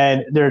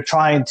 and they're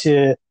trying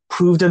to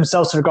prove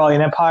themselves to the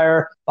Garlean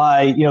Empire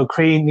by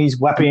creating these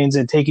weapons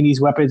and taking these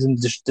weapons and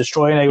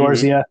destroying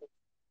Eorzea.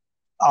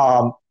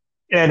 And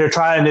they're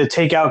trying to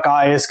take out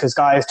Gaius because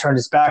Gaius turned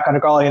his back on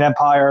the Garlean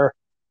Empire.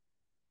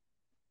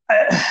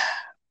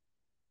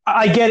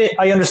 I get it.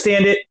 I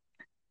understand it.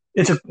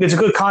 It's a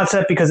good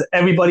concept because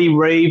everybody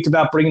raved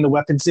about bringing the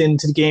weapons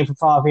into the game from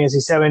Final Fantasy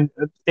VII.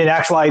 In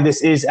actuality,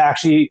 this is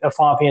actually a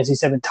Final Fantasy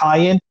VII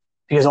tie-in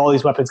because all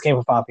these weapons came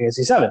from Final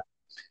Fantasy VII.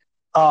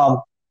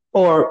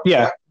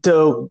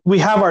 We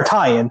have our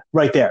tie-in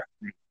right there.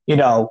 We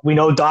know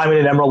Diamond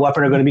and Emerald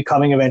weapon are going to be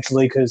coming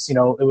eventually because it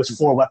was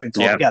 4 weapons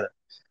altogether.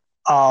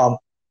 But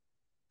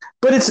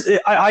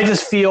I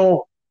just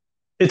feel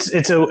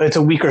it's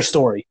a weaker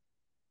story.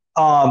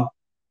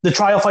 The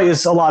trial fight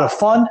is a lot of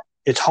fun.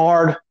 It's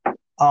hard.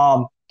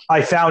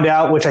 I found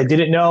out, which I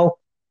didn't know,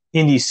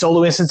 in these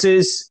solo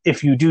instances,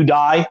 if you do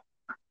die,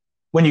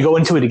 when you go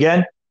into it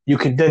again, you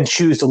can then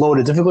choose to lower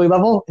the difficulty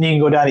level, and you can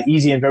go down to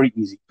easy and very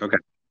easy. Okay.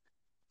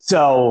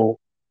 So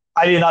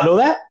I did not know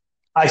that.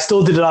 I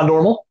still did it on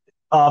normal.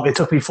 It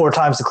took me 4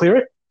 times to clear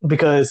it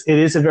because it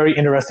is a very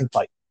interesting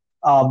fight.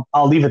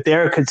 I'll leave it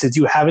there because since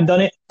you haven't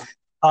done it.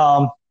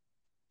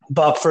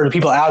 But for the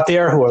people out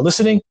there who are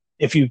listening,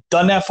 if you've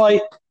done that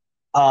fight,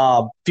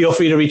 feel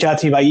free to reach out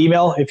to me by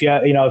email if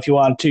you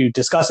want to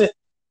discuss it.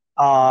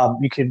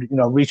 You can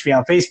reach me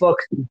on Facebook.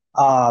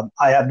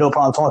 I have no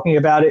problem talking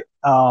about it.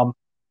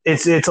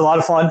 It's a lot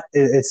of fun.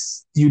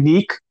 It's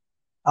unique.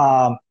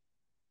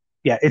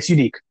 It's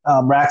unique.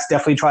 Rax,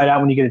 definitely try it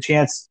out when you get a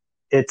chance.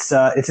 It's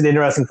an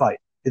interesting fight.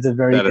 It's a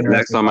very interesting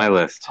next on my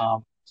list.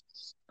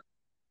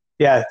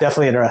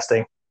 Definitely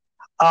interesting.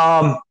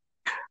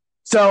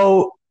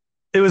 So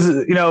it was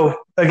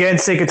again,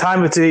 sake of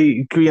time, it's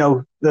a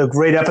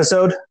great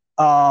episode.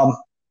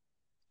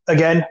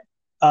 Again,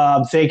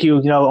 thank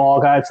you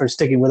all guys for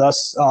sticking with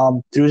us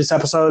through this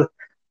episode.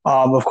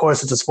 Of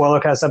course, it's a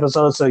spoilercast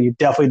episode, so you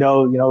definitely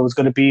know it was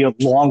going to be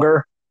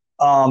longer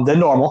than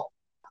normal.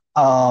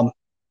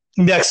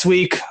 Next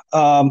week,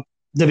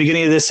 the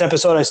beginning of this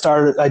episode,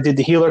 I did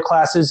the healer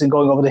classes and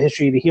going over the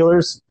history of the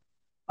healers.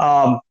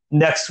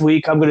 Next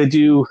week, I'm going to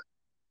do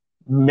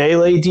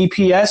melee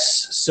DPS,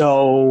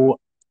 so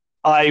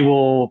I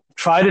will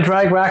try to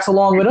drag Rax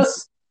along with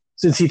us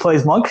since he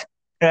plays Monk,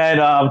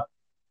 and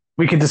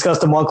we can discuss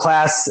the Monk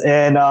class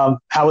and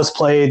how it's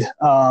played,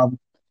 how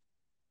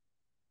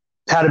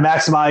to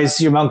maximize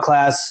your Monk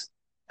class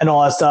and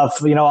all that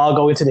stuff. I'll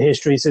go into the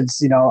history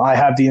since I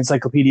have the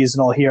encyclopedias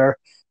and all here,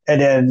 and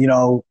then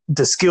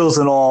the skills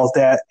and all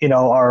that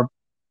are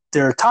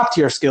their top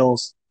tier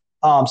skills.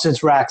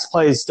 Since Rax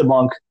plays the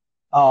Monk,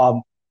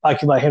 I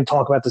can let him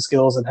talk about the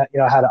skills and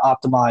how to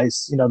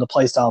optimize the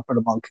play style for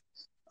the Monk.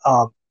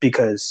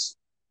 Because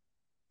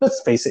let's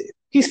face it,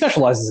 he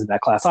specializes in that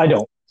class. I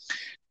don't.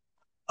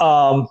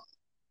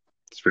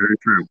 It's very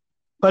true.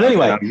 But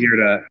anyway, I'm here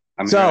to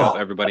help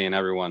everybody and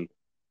everyone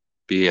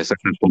be a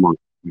successful Monk.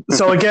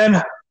 So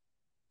again,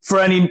 for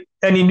any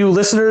new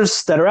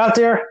listeners that are out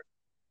there,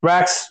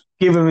 Rax,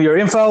 give them your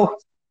info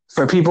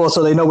for people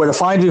so they know where to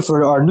find you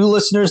for our new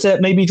listeners that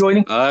may be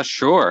joining.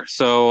 Sure.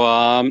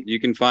 So you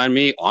can find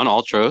me on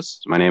Ultros.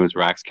 My name is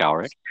Rax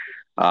Calric.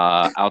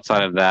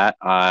 Outside of that,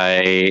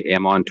 I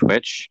am on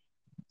Twitch.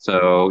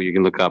 So you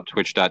can look up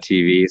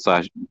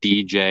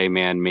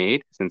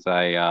twitch.tv/DJManmade since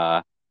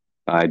I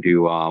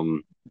do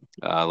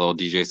little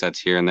DJ sets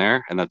here and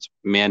there, and that's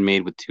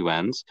Manmade with 2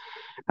 N's.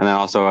 And then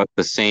also I have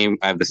the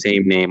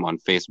same name on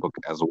Facebook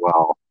as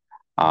well.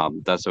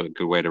 That's a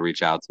good way to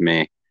reach out to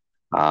me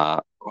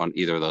on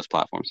either of those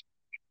platforms.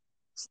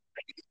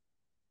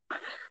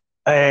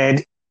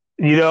 And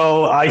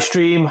I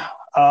stream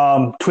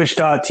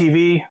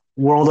twitch.tv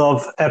World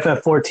of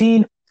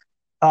FF14.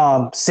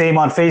 Same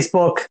on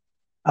Facebook.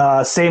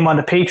 Same on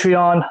the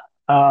Patreon.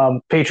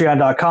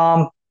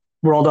 Patreon.com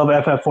World of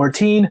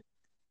FF14.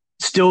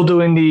 Still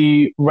doing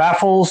the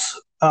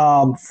raffles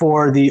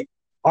for the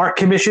art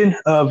commission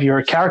of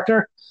your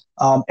character.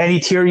 Any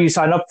tier you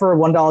sign up for,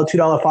 $1,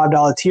 $2,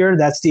 $5 tier,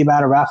 that's the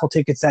amount of raffle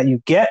tickets that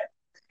you get.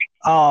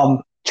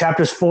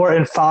 Chapters 4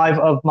 and 5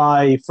 of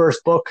my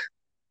first book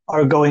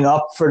are going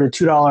up for the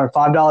 $2 and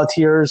 $5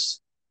 tiers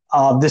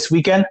this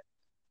weekend.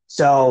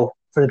 So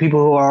for the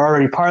people who are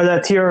already part of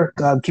that tier,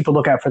 keep a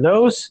lookout for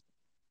those.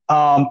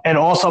 And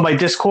also my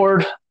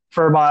Discord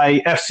for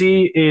my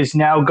FC is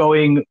now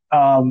going,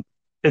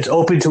 it's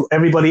open to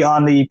everybody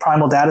on the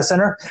Primal Data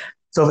Center.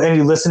 So if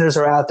any listeners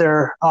are out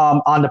there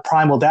on the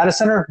Primal Data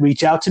Center,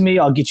 reach out to me.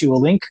 I'll get you a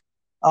link.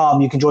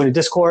 You can join the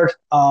Discord.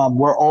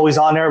 We're always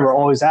on there. We're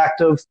always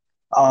active.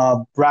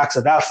 Racks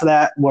of Vouch for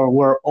that, where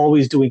we're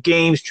always doing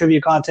games,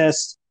 trivia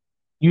contests,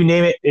 you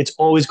name it, it's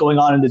always going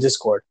on in the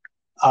Discord.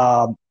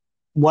 Um,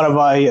 One of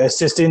my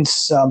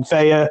assistants,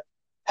 Faya,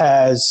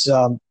 has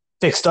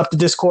fixed up the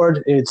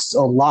Discord. It's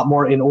a lot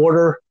more in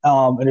order,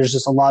 and there's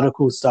just a lot of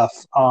cool stuff.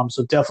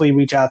 So definitely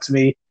reach out to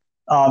me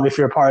if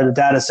you're a part of the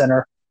data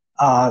center.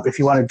 If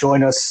you want to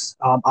join us,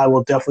 I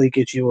will definitely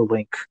get you a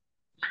link.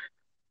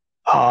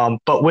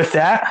 But with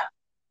that,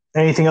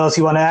 anything else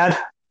you want to add?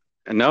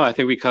 No, I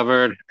think we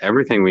covered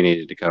everything we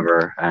needed to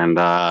cover, and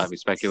we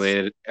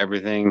speculated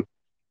everything.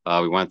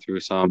 We went through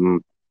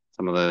some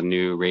of the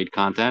new raid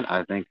content.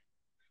 I think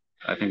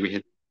we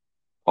hit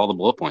all the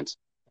bullet points.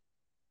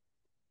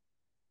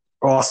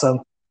 Awesome.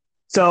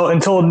 So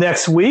until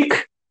next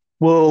week,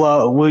 we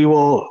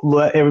will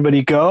let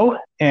everybody go.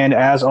 And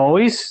as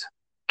always,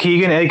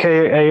 Keegan,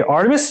 aka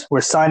Artemis,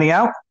 we're signing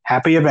out.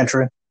 Happy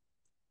adventuring.